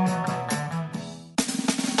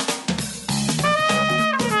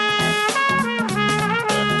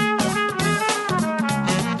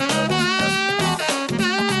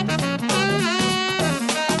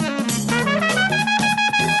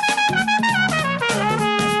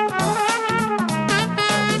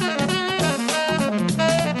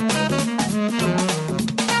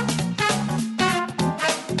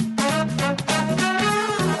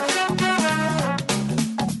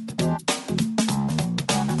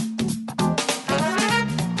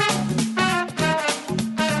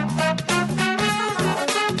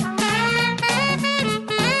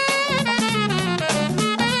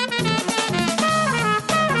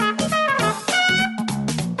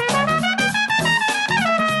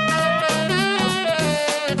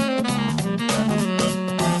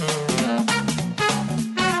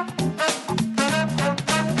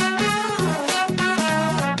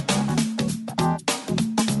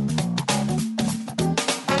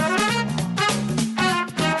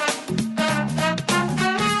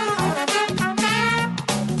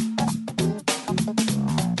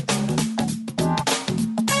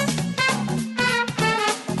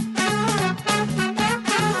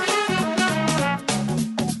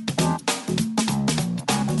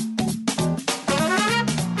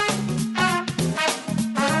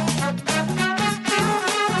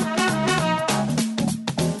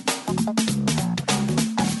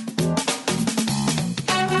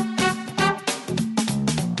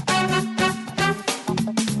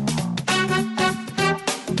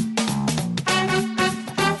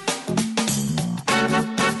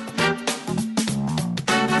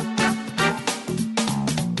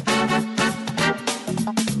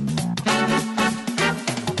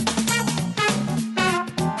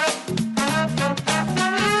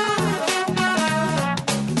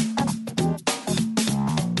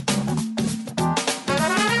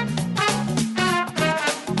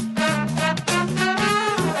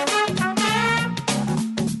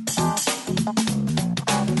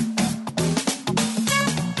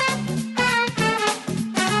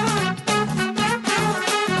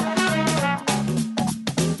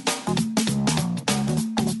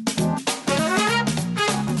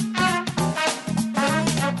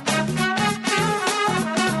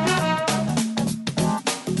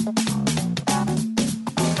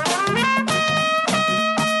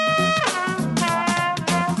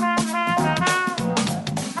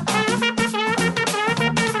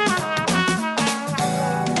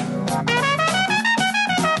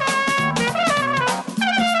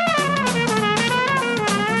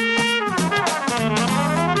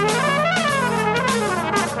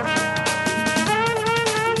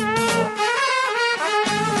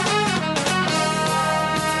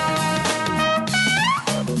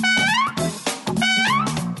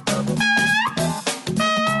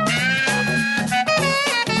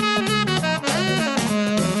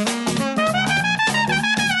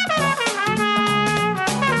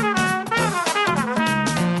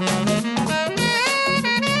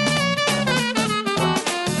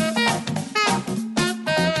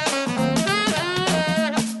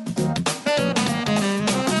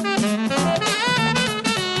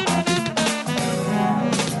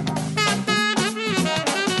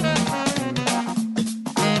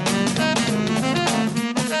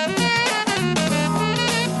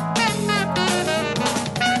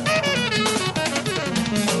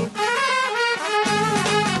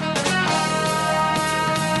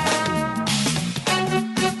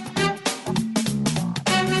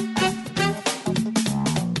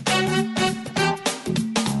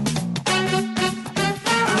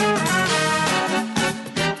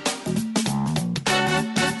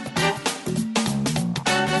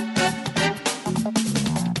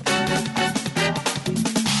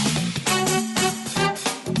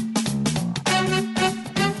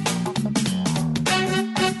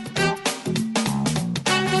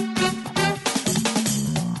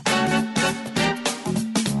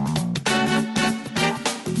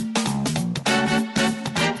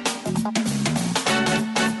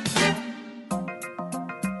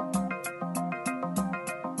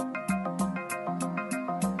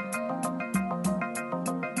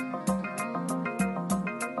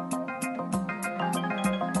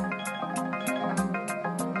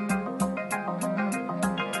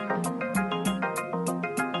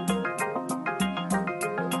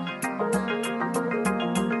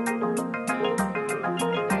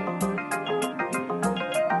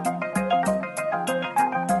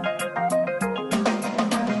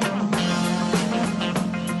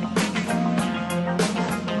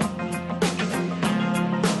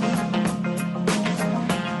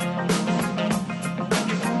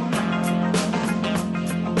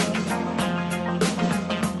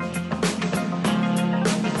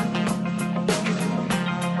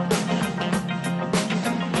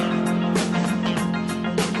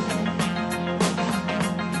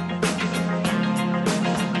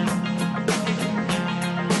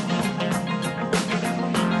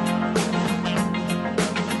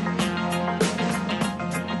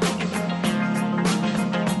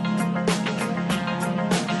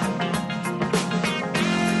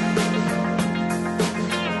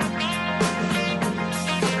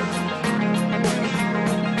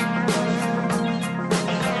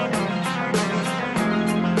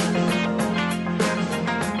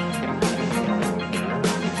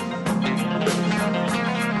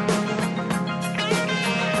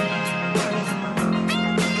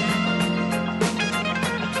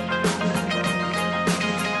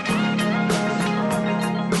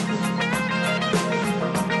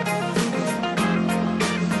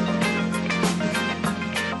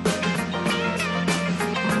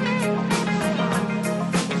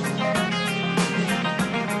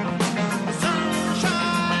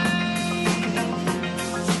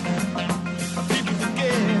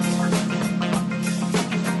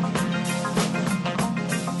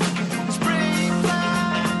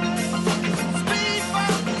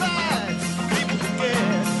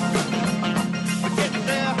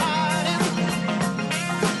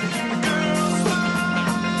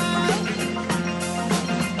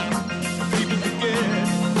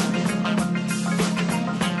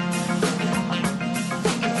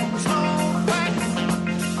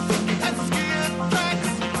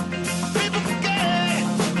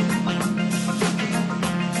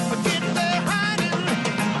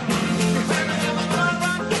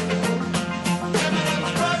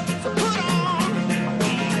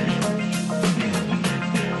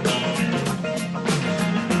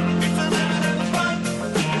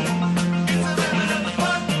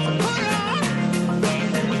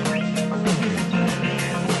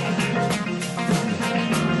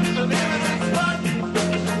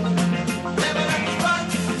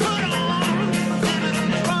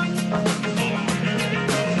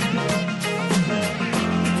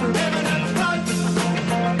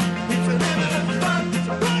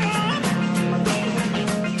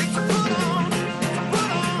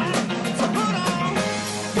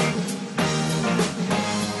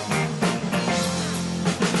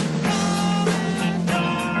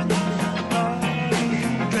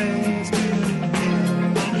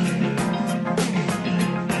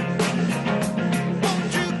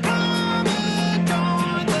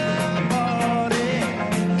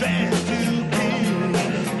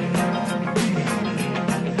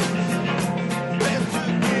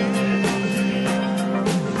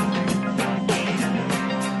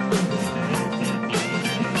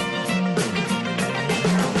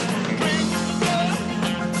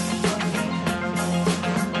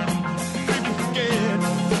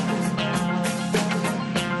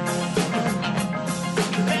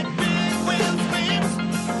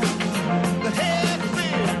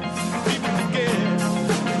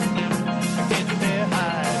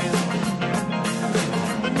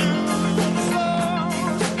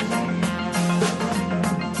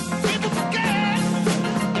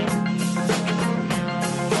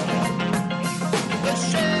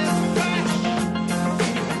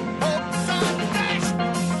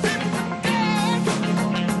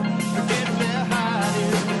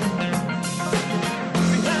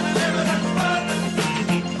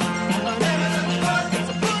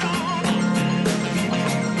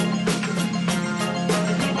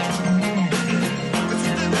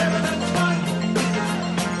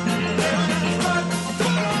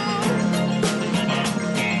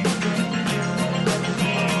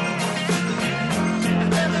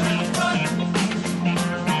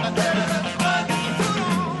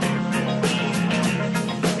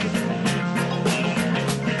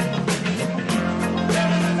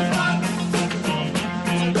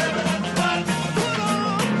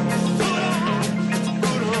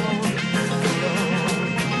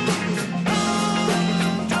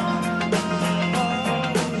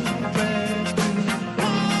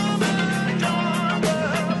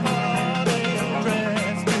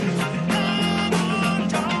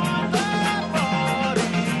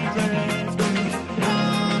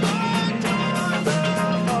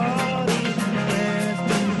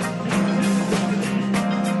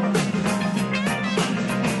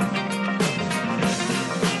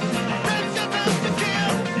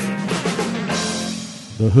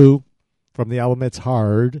 The Who, from the album It's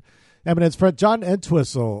Hard. Eminence friend John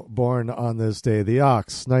Entwistle, born on this day. The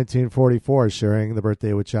Ox, 1944, sharing the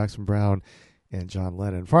birthday with Jackson Browne and John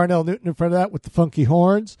Lennon. Farnell Newton in front of that with the Funky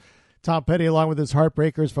Horns. Tom Petty along with his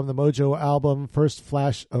Heartbreakers from the Mojo album, First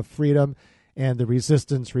Flash of Freedom, and the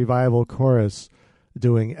Resistance Revival Chorus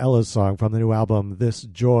doing Ella's song from the new album This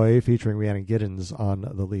Joy, featuring Rhiannon Giddens on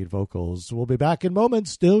the lead vocals. We'll be back in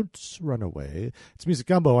moments. Don't run away. It's Music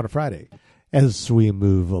Gumbo on a Friday. As we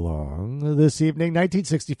move along this evening,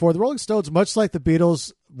 1964, the Rolling Stones, much like the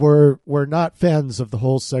Beatles, were not fans of the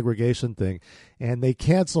whole segregation thing, and they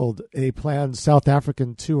canceled a planned South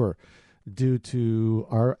African tour due to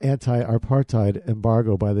our anti-apartheid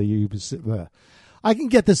embargo by the I can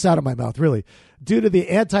get this out of my mouth, really. Due to the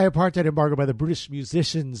anti-apartheid embargo by the British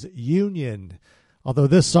Musicians Union. Although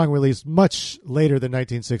this song released much later than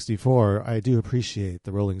 1964, I do appreciate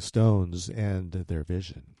the Rolling Stones and their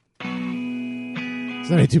vision. It's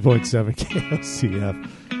 92.7 KLCF.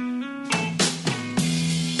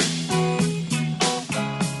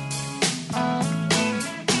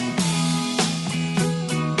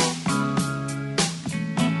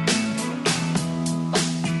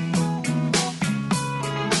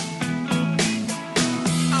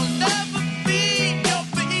 Me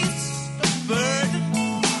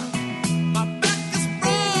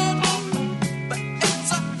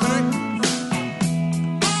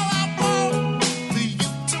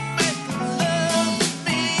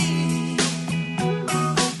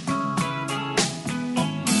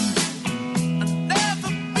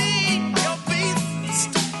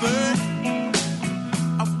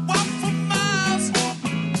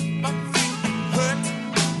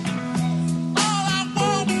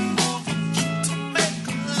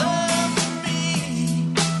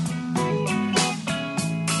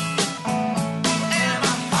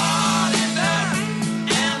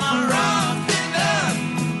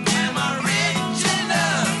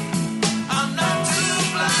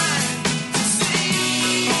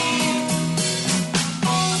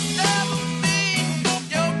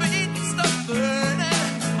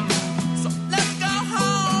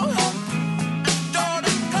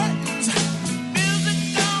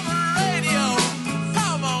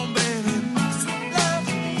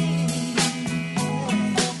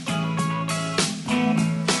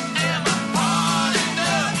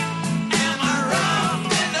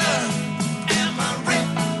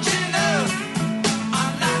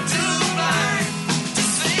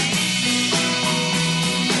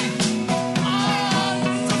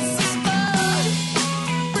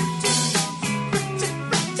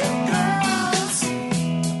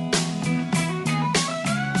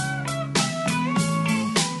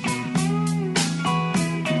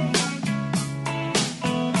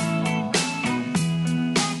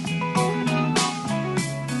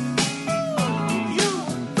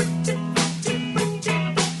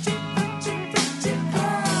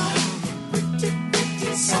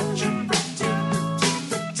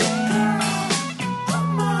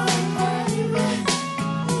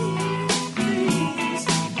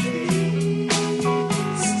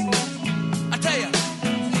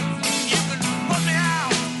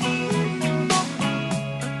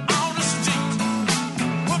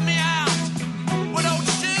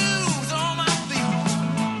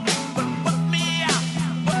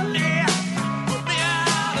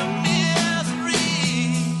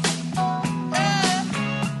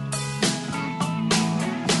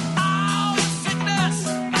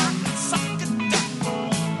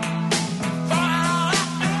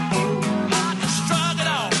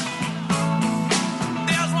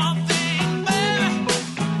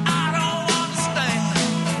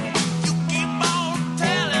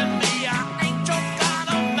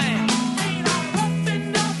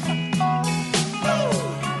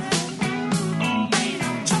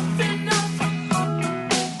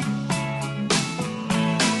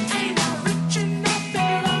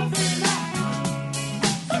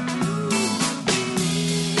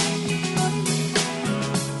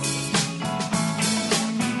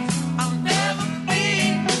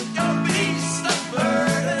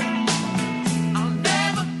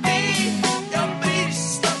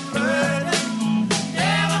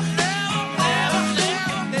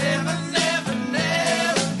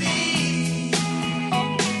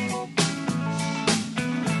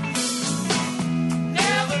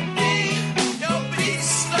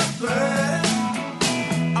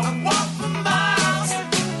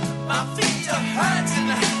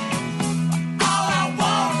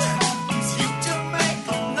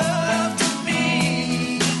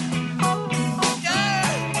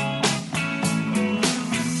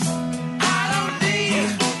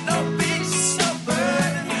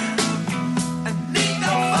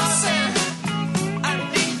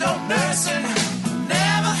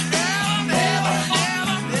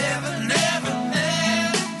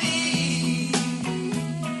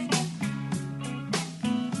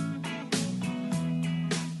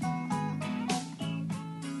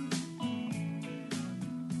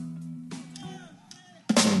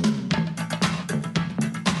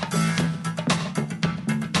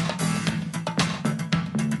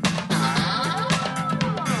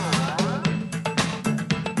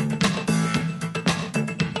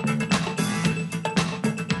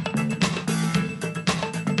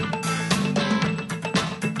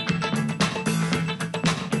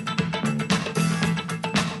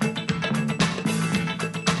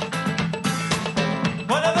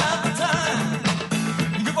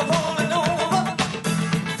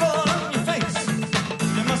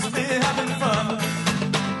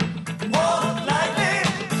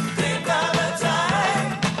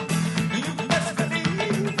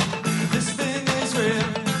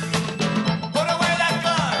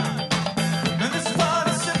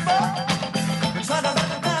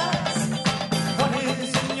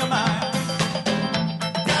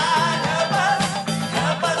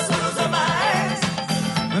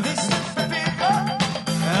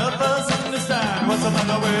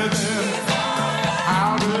with him.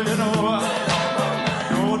 How do you know?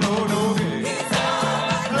 No, no, no, yeah.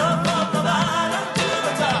 Up from the bottom to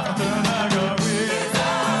the top of the Niagara.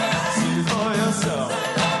 See for yourself.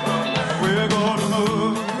 We're gonna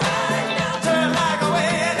move. Turn like a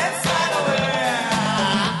wind and slide away.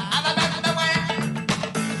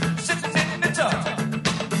 Sitting in the tub.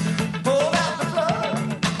 Pulled out the plug.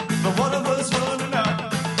 The water was running out.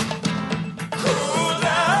 Cool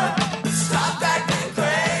down. Stop acting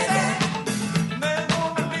crazy. Men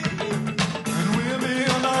gonna leave. And we'll be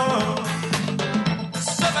alone.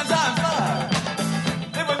 7 times 5.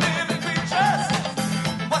 They were living creatures.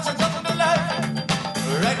 Watching something to life.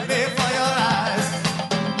 Right before your eyes.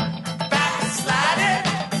 Back and sliding.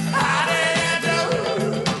 How do you do?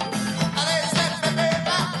 They said, baby,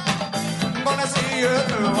 I'm gonna see you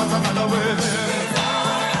through. What's the matter with him?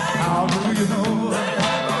 How do you know?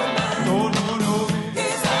 No, no, no.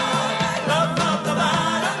 Up from the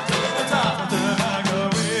bottom to the top of the Niagara.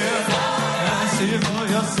 And see for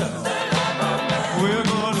yourself. We're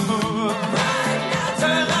gonna move.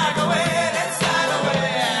 Turn like a wind and slide away.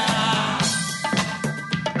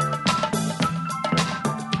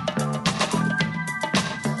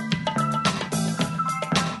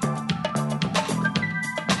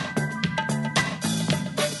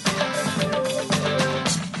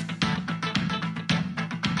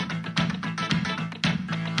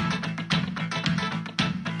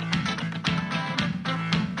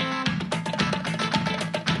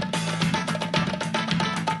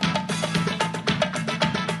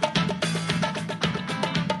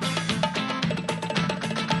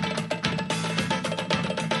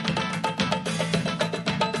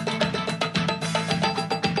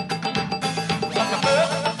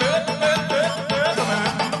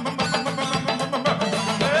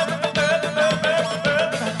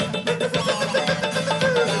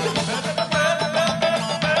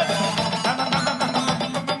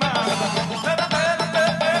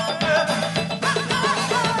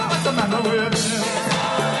 What's the matter with him?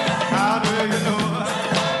 How do you know?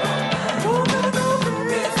 No, no, no,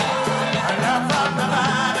 baby. And up from the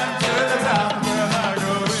bottom to the top of the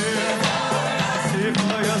Niagara. See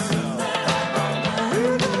for yourself.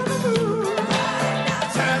 We're gonna move.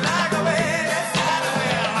 Turn like a wind and slide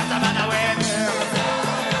away. What's the matter with him?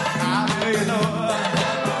 How do you know?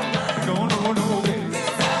 No, no, no, baby.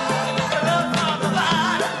 And up from the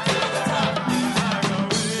bottom to the top of the Niagara.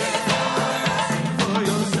 See for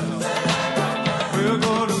yourself. We're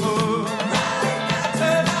gonna move.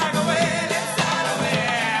 Turn like a wind and slide away.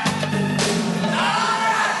 All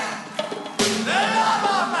right, the love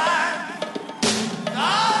of mine.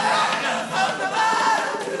 All right, from the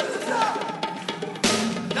bottom to the top.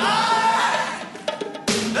 All right,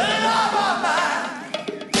 the love of mine.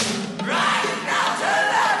 Right now, turn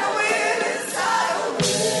like a wind and slide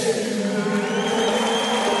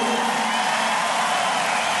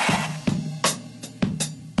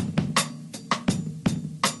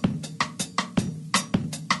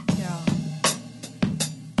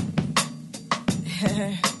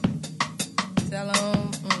Tell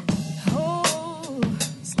 'em, oh,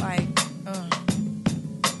 it's like,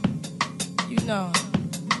 you know,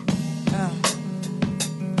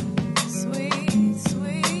 sweet,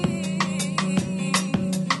 sweet,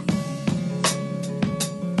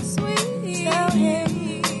 sweet. Tell him,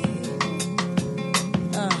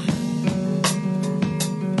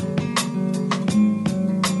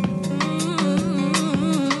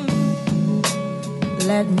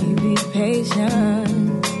 let me be patient.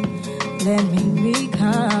 Let me be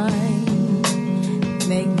kind.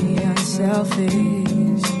 Make me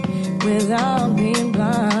unselfish without being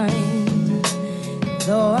blind.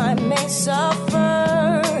 Though I may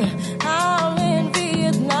suffer, I'll envy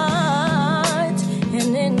at night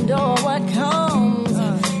and endure what comes.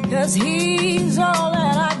 'Cause he's all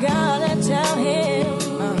that I gotta tell him.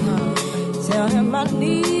 Tell him I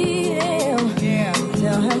need him.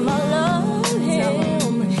 Tell him I love him.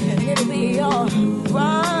 And it'll be alright.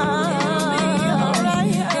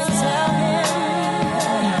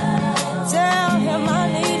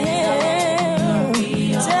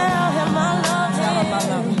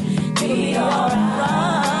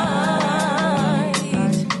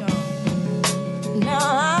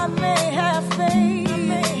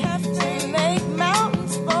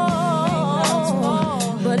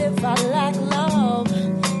 If I lack love,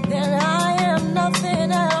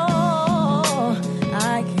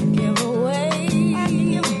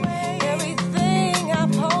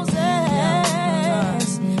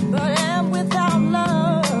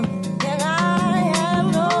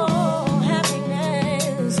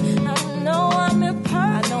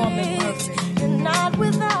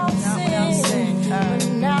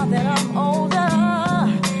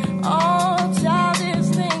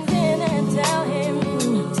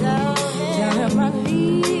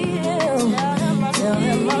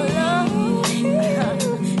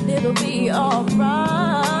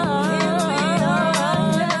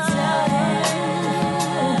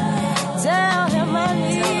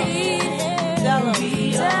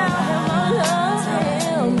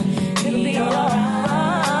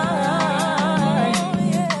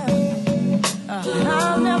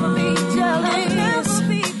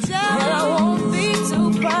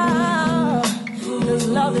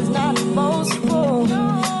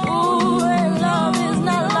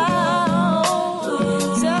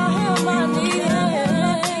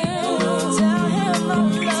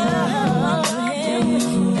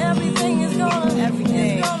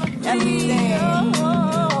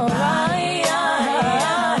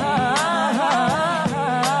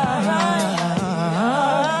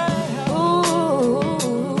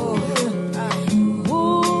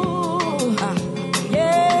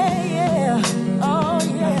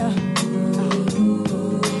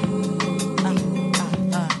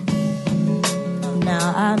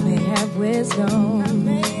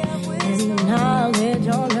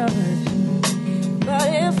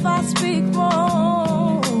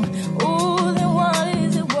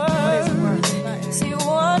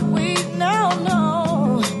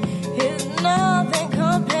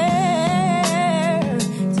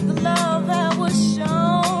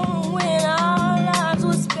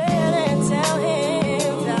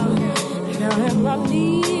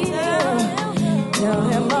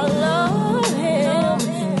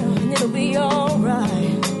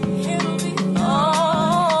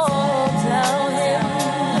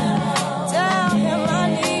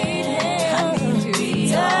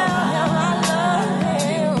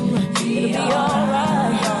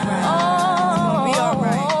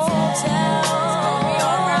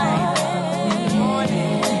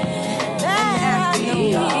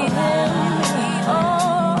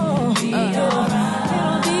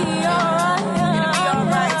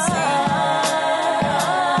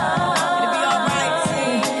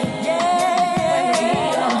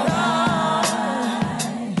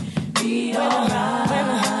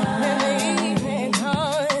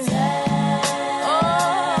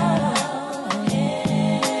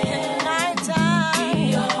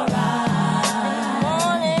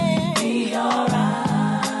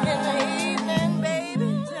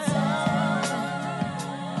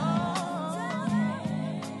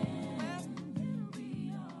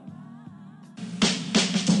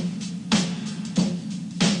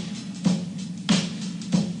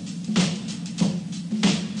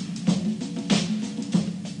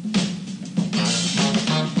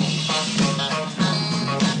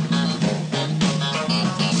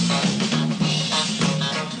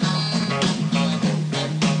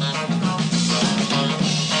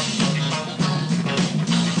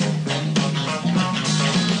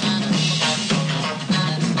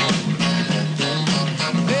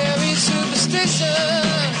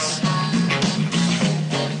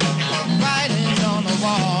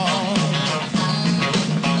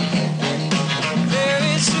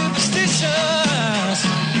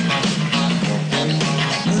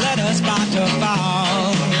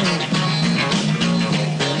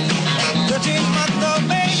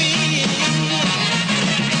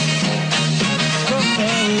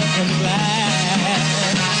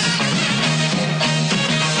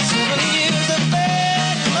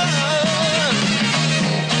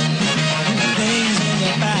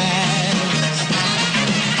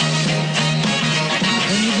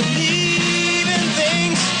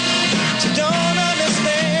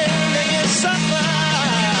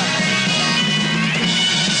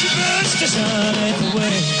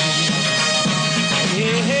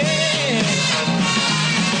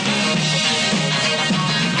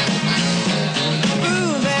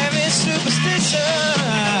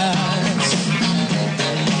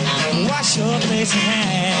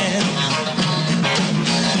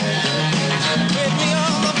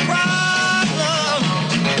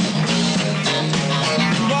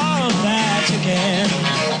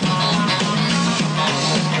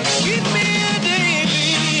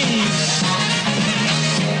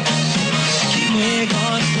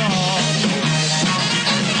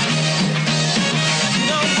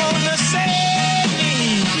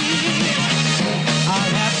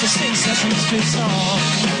 song.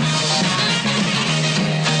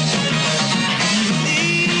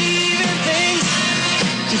 Leaving things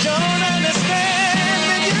you don't understand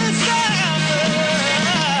when you suffer.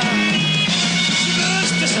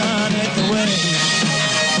 Push the sun at the way.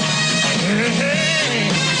 Hey, hey.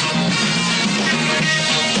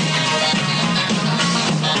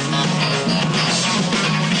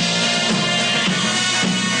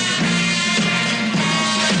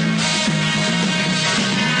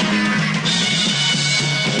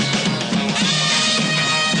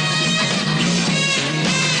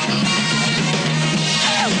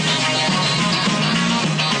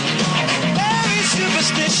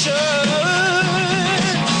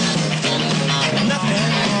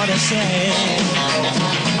 Nothing more to say.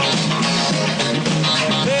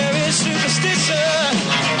 Very superstition.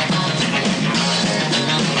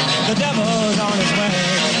 The devil's on his way.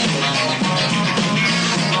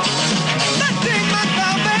 Nothing but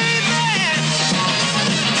my baby.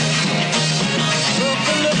 Broke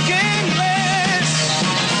the looking glass.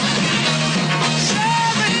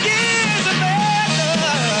 7 years of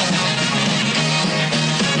madness.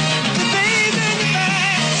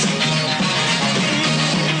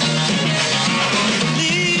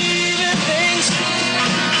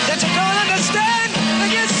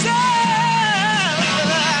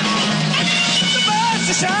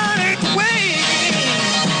 Shining way.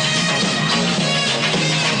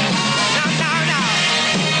 Now.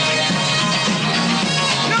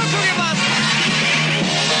 No cookie monster.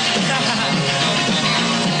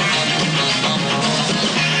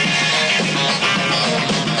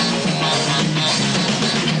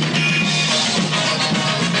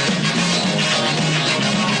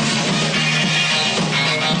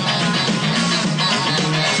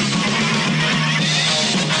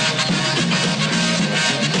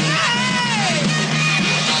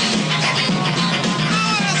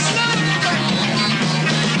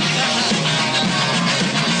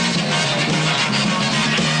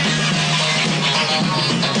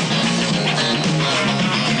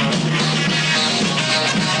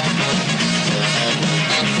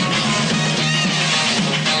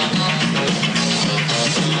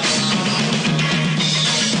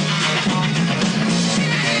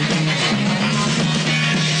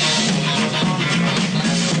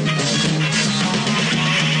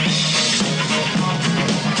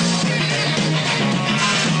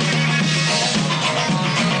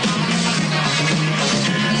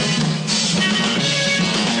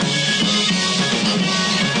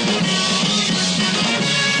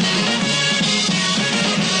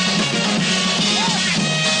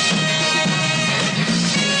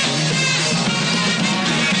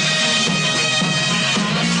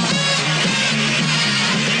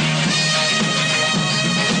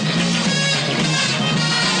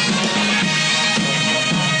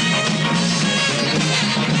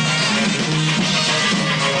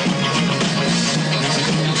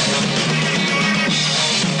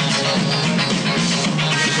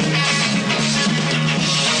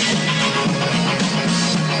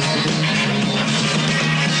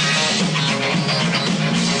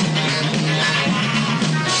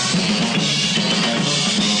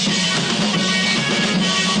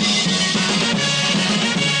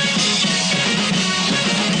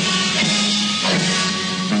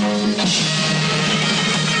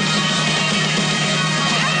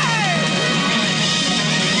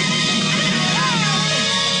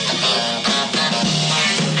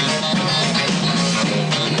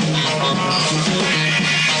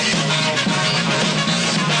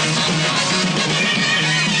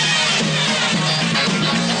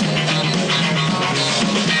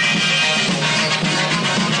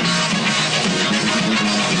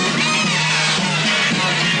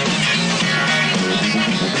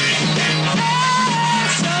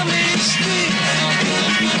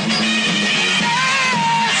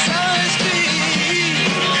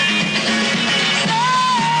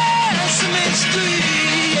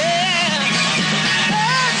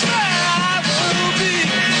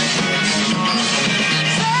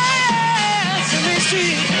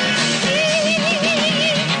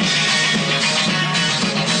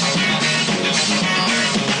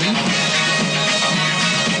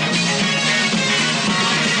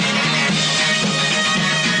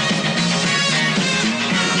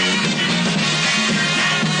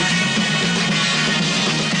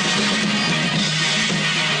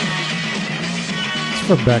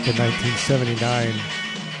 From back in 1979,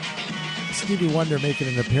 Stevie Wonder making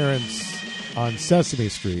an appearance on Sesame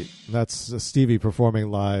Street. That's Stevie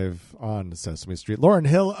performing live on Sesame Street. Lauryn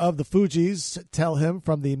Hill of the Fugees, Tell Him,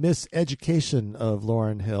 from the Miseducation of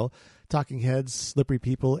Lauryn Hill. Talking Heads, Slippery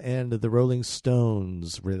People, and the Rolling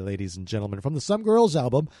Stones, ladies and gentlemen. From the Some Girls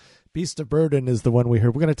album, Beast of Burden is the one we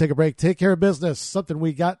heard. We're going to take a break, take care of business, something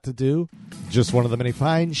we got to do. Just one of the many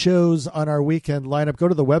fine shows on our weekend lineup. Go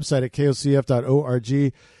to the website at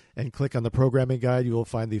kocf.org and click on the programming guide. You will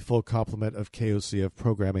find the full complement of KOCF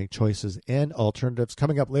programming choices and alternatives.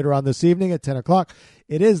 Coming up later on this evening at 10 o'clock,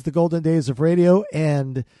 it is the Golden Days of Radio,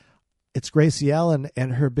 and it's Gracie Allen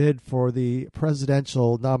and her bid for the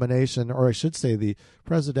presidential nomination, or I should say the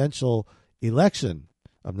presidential election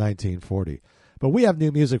of 1940. But we have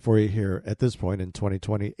new music for you here at this point in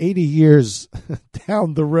 2020. 80 years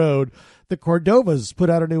down the road, the Cordovas put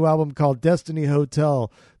out a new album called Destiny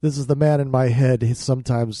Hotel. This is the man in my head.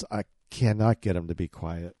 Sometimes I cannot get him to be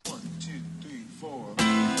quiet. 1, 2, 3, 4.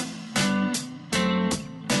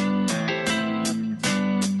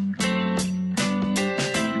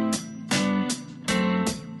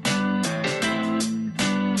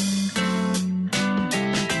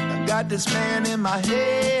 I got this man in my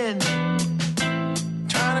head,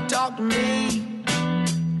 trying to talk to me,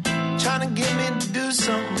 trying to get me to do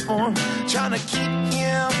something for him, trying to keep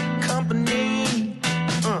him company.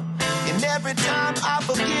 And every time I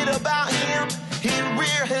forget about him, he'll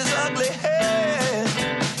rear his ugly head.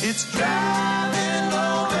 It's driving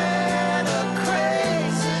Loretta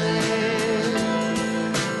crazy.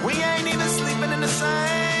 We ain't even sleeping in the same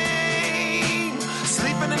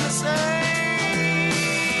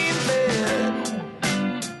bed.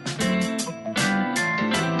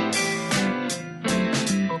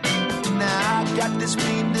 Now I got this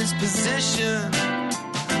mean disposition,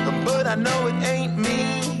 but I know it ain't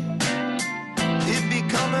me. It be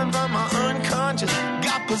coming from my unconscious,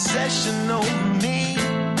 got possession over me.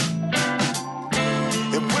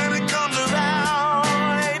 And when it comes around,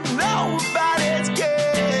 ain't nobody's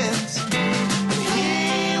guess.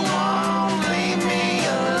 He won't leave me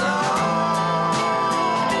alone.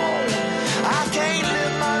 I can't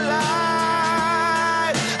live my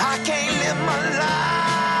life, I can't live my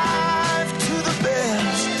life to the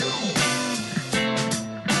best.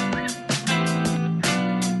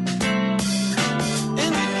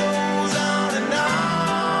 And it goes on and on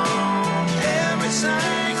every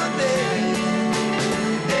single day,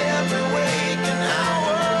 every waking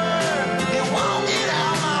hour. It won't get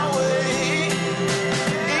out my way,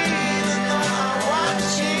 even though I watch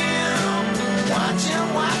him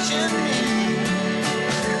watching me.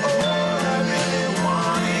 All I really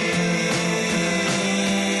want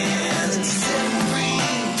is to set free.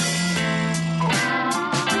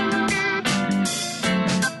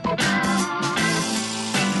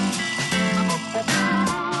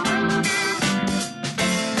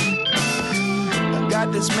 I got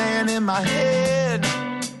this man in my head,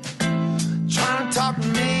 trying to talk to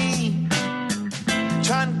me,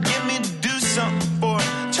 trying to get me to do something for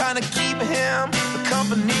him, trying to keep him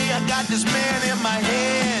company. I got this man in my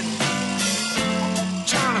head,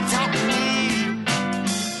 trying to talk to me.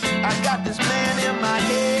 I got this man in my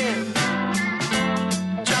head,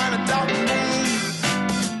 trying to talk to me.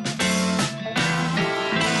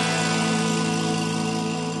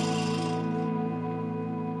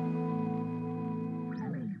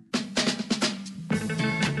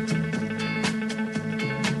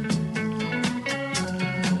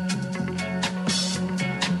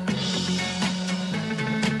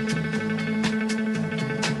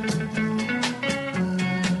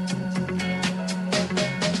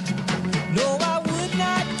 No, I would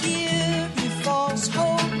not give you false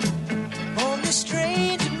hope on this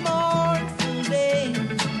strange and mournful day.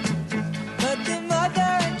 But the mother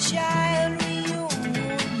and child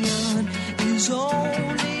reunion is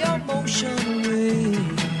only a motion away.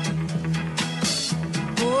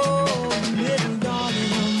 Oh, little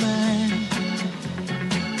darling of mine,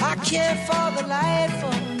 I care for the life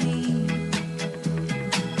of me.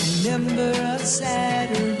 Remember a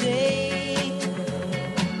Saturday,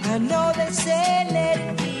 I know they say let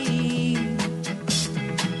it be,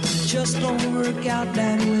 it just don't work out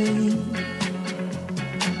that way.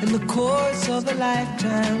 And the course of a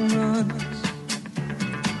lifetime runs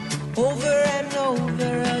over and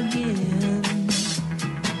over again.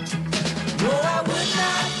 No, I would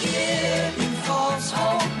not give you false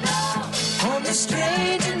hope on this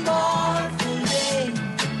strange and mournful day.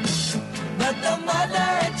 But the mother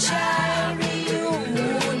and child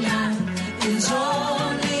reunion is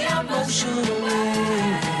only a motion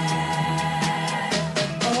away.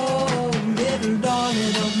 Oh, little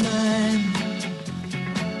darling of mine,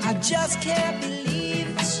 I just can't believe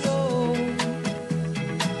it's so.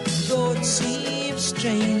 Though it seems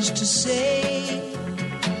strange to say,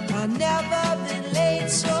 I've never been laid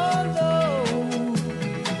so low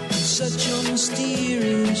in such a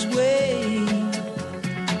mysterious way.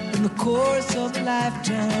 course of a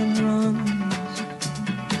lifetime runs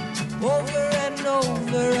over and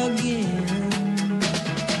over again.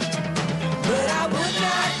 But I would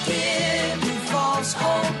not give you false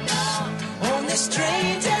hope on this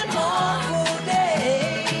strange and mournful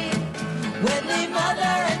day when the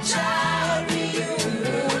mother and child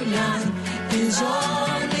reunion is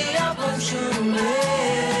only a potion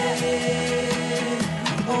away.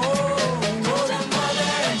 Oh, the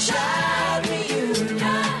mother and child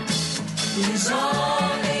reunion is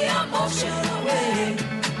only a motion away.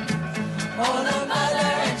 Oh,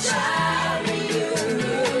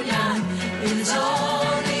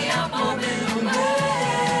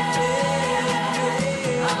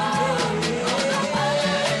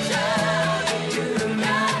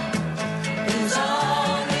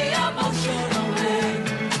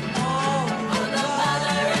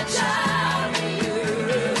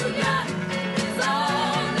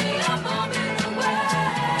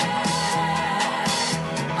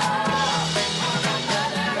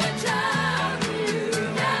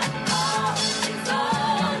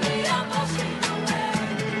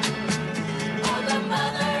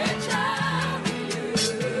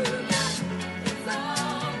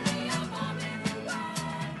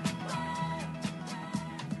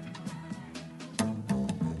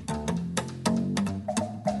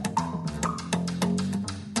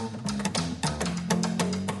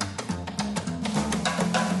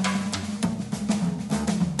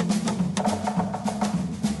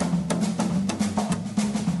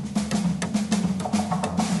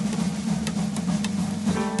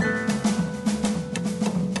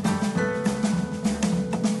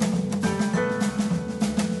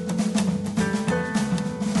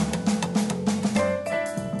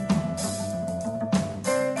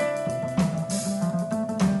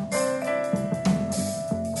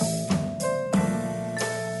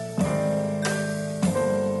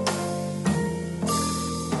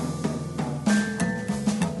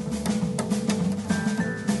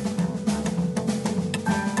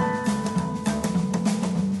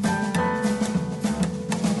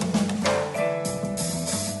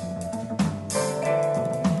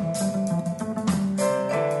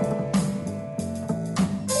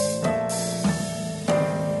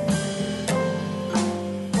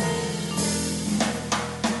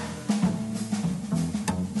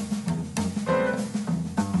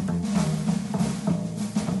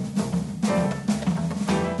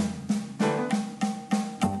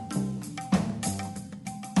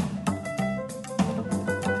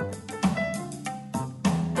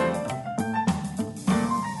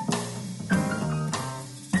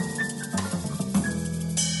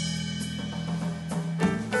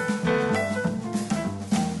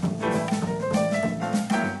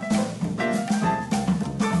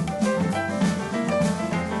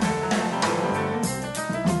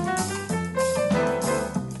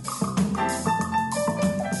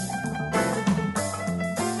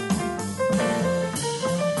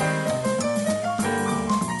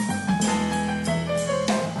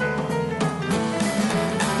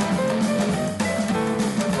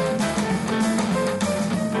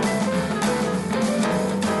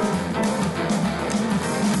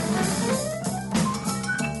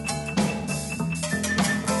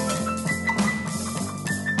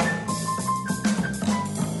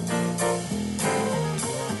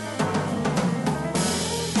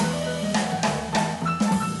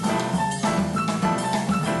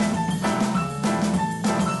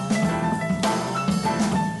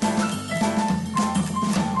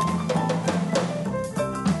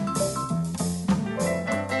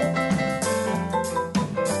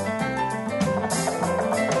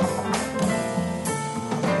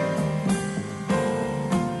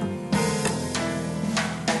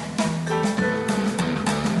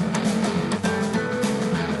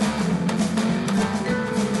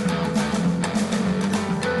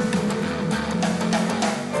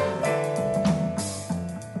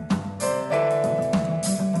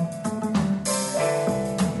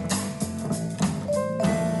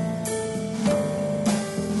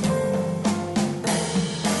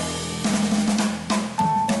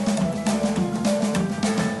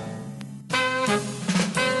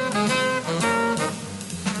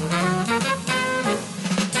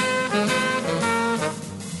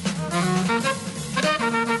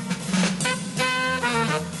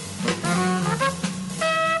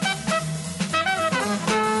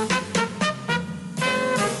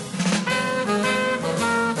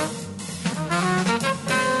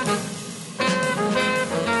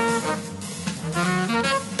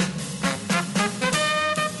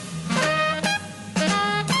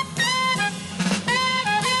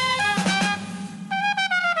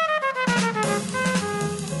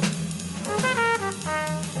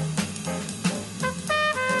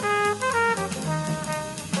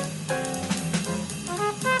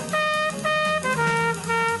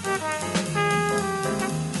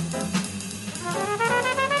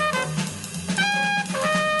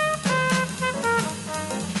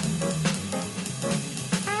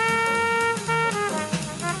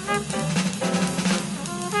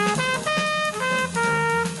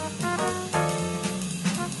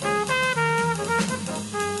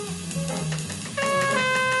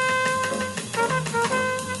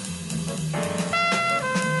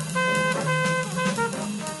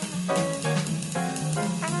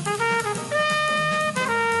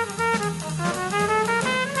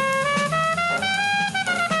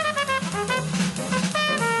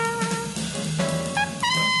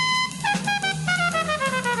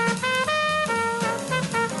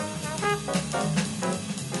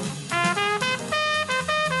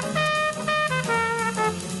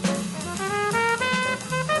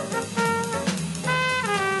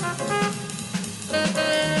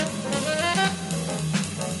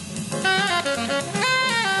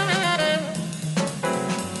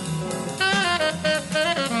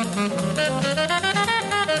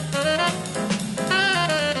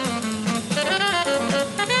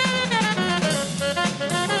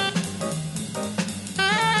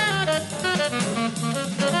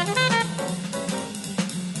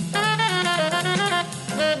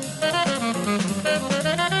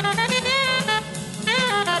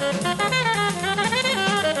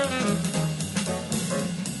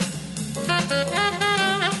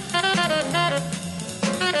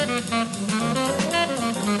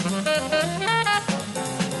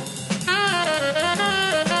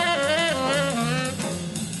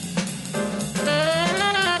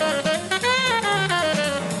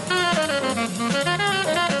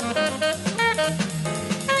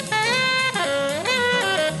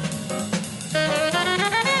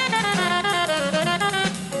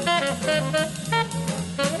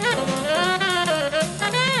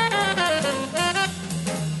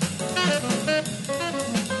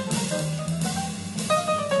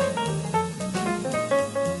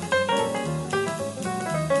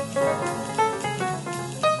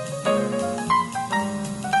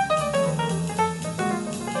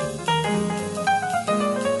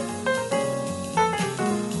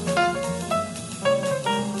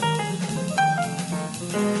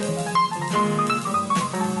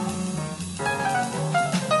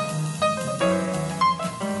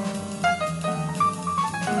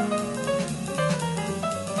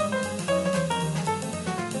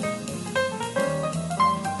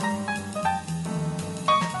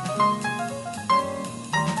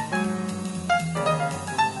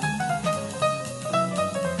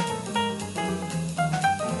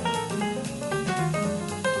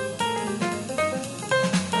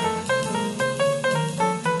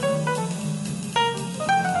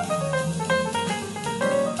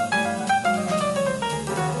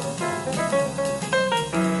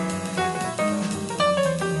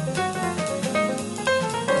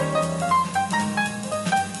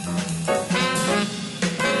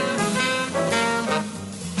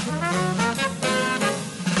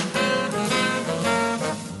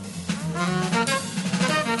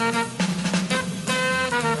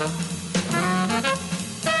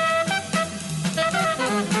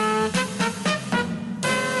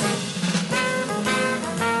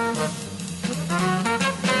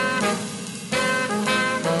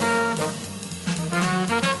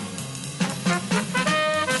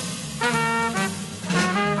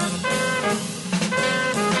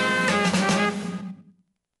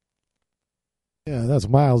 That's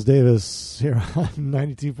Miles Davis here on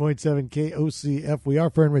 92.7 KOCF. We are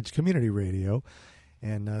Fern Ridge Community Radio.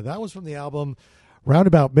 And that was from the album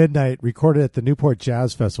Roundabout Midnight, recorded at the Newport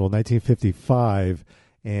Jazz Festival in 1955.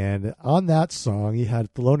 And on that song, you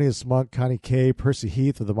had Thelonious Monk, Connie Kay, Percy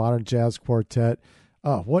Heath of the Modern Jazz Quartet.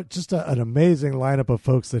 Oh, what just an amazing lineup of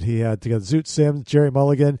folks that he had together. Zoot Sims, Jerry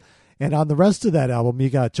Mulligan. And on the rest of that album, you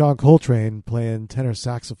got John Coltrane playing tenor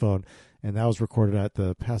saxophone. And that was recorded at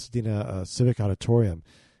the Pasadena Civic Auditorium.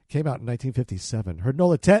 Came out in 1957. Heard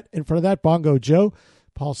Nolatet in front of that, Bongo Joe.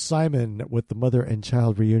 Paul Simon with the Mother and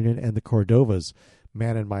Child Reunion, and the Cordovas,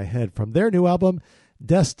 Man in My Head, from their new album,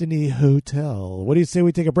 Destiny Hotel. What do you say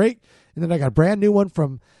we take a break? And then I got a brand new one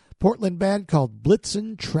from Portland band called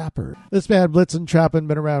Blitzen Trapper. This band, Blitzen Trappin',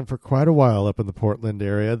 been around for quite a while up in the Portland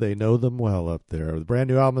area. They know them well up there. The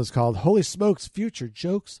brand new album is called Holy Smokes, Future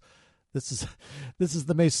Jokes. This is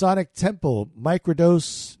the Masonic Temple,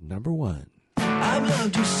 Microdose #1. I've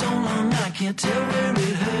loved you so long I can't tell where it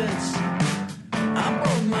hurts. I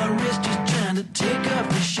broke my wrist just trying to take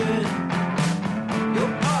off your shirt.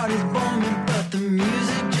 Your heart is bombing, but the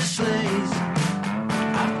music just slays.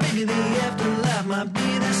 I figure the afterlife might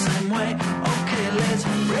be the same way. Okay, let's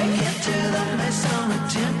break into the Masonic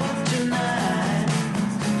Temple tonight.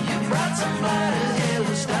 You brought some lighters, yeah,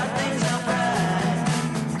 we'll start things off right.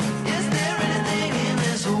 Is there anything in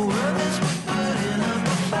this world that's worth putting up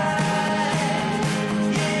a fight?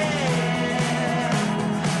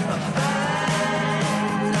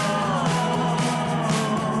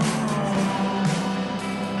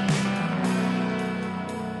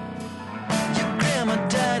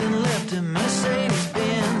 Died and left a Mercedes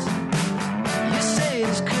Benz. You say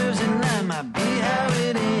his curves at night might be how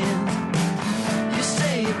it ends. You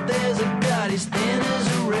say if there's a God, he's thin as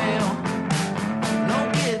a rail.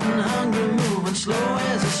 No getting hungry, moving slow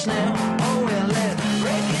as a snail. Oh well, let's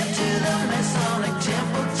break into the Masonic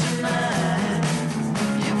Temple tonight.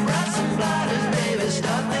 You brought some lighters, baby,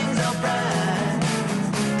 start things up right.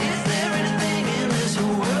 Is there anything in this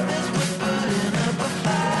world that's worth putting up a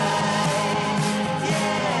fight?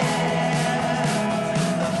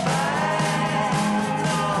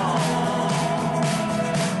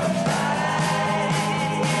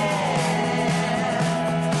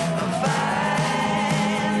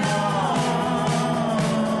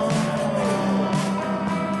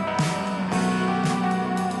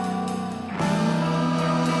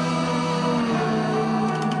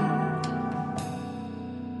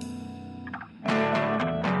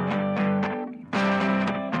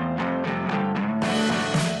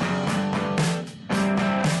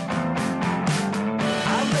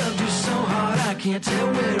 Can't tell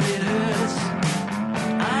where it hurts.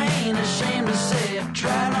 I ain't ashamed to say I've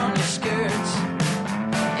tried on your skirts.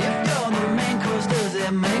 If you're the main course, does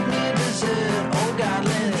that make me a dessert? Oh God,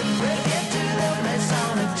 let's break into the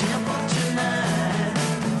Masonic Temple tonight.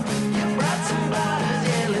 You brought some lighters,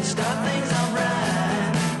 yeah, let's start things all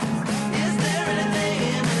right. Is there anything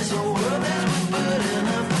in this world that's worth putting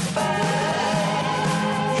up a fight?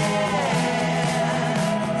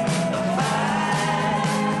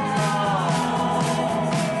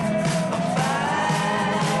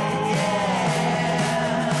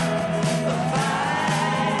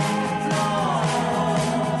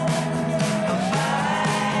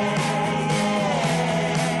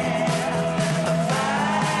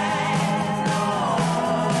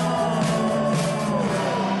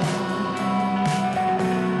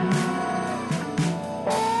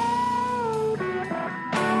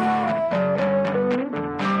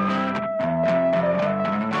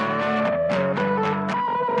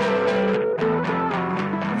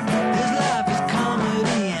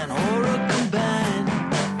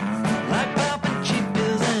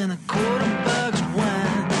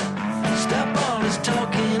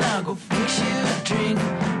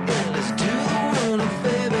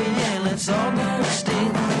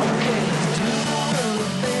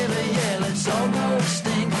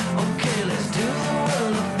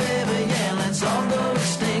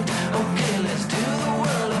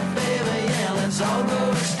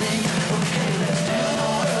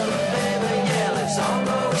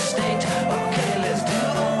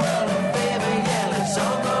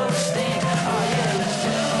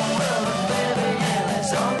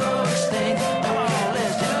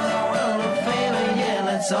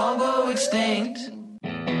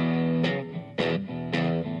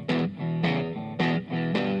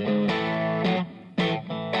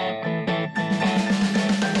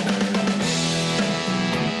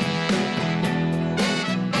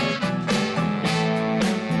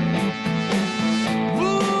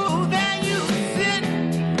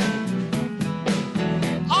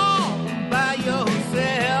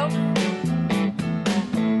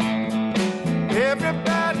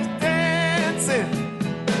 Everybody's dancing.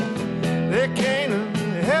 They can't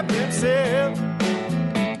help themselves.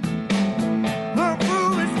 The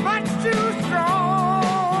groove is much too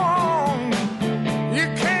strong. You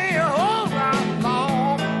can't hold out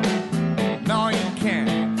long. No, you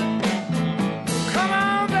can't. Come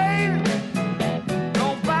on, baby.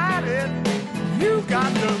 Don't bite it. You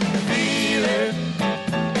got to feel it.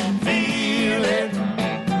 Feel it.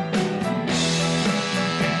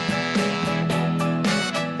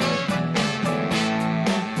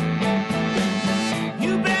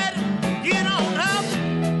 You better get on up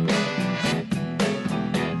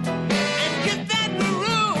and get that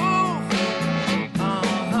groove.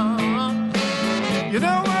 You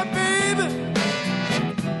know what, baby?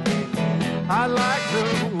 I like the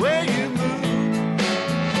way you move.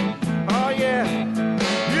 Oh, yeah.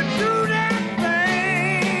 You do that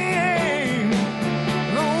thing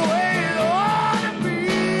the way it ought to be.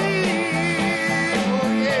 Oh,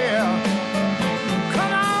 yeah.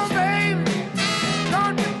 Come on, baby.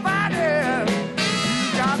 Don't you fight it. You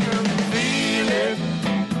got to feel it.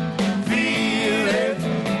 Feel it.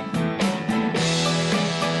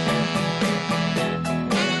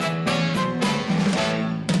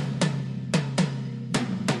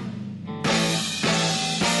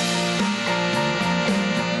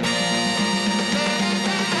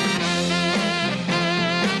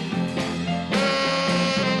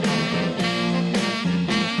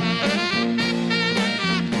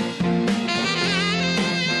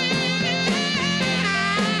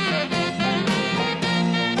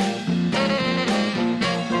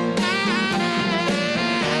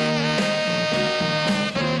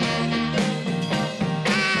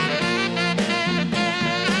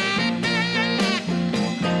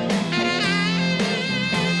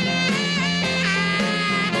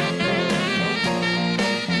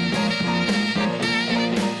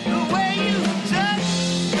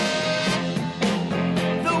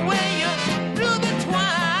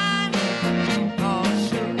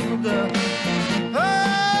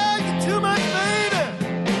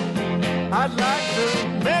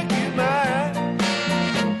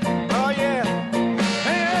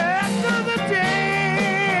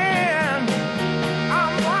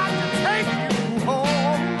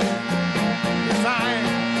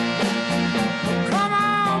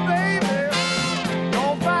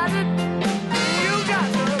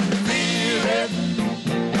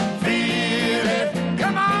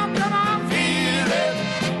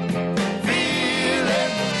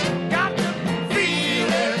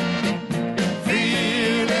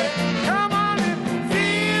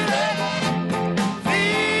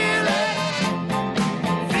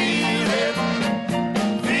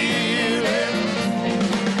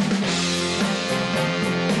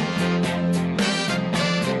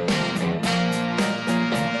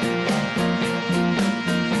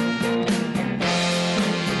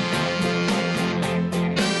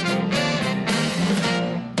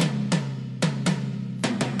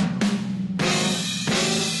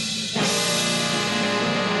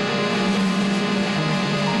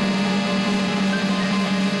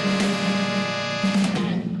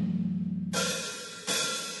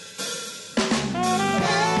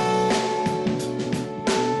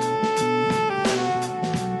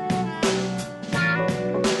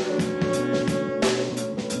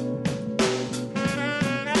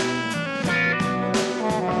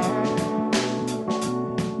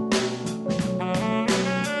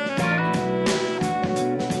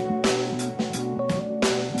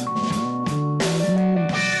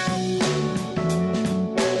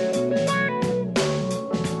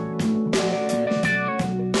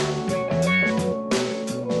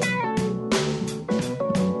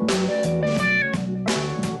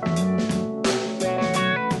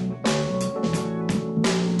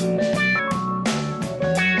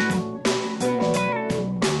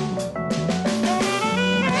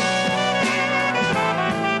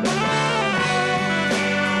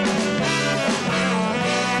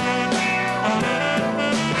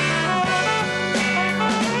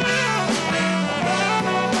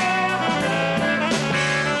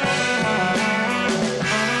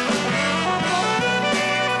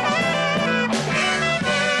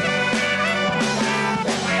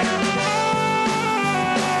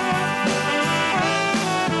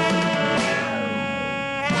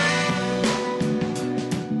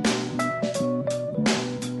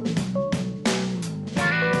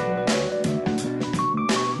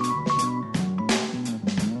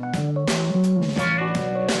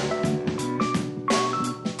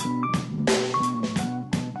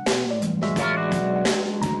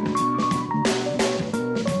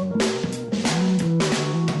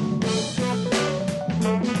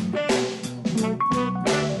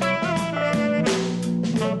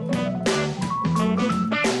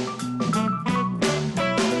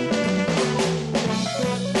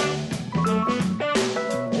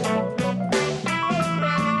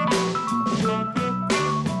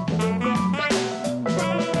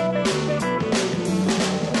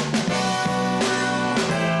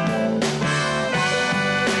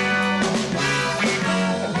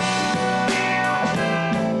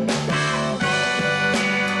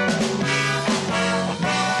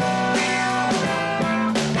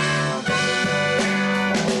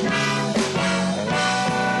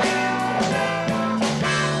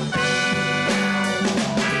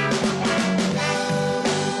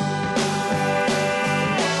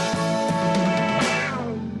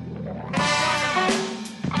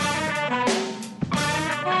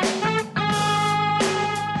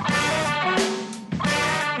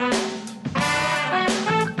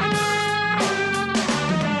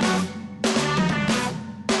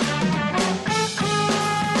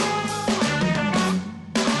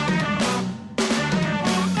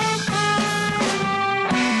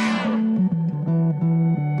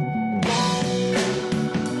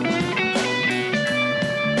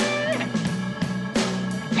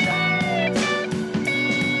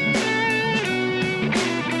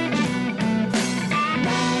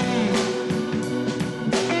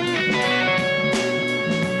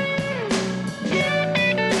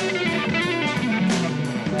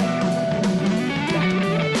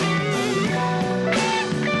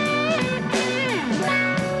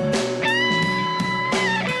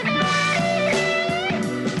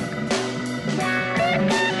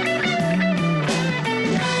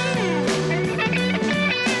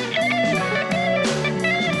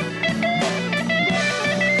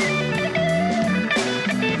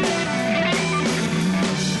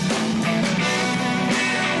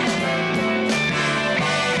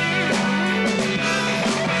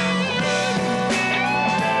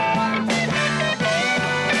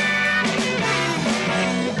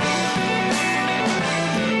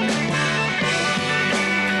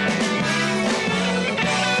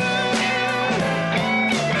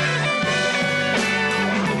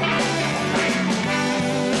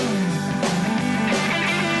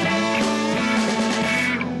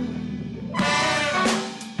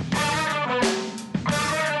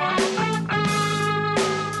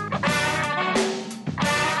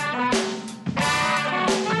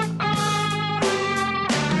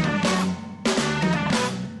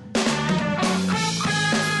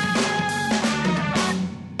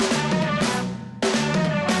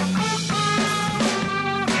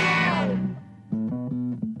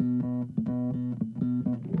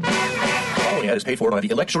 following ad is paid for by the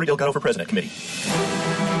Elect Shorty Delgado for President Committee.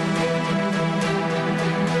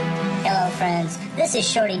 Hello, friends. This is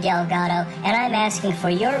Shorty Delgado, and I'm asking for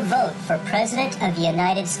your vote for President of the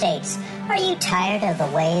United States. Are you tired of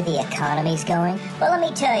the way the economy's going? Well, let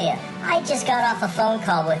me tell you, I just got off a phone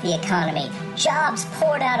call with the economy. Jobs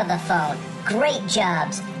poured out of the phone. Great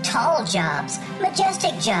jobs, tall jobs,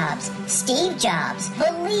 majestic jobs, Steve Jobs.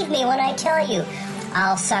 Believe me when I tell you,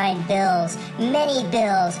 I'll sign bills, many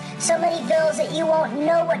bills, so many bills that you won't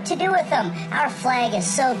know what to do with them. Our flag is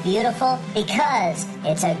so beautiful because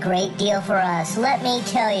it's a great deal for us. Let me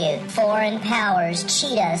tell you, foreign powers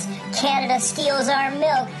cheat us. Canada steals our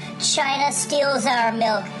milk. China steals our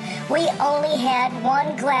milk. We only had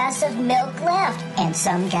one glass of milk left, and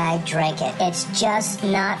some guy drank it. It's just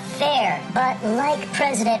not fair. But like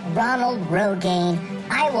President Ronald Reagan,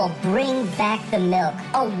 I will bring back the milk,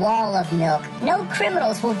 a wall of milk. No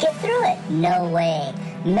criminals will get through it. No way.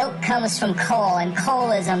 Milk comes from coal, and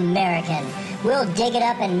coal is American. We'll dig it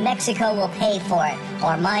up, and Mexico will pay for it.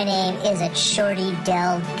 Or my name isn't Shorty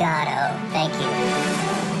Delgado. Thank you.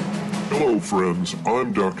 Hello, friends.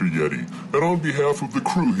 I'm Dr. Yeti, and on behalf of the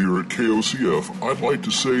crew here at KOCF, I'd like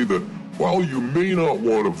to say that while you may not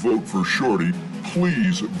want to vote for Shorty,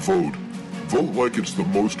 please vote. Vote like it's the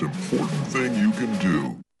most important thing you can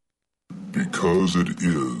do. Because it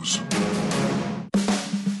is.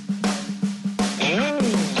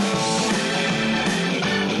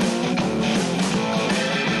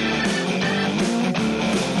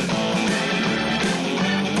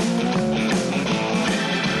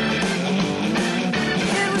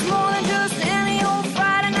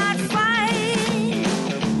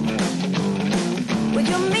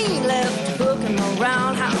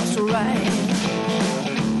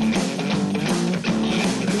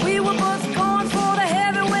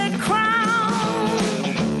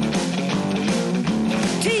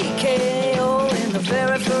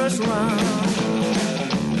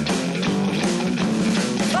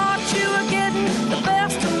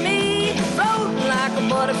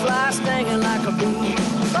 Butterfly stinging like a bee.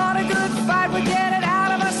 Thought a good fight would get it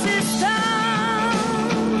out of our system,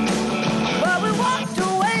 but we walked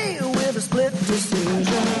away with a split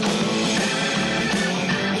decision.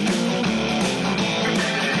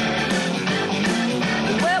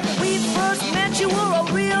 Well, when we first met, you were a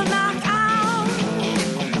real knockout.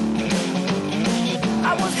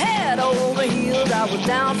 I was head over heels, I was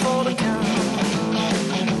down for the count.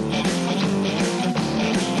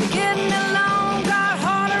 You're getting along.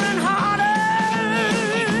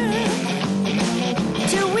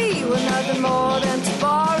 Nothing more than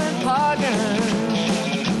sparring partners.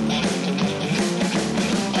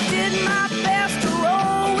 I did my best to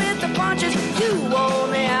roll with the punches. You wore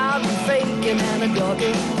me out and faking and a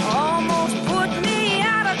ducking. Almost put me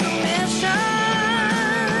out of commission.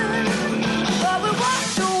 But we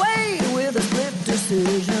walked away with a split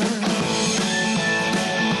decision.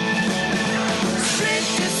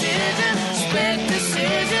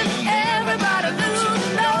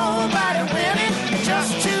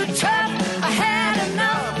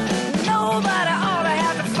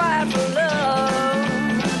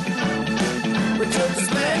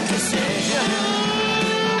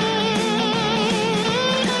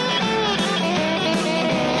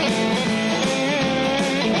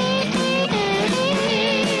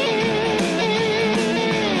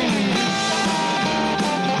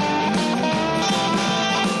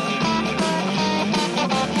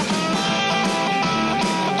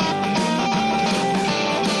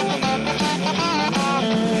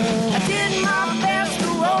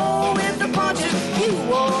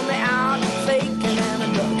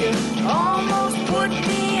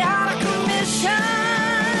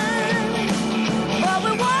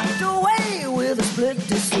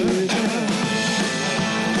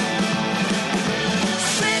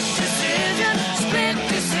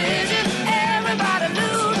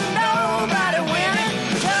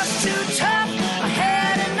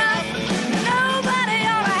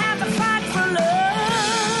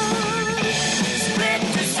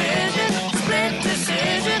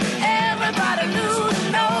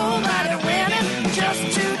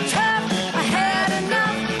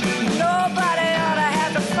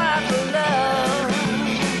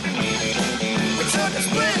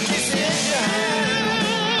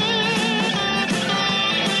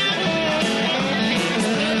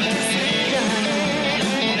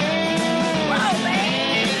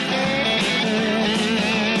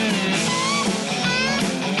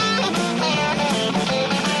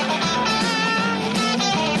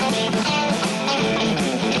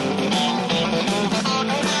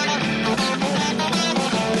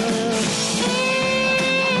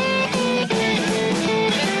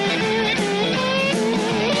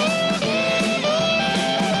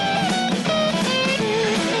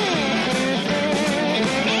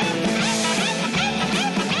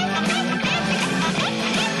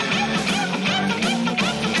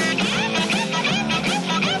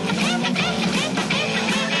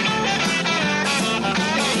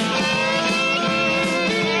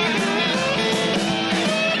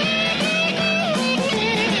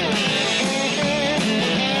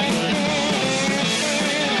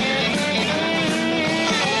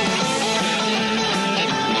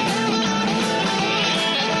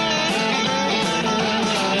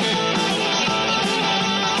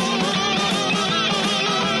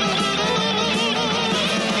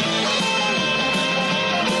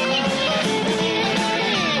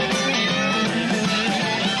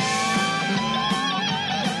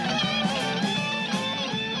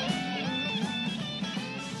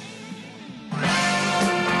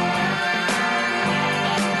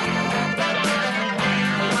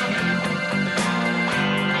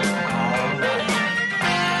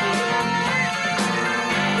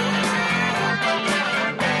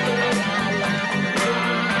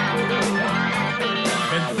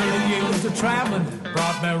 traveling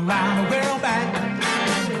brought me around the world back.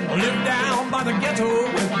 I lived down by the ghetto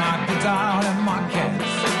with my guitar and my cats.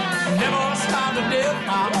 Never stopped to dip,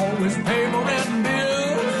 I always pay my rent and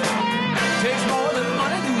bills. Takes more than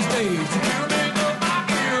money these days to cure me of my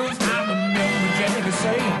bills. I remember Jackie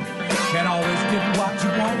saying, can't always get what you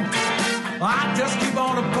want. I just keep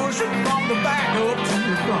on pushing from the back up to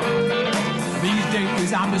the front. These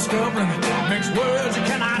days I'm discovering mixed words you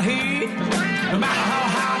cannot hear. No matter how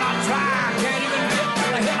hard I try, I can't even get to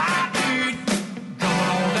the hell I need. Coming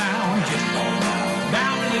on down, getting on down,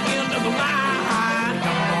 down to the end of the line.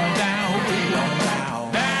 Coming on down, way on down,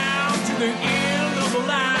 down to the end of the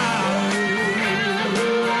line.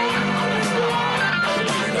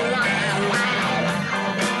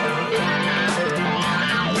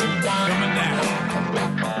 Coming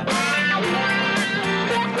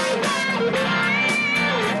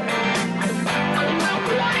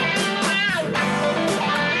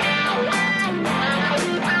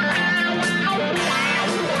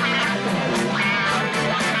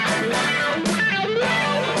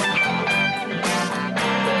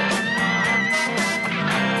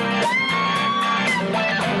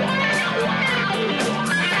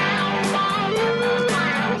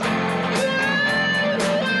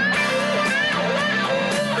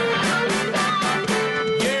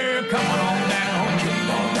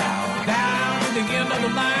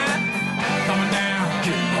down.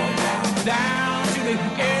 Down to the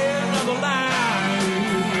end of the line.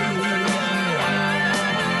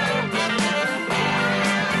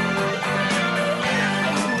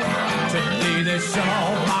 Today they shut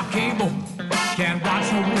off my cable. Can't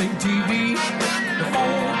watch no big TV. The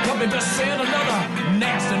phone company just sent another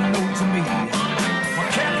nasty note to me. My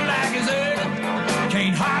Cadillac is in,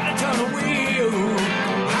 can't hardly turn the wheel.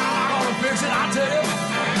 How am I gonna fix it? I tell you.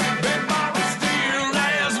 Been borrowed steel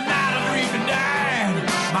last night. I dreamed to die.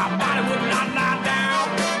 My body would not lie down.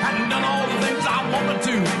 Hadn't done all the things I wanted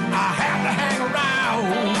to. I had to hang around.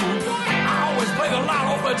 I always play the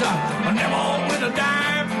lotto, but I never win a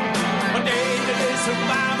dime. A day-to-day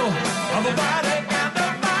survival of a body and a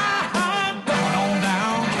mind. Coming on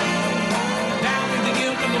down, down to the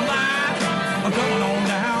end of the line. I'm coming on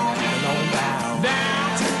down, down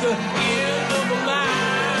to the end of the line.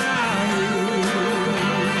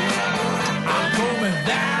 I'm coming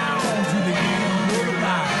down to the end of the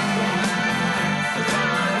line.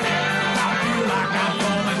 I feel like I'm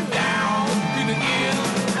coming down to the end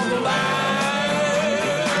of the line.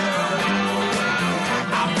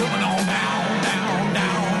 I'm coming on down, down,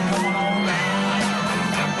 down, coming on down.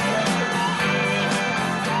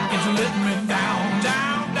 It's letting me down,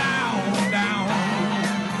 down, down, down.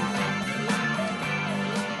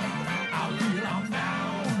 I feel I'm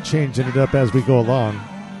down. Changing it up as we go along.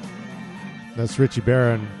 That's Richie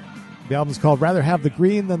Barron. The album's called Rather Have the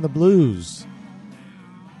Green Than the Blues.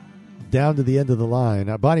 Down to the end of the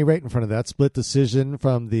line. Bonnie Raitt in front of that. Split Decision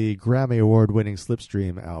from the Grammy Award-winning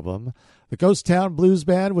Slipstream album. The Ghost Town Blues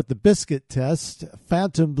Band with The Biscuit Test.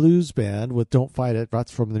 Phantom Blues Band with Don't Fight It.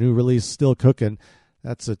 That's from the new release Still Cookin'.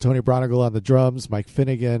 That's Tony Bronigal on the drums, Mike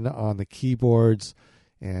Finnegan on the keyboards,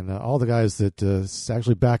 and all the guys that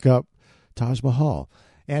actually back up Taj Mahal.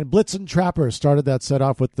 And Blitzen Trapper started that set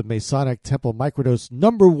off with the Masonic Temple Microdose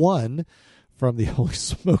 #1 from the Holy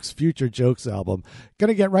Smokes Future Jokes album. Going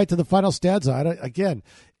to get right to the final stanza. Again,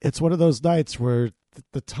 it's one of those nights where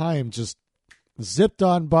the time just zipped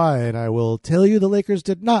on by, and I will tell you the Lakers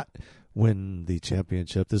did not win the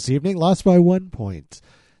championship this evening, lost by 1 point.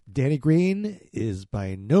 Danny Green is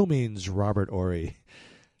by no means Robert Horry.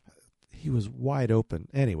 He was wide open.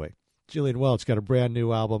 Anyway, Gillian Welch got a brand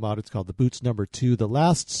new album out. It's called The Boots #2. The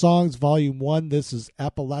Last Songs, Volume 1. This is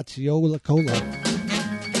Appalachiola Cola.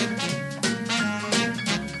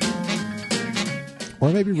 Or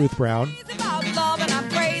maybe Ruth Browne. About love and I'm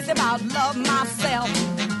crazy about love myself.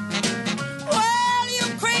 Well,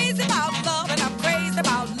 you're crazy about love and I'm crazy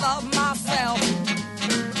about love myself.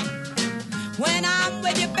 When I'm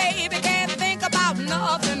with you, baby, can't think about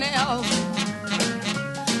nothing else.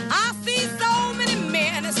 I see so many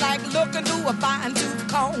men, it's like looking through a fine-tooth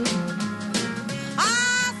comb.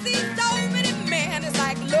 I see so many men, it's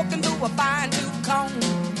like looking through a fine-tooth comb.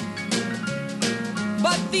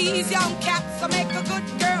 But these young cats will make a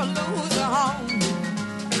good girl lose her home.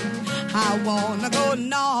 I wanna go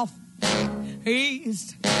north,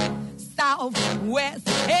 east, south, west,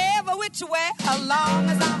 every which way, as long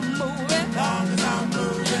as I'm moving. Long as I'm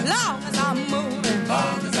moving. Long as I'm moving.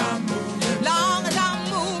 Long as I'm moving. Long as I'm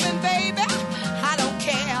moving, baby, I don't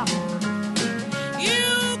care.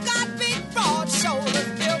 You got big broad shoulders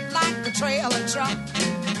built like a trailer truck.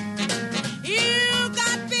 You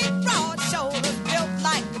got big broad shoulders built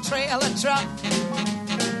like a trailer trailer truck.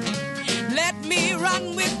 Let me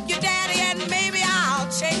run with your daddy and maybe I'll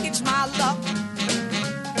change my luck.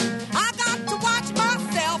 I got to watch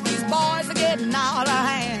myself, these boys are getting out of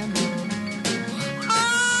hand.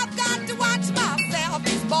 I've got to watch myself,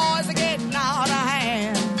 these boys are getting out of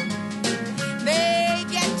hand. They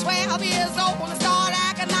get 12 years old and start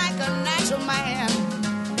acting like a natural man.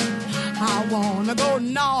 I wanna go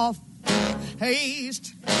north,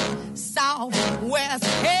 east, south, west,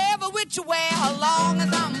 every which way, as long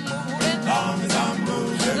as I'm moving. Long as I'm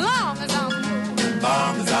moving. Long as I'm moving.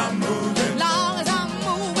 Long as I'm moving. Long as I'm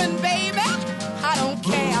moving, baby, I don't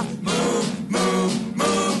care. Move, move,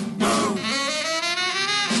 move, move.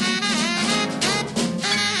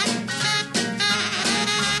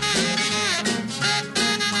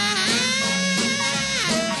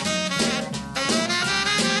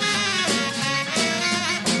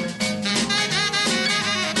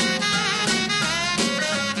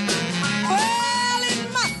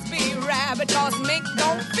 Because mink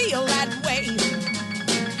don't feel that way.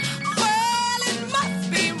 Well, it must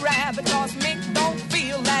be right because mink don't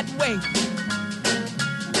feel that way.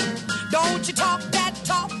 Don't you talk that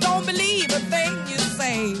talk, don't believe a thing you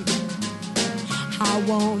say. I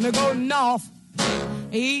wanna go north,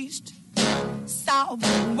 east, south,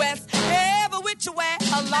 west, every which way,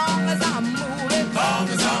 as long as I'm moving. Long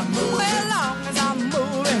as I'm moving. Well, long as I'm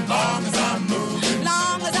moving. Long as I'm moving.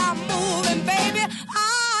 Long as I'm moving, baby,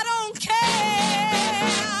 I don't care.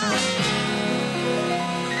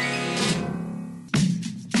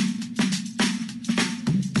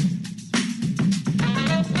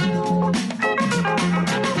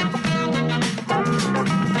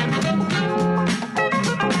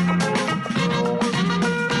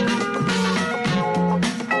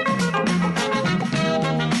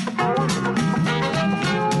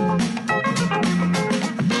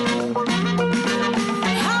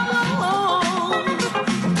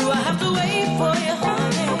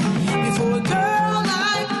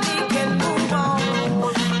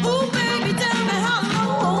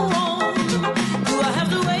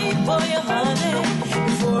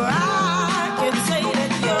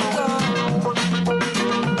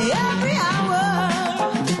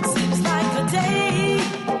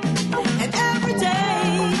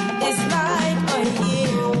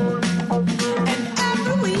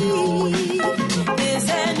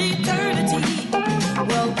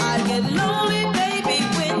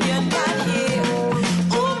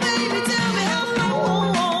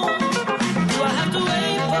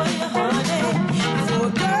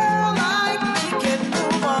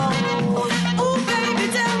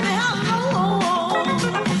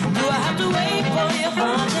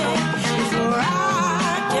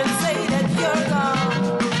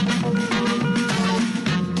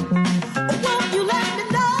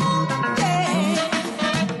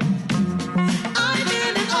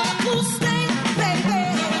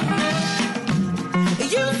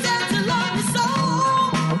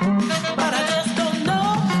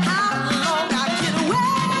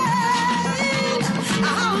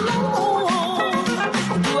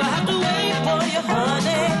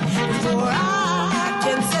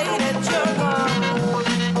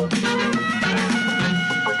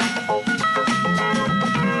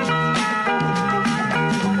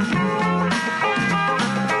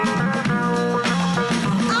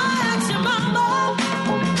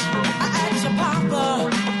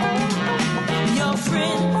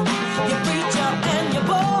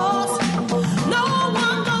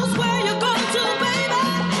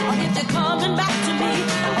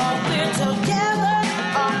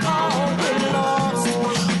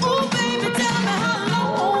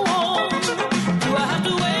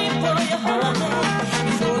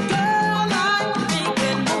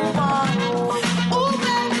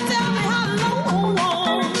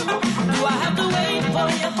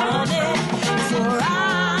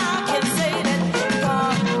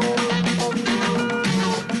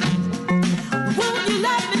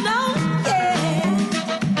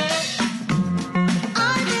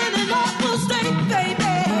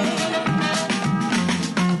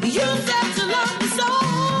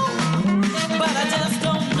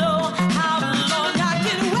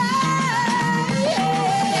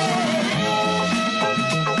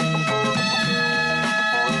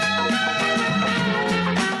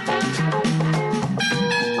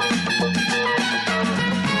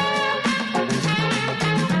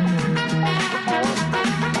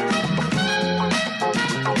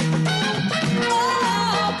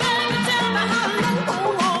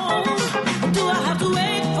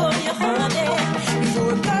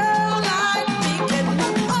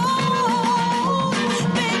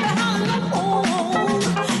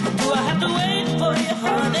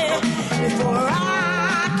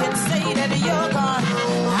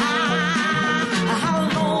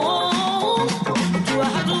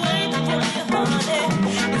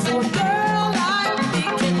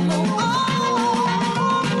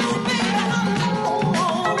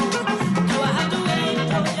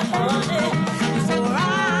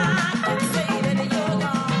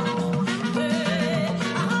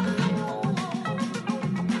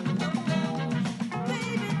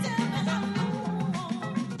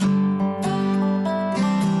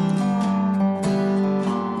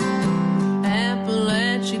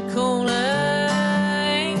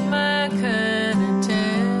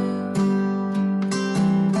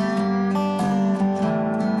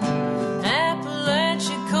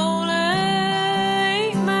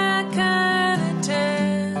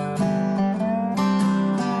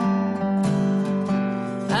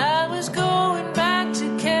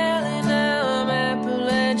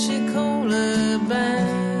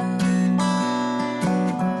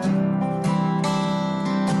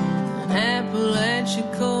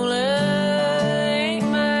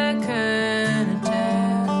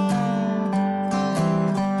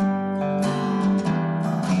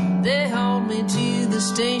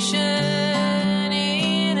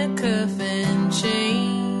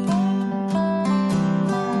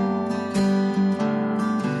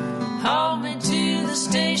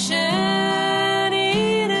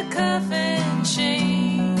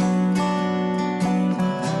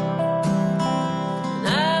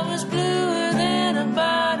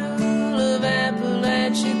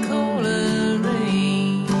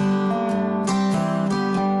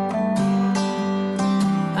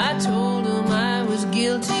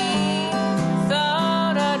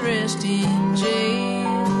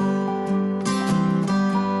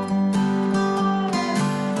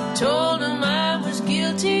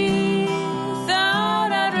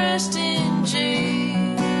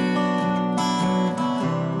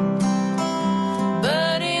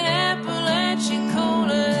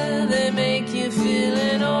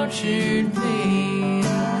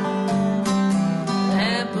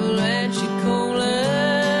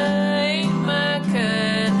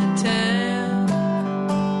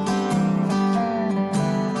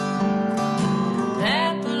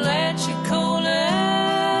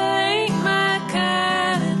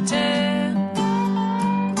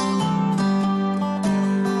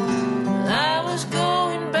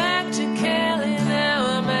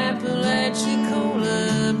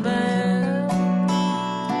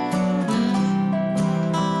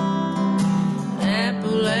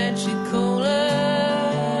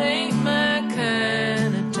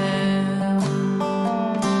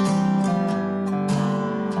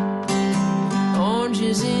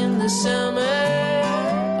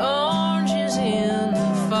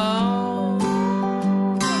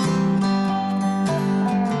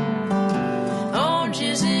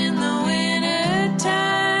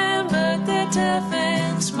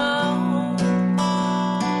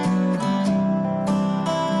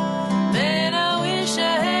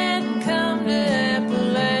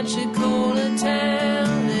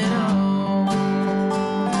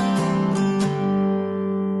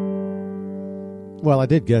 Well, I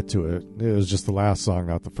did get to it. It was just the last song,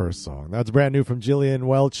 not the first song. That's brand new from Gillian,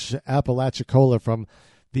 Welch, Apalachicola from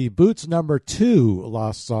the Boots number 2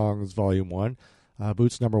 Lost Songs Volume 1.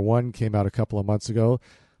 Boots number 1 came out a couple of months ago.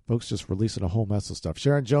 Folks just releasing a whole mess of stuff.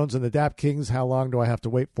 Sharon Jones and the Dap Kings, How Long Do I Have to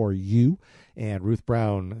Wait For You? And Ruth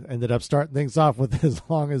Browne ended up starting things off with As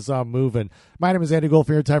Long As I'm Moving. My name is Andy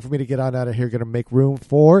Goldfinger. Time for me to get on out of here. Going to make room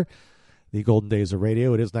for the golden days of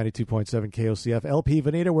radio. It is 92.7 KOCF. LP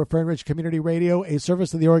Veneta, we're Fernridge Community Radio, a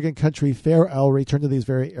service of the Oregon Country Fair. I'll return to these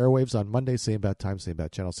very airwaves on Monday, same bad time, same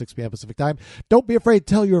bad channel, 6 p.m. Pacific time. Don't be afraid.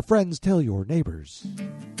 Tell your friends. Tell your neighbors.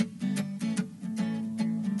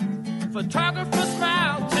 Photographer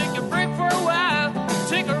smile, take a break for a while,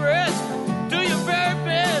 take a rest, do your very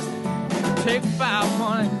best, take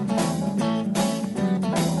 500,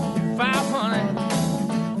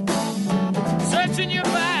 500, search in your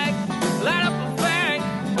bag, light up a fag,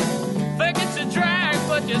 think it's a drag,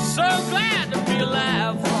 but you're so glad to be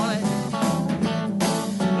alive, honey,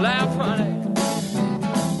 laugh, honey,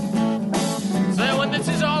 say when this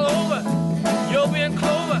is all over, you'll be in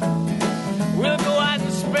clover, we'll go out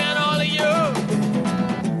and spend all of your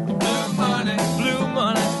blue money, blue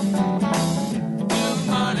money, blue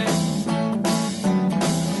money.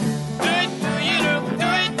 Do it, do you do, do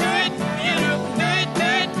it, do it, do you do, do it, do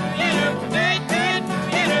it, do you do, do it, do it, do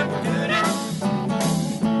you do, do it.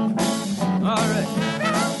 All right, do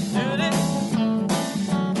it. Do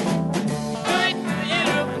it,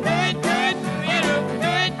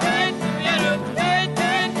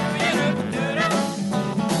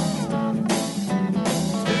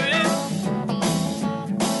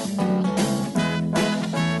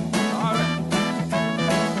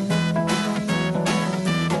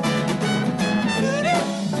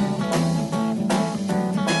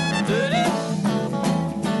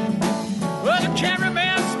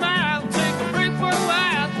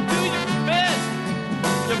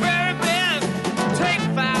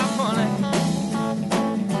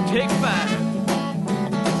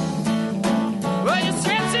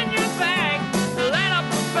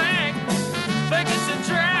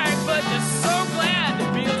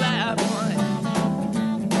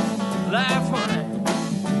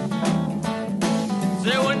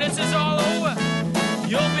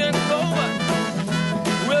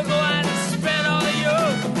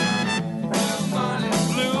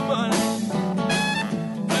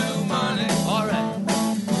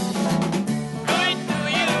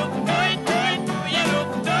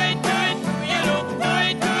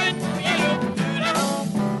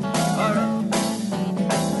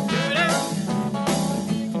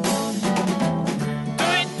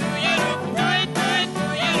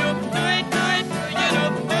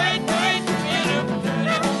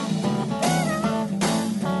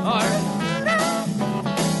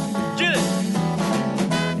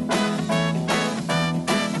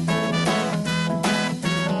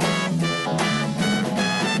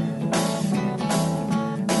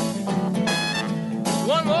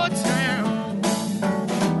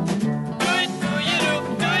 do you do,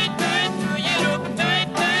 do it, do it, do you do, do it,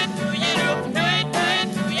 do it, do you do, do it, do it,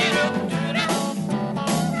 do you do, do it.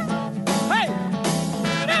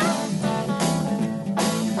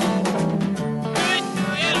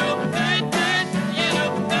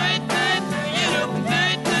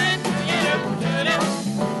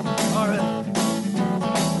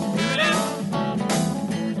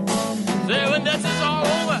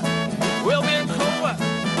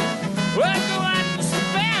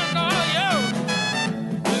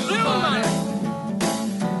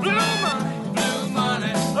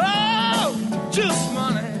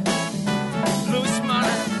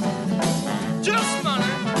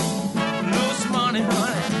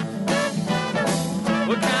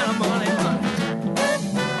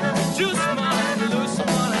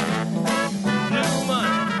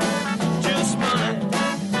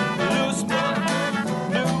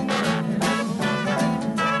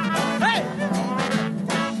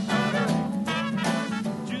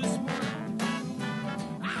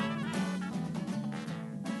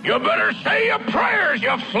 You better say your prayers,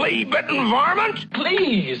 you flea-bitten varmint.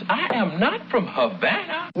 Please, I am not from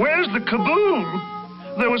Havana. Where's the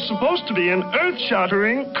kaboom? There was supposed to be an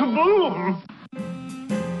earth-shattering kaboom.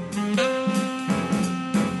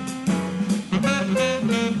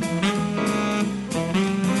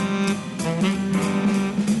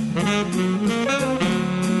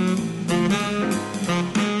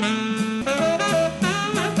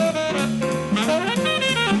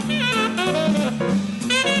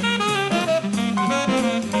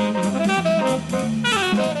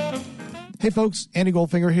 Hey folks, Andy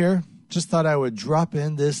Goldfinger here. Just thought I would drop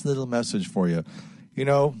in this little message for you. You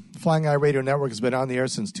know, Flying Eye Radio Network has been on the air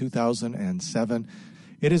since 2007.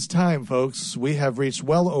 It is time, folks. We have reached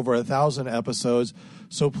well over 1,000 episodes.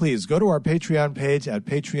 So please go to our Patreon page at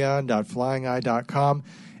patreon.flyingeye.com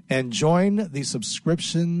and join the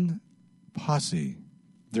subscription posse.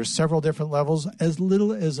 There's several different levels. As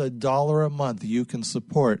little as $1 a month, you can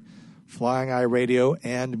support Flying Eye Radio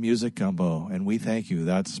and Music Gumbo. And we thank you.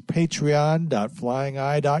 That's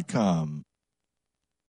patreon.flyingeye.com.